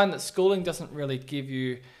 I find that schooling doesn't really give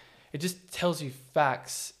you... it just tells you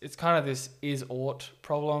facts. It's kind of this is-ought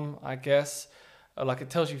problem, I guess. Like, it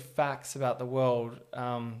tells you facts about the world,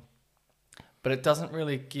 but it doesn't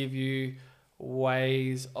really give you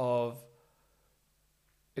ways of...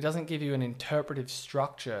 it doesn't give you an interpretive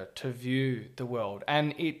structure to view the world.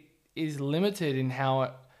 And it is limited in how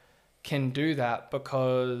it can do that,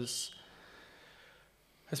 because,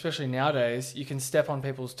 especially nowadays, you can step on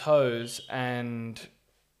people's toes and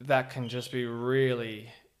that can just be really...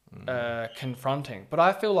 confronting. But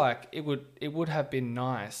I feel like it would have been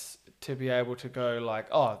nice to be able to go like,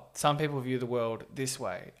 oh, some people view the world this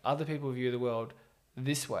way, other people view the world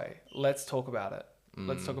this way. Let's talk about it.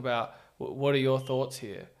 Let's talk about what are your thoughts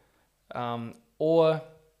here, or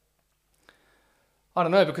I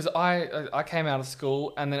don't know, because I came out of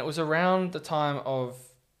school and then it was around the time of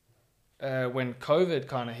when COVID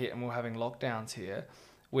kind of hit and we were having lockdowns here,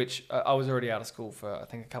 which I was already out of school for, I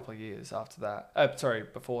think, a couple of years after that.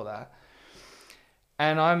 Before that.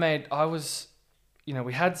 And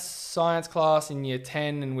we had science class in year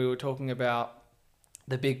 10 and we were talking about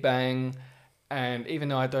the Big Bang. And even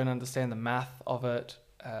though I don't understand the math of it,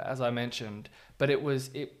 as I mentioned, but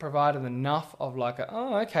it provided enough of like,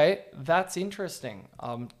 okay, that's interesting.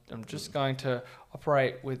 I'm just going to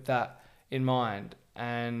operate with that in mind.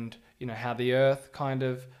 And, how the earth kind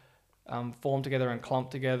of formed together and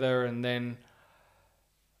clumped together, and then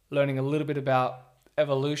learning a little bit about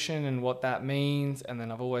evolution and what that means. And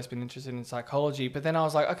then I've always been interested in psychology. But then I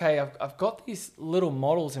was like, okay, I've got these little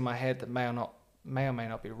models in my head that may or may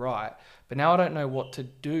not be right. But now I don't know what to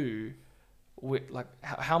do with, like,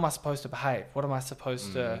 how am I supposed to behave? What am I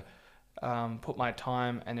supposed to put my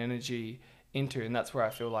time and energy into? And that's where I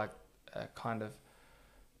feel like kind of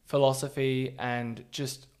philosophy and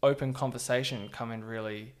just open conversation come in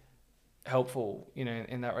really helpful,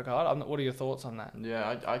 in that regard. What are your thoughts on that?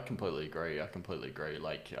 Yeah, I completely agree.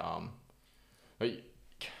 Like, but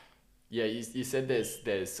yeah, you said there's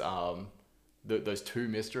those two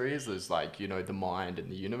mysteries. There's like, the mind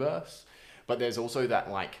and the universe, but there's also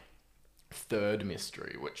that like third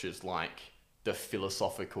mystery, which is like the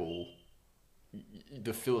philosophical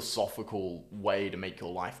way to make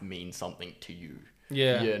your life mean something to you.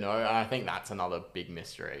 Yeah. And I think that's another big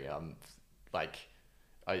mystery. Like,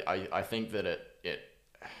 I think that it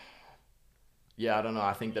I don't know.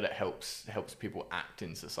 I think that it helps people act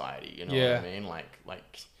in society. You know what I mean? Like.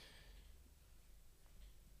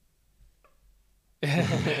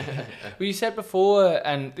 Well, you said before,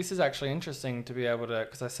 and this is actually interesting to be able to,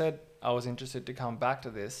 because I said I was interested to come back to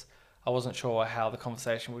this. I wasn't sure how the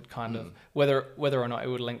conversation would kind of, whether or not it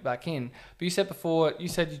would link back in. But you said before, you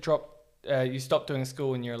stopped doing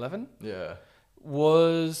school in year 11. Yeah.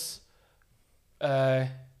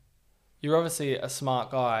 You're obviously a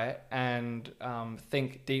smart guy and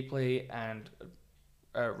think deeply and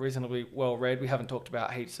reasonably well read. We haven't talked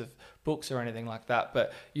about heaps of books or anything like that,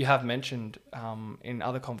 but you have mentioned in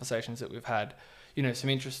other conversations that we've had, some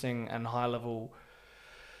interesting and high level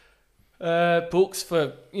books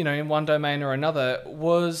for, in one domain or another.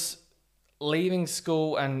 Was leaving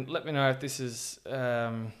school, and let me know if this is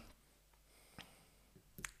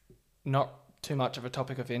not too much of a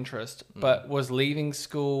topic of interest, but was leaving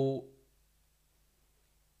school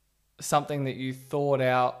something that you thought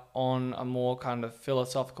out on a more kind of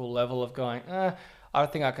philosophical level of going, I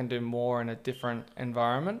think I can do more in a different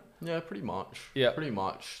environment? Yeah, pretty much. Yeah. Pretty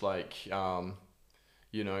much. Like,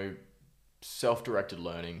 self-directed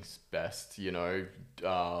learning's best, like,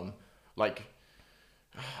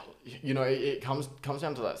 it comes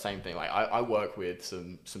down to that same thing. Like, I work with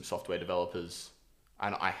some software developers,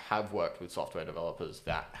 and I have worked with software developers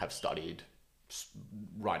that have studied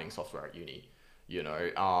writing software at uni,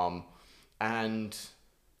 and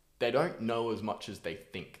they don't know as much as they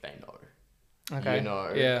think they know. Okay.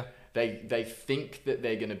 Yeah. They think that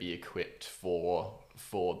they're going to be equipped for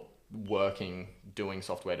working, doing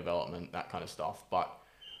software development, that kind of stuff, but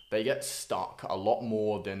they get stuck a lot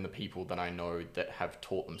more than the people that I know that have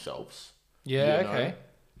taught themselves. Yeah. Okay.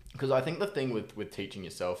 Because I think the thing with teaching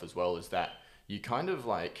yourself as well is that you kind of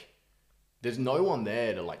like, there's no one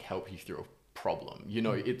there to like help you through a problem.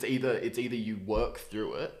 It's either you work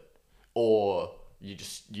through it or you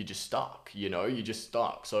just stuck. You're just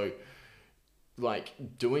stuck. So like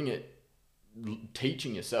doing it,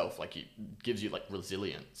 teaching yourself, like, it gives you like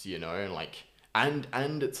resilience, and like, and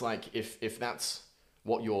it's like, if that's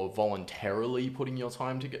what you're voluntarily putting your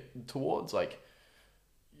time to get towards, like,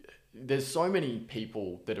 there's so many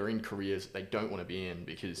people that are in careers that they don't want to be in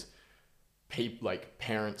because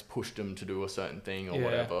parents pushed them to do a certain thing or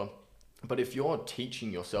whatever. But if you're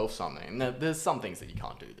teaching yourself something, and there's some things that you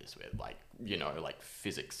can't do this with, like, like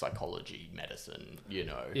physics, psychology, medicine,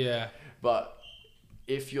 Yeah. But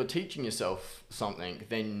if you're teaching yourself something,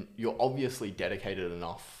 then you're obviously dedicated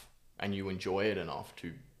enough and you enjoy it enough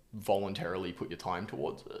to voluntarily put your time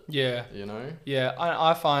towards it. Yeah. Yeah.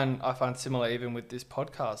 I find similar even with this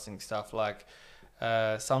podcasting stuff, like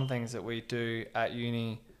some things that we do at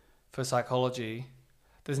uni for psychology,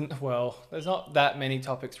 there's not that many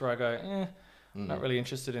topics where I go, not really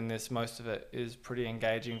interested in this. Most of it is pretty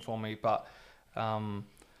engaging for me, but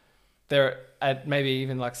there at maybe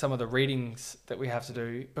even like some of the readings that we have to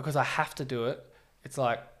do, because I have to do it, it's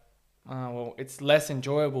like, it's less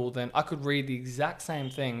enjoyable than I could read the exact same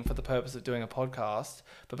thing for the purpose of doing a podcast,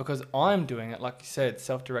 but because I'm doing it, like you said,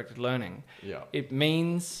 self-directed learning, it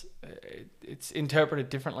means it's interpreted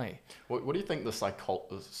differently. What do you think the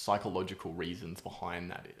psychological reasons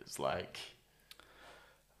behind that is? Like,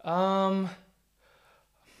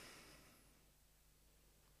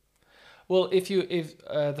 Well, if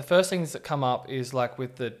the first things that come up is like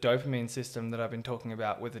with the dopamine system that I've been talking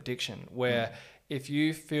about with addiction, where if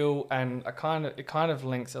you feel, and it kind of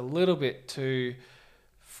links a little bit to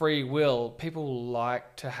free will, people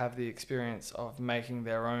like to have the experience of making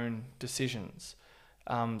their own decisions.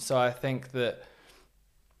 So I think that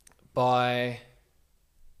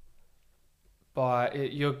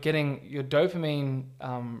you're getting your dopamine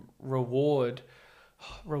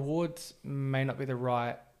rewards may not be the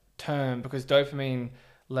right term, because dopamine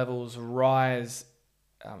levels rise.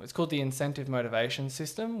 It's called the incentive motivation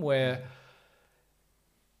system, where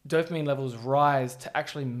dopamine levels rise to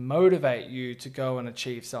actually motivate you to go and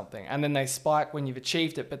achieve something, and then they spike when you've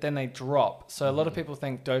achieved it, but then they drop. So a lot of people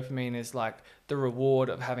think dopamine is like the reward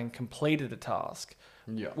of having completed a task,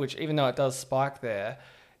 which, even though it does spike there,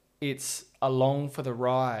 it's along for the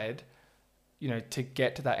ride, to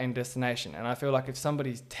get to that end destination. And I feel like if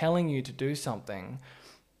somebody's telling you to do something,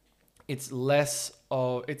 it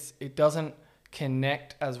doesn't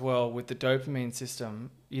connect as well with the dopamine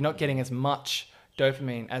system. You're not getting as much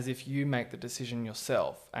dopamine as if you make the decision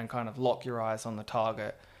yourself and kind of lock your eyes on the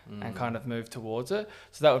target and kind of move towards it.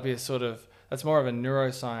 So that would be that's more of a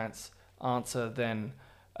neuroscience answer than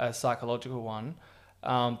a psychological one.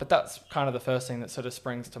 But that's kind of the first thing that sort of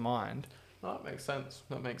springs to mind. No, that makes sense.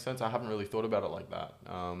 I haven't really thought about it like that.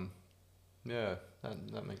 Yeah,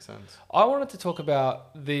 that makes sense. I wanted to talk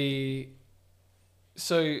about one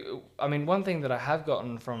thing that I have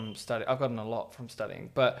gotten from study, I've gotten a lot from studying,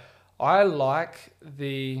 but I like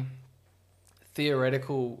the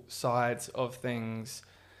theoretical sides of things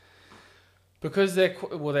because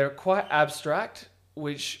they're quite abstract,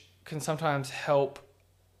 which can sometimes help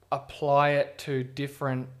apply it to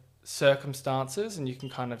different circumstances, and you can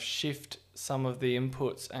kind of shift some of the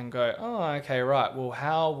inputs and go, oh, okay, right, well,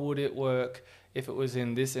 how would it work if it was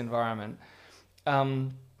in this environment?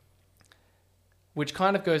 Which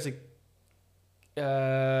kind of goes,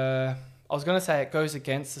 I was going to say it goes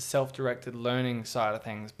against the self-directed learning side of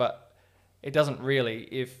things, but it doesn't really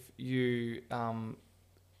if you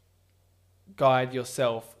guide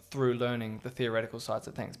yourself through learning the theoretical sides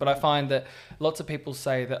of things. But I find that lots of people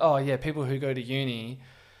say that, oh yeah, people who go to uni,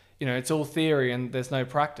 it's all theory and there's no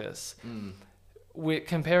practice. We're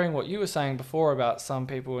comparing what you were saying before about some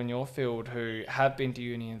people in your field who have been to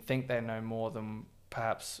uni and think they know more than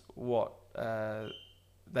perhaps what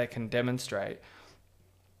they can demonstrate.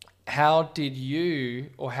 How do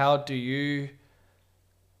you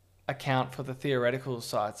account for the theoretical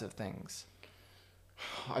sides of things?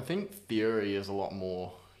 I think theory is a lot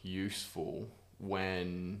more useful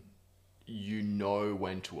when you know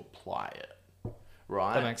when to apply it,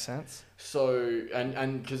 right? That makes sense. So,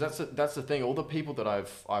 and because that's the thing. All the people that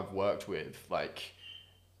I've worked with, like,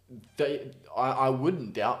 I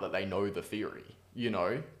wouldn't doubt that they know the theory,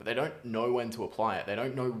 but they don't know when to apply it. They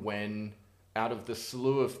don't know when, out of the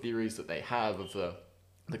slew of theories that they have of the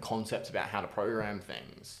concepts about how to program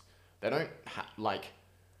things, they don't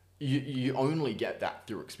You only get that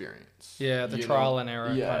through experience. Yeah, the trial and error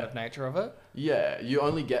kind of nature of it. Yeah, you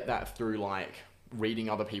only get that through reading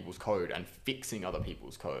other people's code and fixing other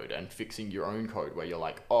people's code and fixing your own code where you're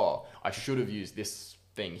like, oh, I should have used this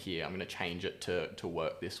thing here. I'm going to change it to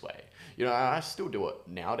work this way. I still do it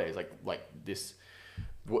nowadays.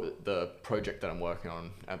 The project that I'm working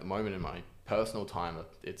on at the moment in my personal time,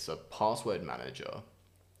 it's a password manager.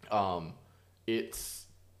 It's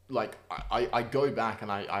I go back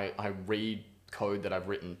and I read code that I've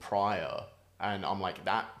written prior, and I'm like,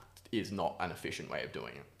 that is not an efficient way of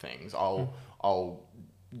doing things. I'll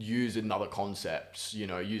use another concept,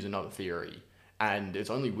 use another theory, and it's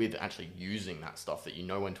only with actually using that stuff that you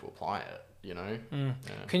know when to apply it. Yeah.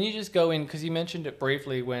 Can you just go in, because you mentioned it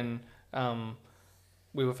briefly when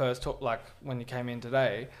we were first when you came in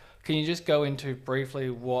today. Can you just go into briefly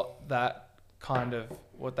what that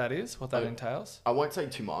entails? I won't say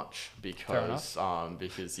too much because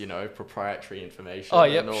proprietary information. Oh,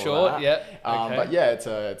 yep, and all sure, that. yeah. Okay. But yeah,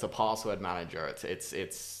 it's a password manager.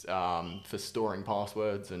 It's for storing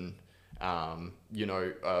passwords and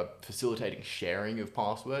facilitating sharing of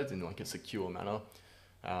passwords in a secure manner.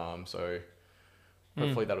 So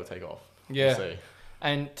hopefully that'll take off. Yeah. We'll see.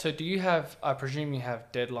 And so I presume you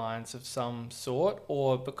have deadlines of some sort,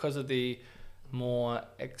 or because of the more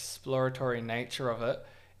exploratory nature of it,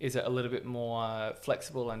 is it a little bit more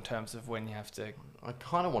flexible in terms of when you have to? I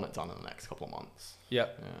kind of want it done in the next couple of months.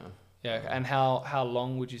 Yep. Yeah. And how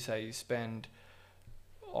long would you say you spend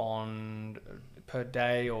on per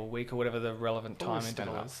day or week or whatever the relevant time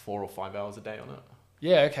interval about is? 4 or 5 hours a day on it.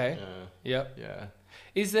 Yeah. Okay. Yep. Yeah.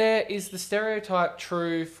 Is the stereotype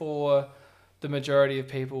true for the majority of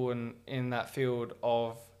people in that field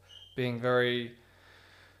of being very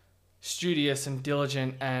studious and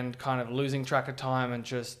diligent and kind of losing track of time and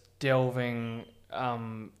just delving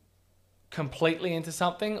completely into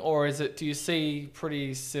something, or do you see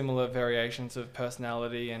pretty similar variations of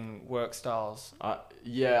personality and work styles?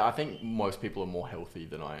 Yeah, I think most people are more healthy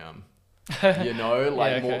than I am. You know,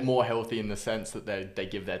 like Yeah, okay. more healthy in the sense that they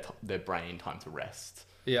give their brain time to rest.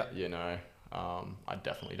 Yeah. You know, I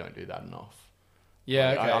definitely don't do that enough.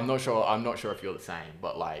 Yeah, Like, okay. I'm not sure if you're the same,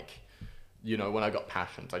 but like, you know, when I got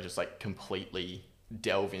passions, I just like completely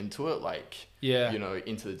delve into it, like, Yeah. you know,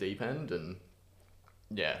 into the deep end. And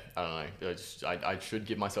yeah, I don't know. I should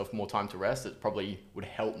give myself more time to rest. It probably would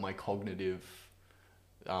help my cognitive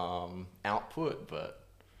output, but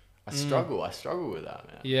I struggle with that,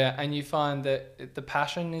 man. Yeah, and you find that the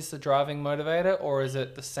passion is the driving motivator, or is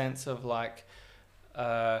it the sense of like,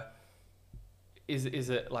 is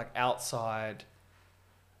it like outside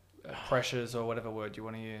pressures or whatever word you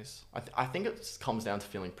want to use? I think it comes down to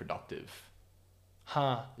feeling productive.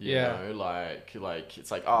 Huh. You Yeah. know, like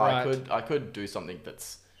it's like, oh, Right. I could do something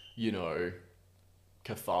that's, you know,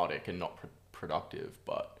 cathartic and not productive,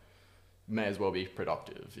 but may as well be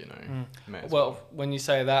productive, you know. May as Well, when you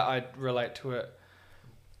say that, I relate to it.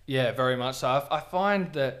 Yeah, very much so. I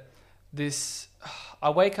find that this,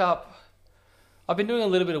 I wake up, I've been doing a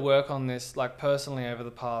little bit of work on this, like personally over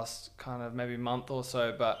the past kind of maybe month or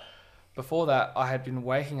so, but before that, I had been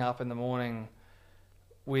waking up in the morning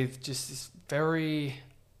with just this very,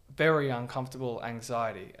 very uncomfortable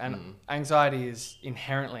anxiety. And anxiety is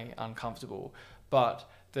inherently uncomfortable, but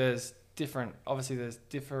obviously there's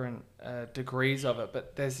different degrees of it,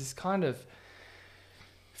 but there's this kind of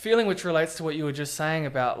feeling which relates to what you were just saying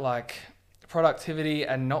about like productivity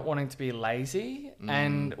and not wanting to be lazy,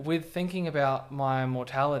 and with thinking about my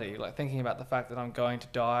mortality, like thinking about the fact that I'm going to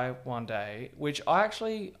die one day, which I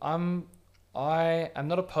am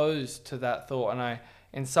not opposed to that thought, and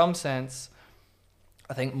in some sense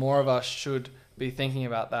I think more of us should be thinking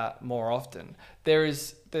about that more often.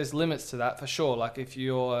 There's limits to that for sure. Like if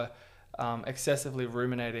you're excessively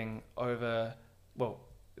ruminating over, well,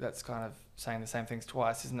 that's kind of saying the same things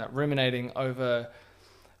twice, isn't it? Ruminating over,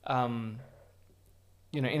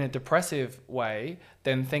 in a depressive way,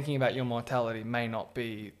 then thinking about your mortality may not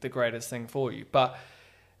be the greatest thing for you. But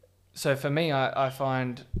so for me, I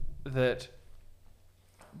find that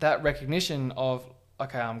recognition of,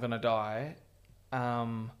 okay, I'm going to die,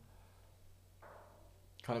 kind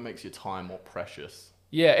of makes your time more precious.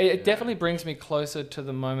 yeah, it definitely brings me closer to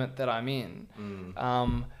the moment that I'm in.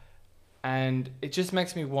 And it just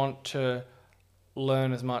makes me want to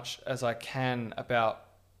learn as much as I can about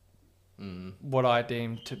what I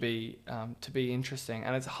deem to be interesting.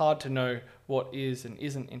 And it's hard to know what is and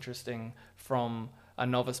isn't interesting from a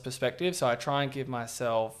novice perspective. So I try and give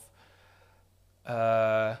myself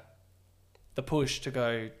the push to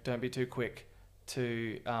go, don't be too quick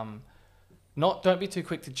to don't be too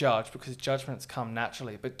quick to judge, because judgments come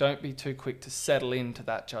naturally, but don't be too quick to settle into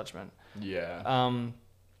that judgment. Yeah.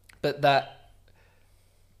 But that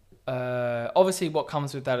obviously what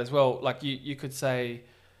comes with that as well, like you could say,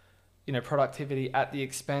 productivity at the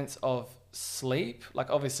expense of sleep. Like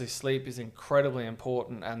obviously sleep is incredibly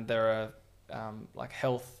important, and there are like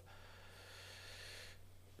health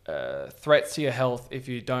threats to your health if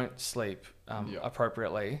you don't sleep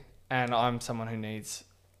appropriately. And I'm someone who needs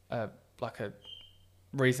like a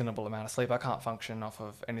reasonable amount of sleep. I can't function off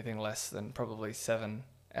of anything less than probably 7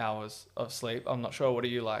 hours of sleep. I'm not sure. What are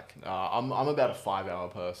you like? I'm about a 5-hour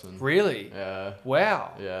person. Really? Yeah.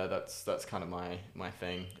 Wow. Yeah, that's kind of my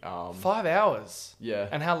thing. 5 hours. Yeah.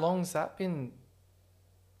 And how long's that been?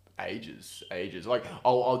 Ages. Like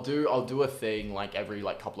I'll do a thing like every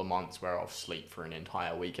like couple of months where I'll sleep for an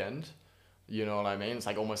entire weekend. You know what I mean? It's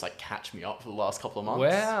like almost like catch me up for the last couple of months.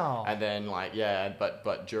 Wow. And then like, yeah,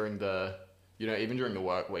 but during the, even during the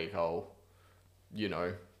work week, I'll,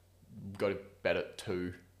 go to bed at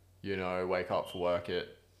 2, wake up for work at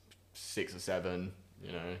 6 or 7,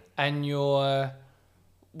 And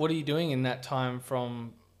what are you doing in that time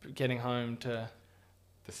from getting home to?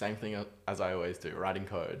 The same thing as I always do, writing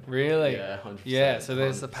code. Really? Yeah, 100%. Yeah, so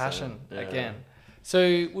there's the 100%, passion yeah. again.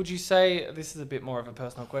 So would you say, this is a bit more of a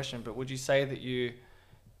personal question, but would you say that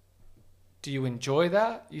do you enjoy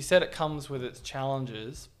that? You said it comes with its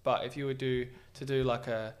challenges, but if you were to do like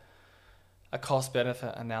a cost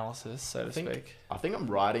benefit analysis, so to speak. I think I'm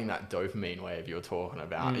riding that dopamine wave you're talking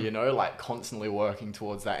about, like constantly working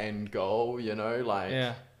towards that end goal,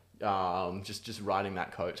 like just riding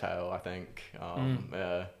that coattail, I think.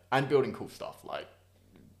 And building cool stuff. Like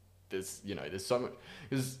there's so much,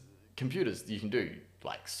 because computers, you can do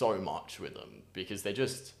like so much with them, because they're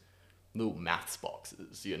just little maths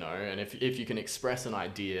boxes, you know, and if you can express an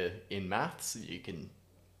idea in maths, you can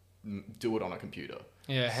do it on a computer.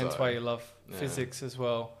 Yeah, hence So, why you love yeah. physics as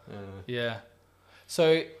well. Yeah. Yeah.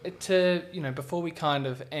 So to, you know, before we kind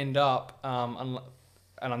of end up, and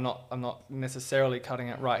I'm not necessarily cutting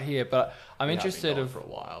it right here, but I'm We interested have been of. going for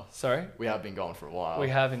a while. Sorry. We have been going for a while. We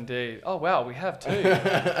have indeed. Oh wow, we have too.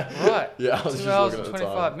 Right. Yeah, I was 2 just hours looking and at the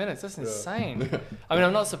 25 time. minutes. That's Yeah. insane. I mean,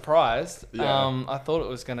 I'm not surprised. Yeah. I thought it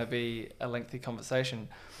was going to be a lengthy conversation,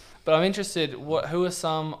 but I'm interested. Who are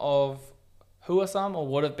some or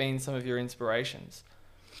what have been some of your inspirations?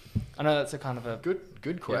 I know that's a kind of a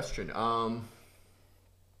Good question.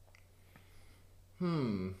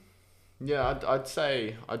 Yeah, I'd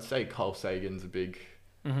say Carl Sagan's a big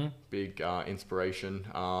inspiration.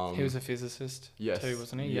 He was a physicist Yes. too,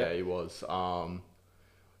 wasn't he? Yeah, he was.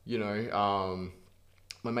 You know,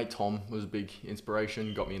 my mate Tom was a big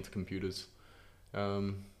inspiration. Got me into computers. I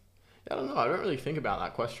don't know. I don't really think about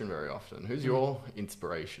that question very often. Who's your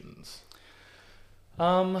inspirations?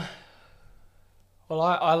 Well,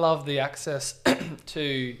 I love the access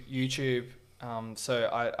to YouTube. So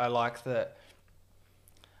I like that.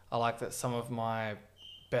 I like that some of my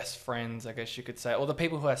best friends, I guess you could say, or the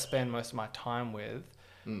people who I spend most of my time with,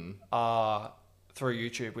 are through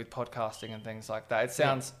YouTube with podcasting and things like that. It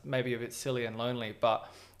sounds maybe a bit silly and lonely, but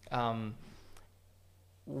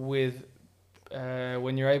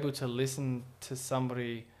when you're able to listen to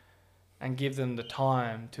somebody and give them the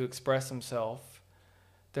time to express themselves,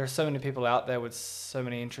 there are so many people out there with so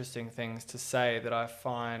many interesting things to say that I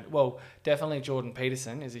find, well, definitely Jordan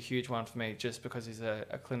Peterson is a huge one for me just because he's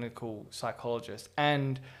a clinical psychologist.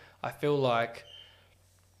 And I feel like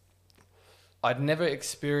I'd never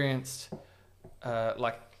experienced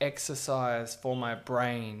like exercise for my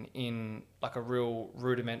brain in like a real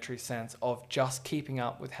rudimentary sense of just keeping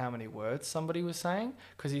up with how many words somebody was saying,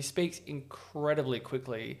 because he speaks incredibly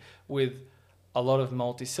quickly with a lot of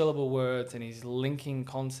multi-syllable words, and he's linking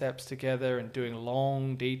concepts together and doing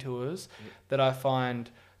long detours that I find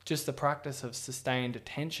just the practice of sustained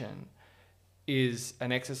attention is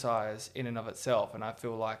an exercise in and of itself. And I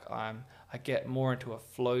feel like I get more into a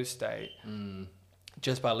flow state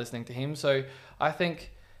just by listening to him. So I think...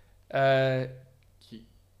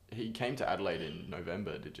 He came to Adelaide in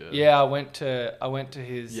November, did you? Yeah, I went to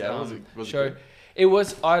his show. It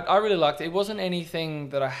was I really liked it. It wasn't anything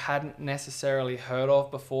that I hadn't necessarily heard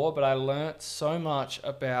of before, but I learnt so much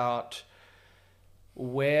about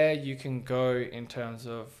where you can go in terms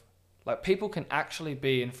of, like, people can actually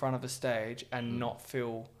be in front of a stage and not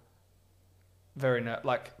feel very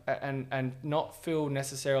and not feel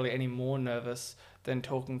necessarily any more nervous than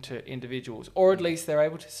talking to individuals, or at least they're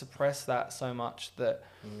able to suppress that so much that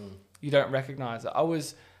you don't recognize it. I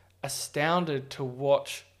was astounded to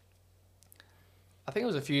watch, I think it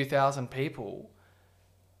was a few thousand people.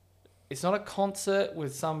 It's not a concert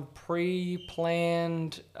with some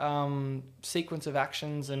pre-planned sequence of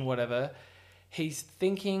actions and whatever. He's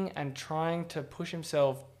thinking and trying to push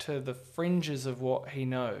himself to the fringes of what he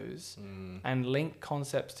knows and link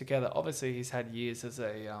concepts together. Obviously, he's had years as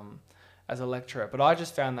a lecturer, but I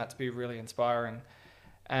just found that to be really inspiring.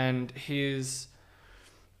 And his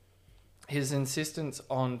insistence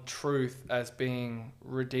on truth as being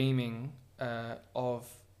redeeming of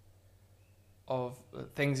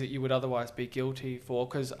things that you would otherwise be guilty for.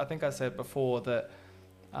 Because I think I said before that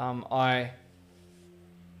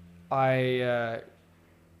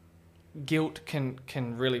guilt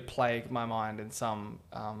can really plague my mind in some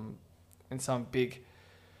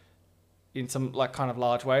like kind of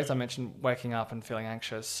large ways. I mentioned waking up and feeling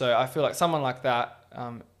anxious. So I feel like someone like that,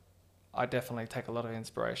 I definitely take a lot of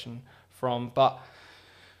inspiration from. But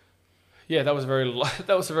yeah, that was a very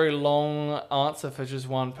long answer for just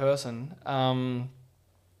one person.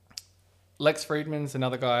 Lex Friedman's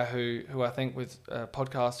another guy who I think with a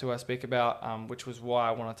podcast who I speak about, which was why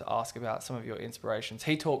I wanted to ask about some of your inspirations.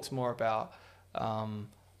 He talks more about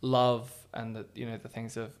love and the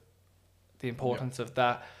things of the importance of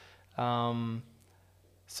that.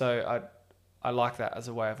 So I like that as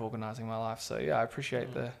a way of organizing my life. So yeah, I appreciate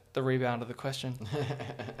the rebound of the question.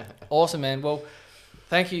 Awesome, man. Well,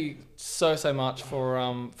 thank you so much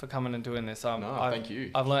for coming and doing this. Thank you.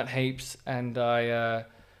 I've learnt heaps, and I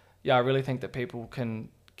really think that people can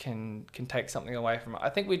take something away from it. I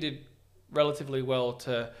think we did relatively well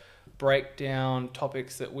to break down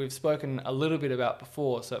topics that we've spoken a little bit about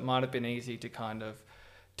before, so it might have been easy to kind of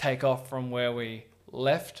take off from where we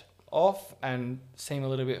left off and seem a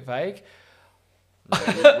little bit vague.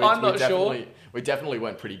 I'm not sure. We definitely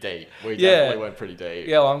went pretty deep. We Yeah. definitely went pretty deep.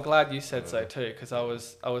 Yeah, well, I'm glad you said so too, because I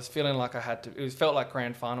was feeling like I had to. It felt like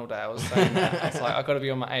grand final day. I was saying that. It's like I got to be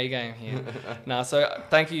on my A game here. Nah, so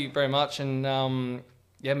thank you very much, and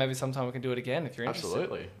yeah, maybe sometime we can do it again if you're interested.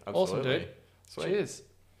 Absolutely. Awesome, dude. Sweet. Cheers.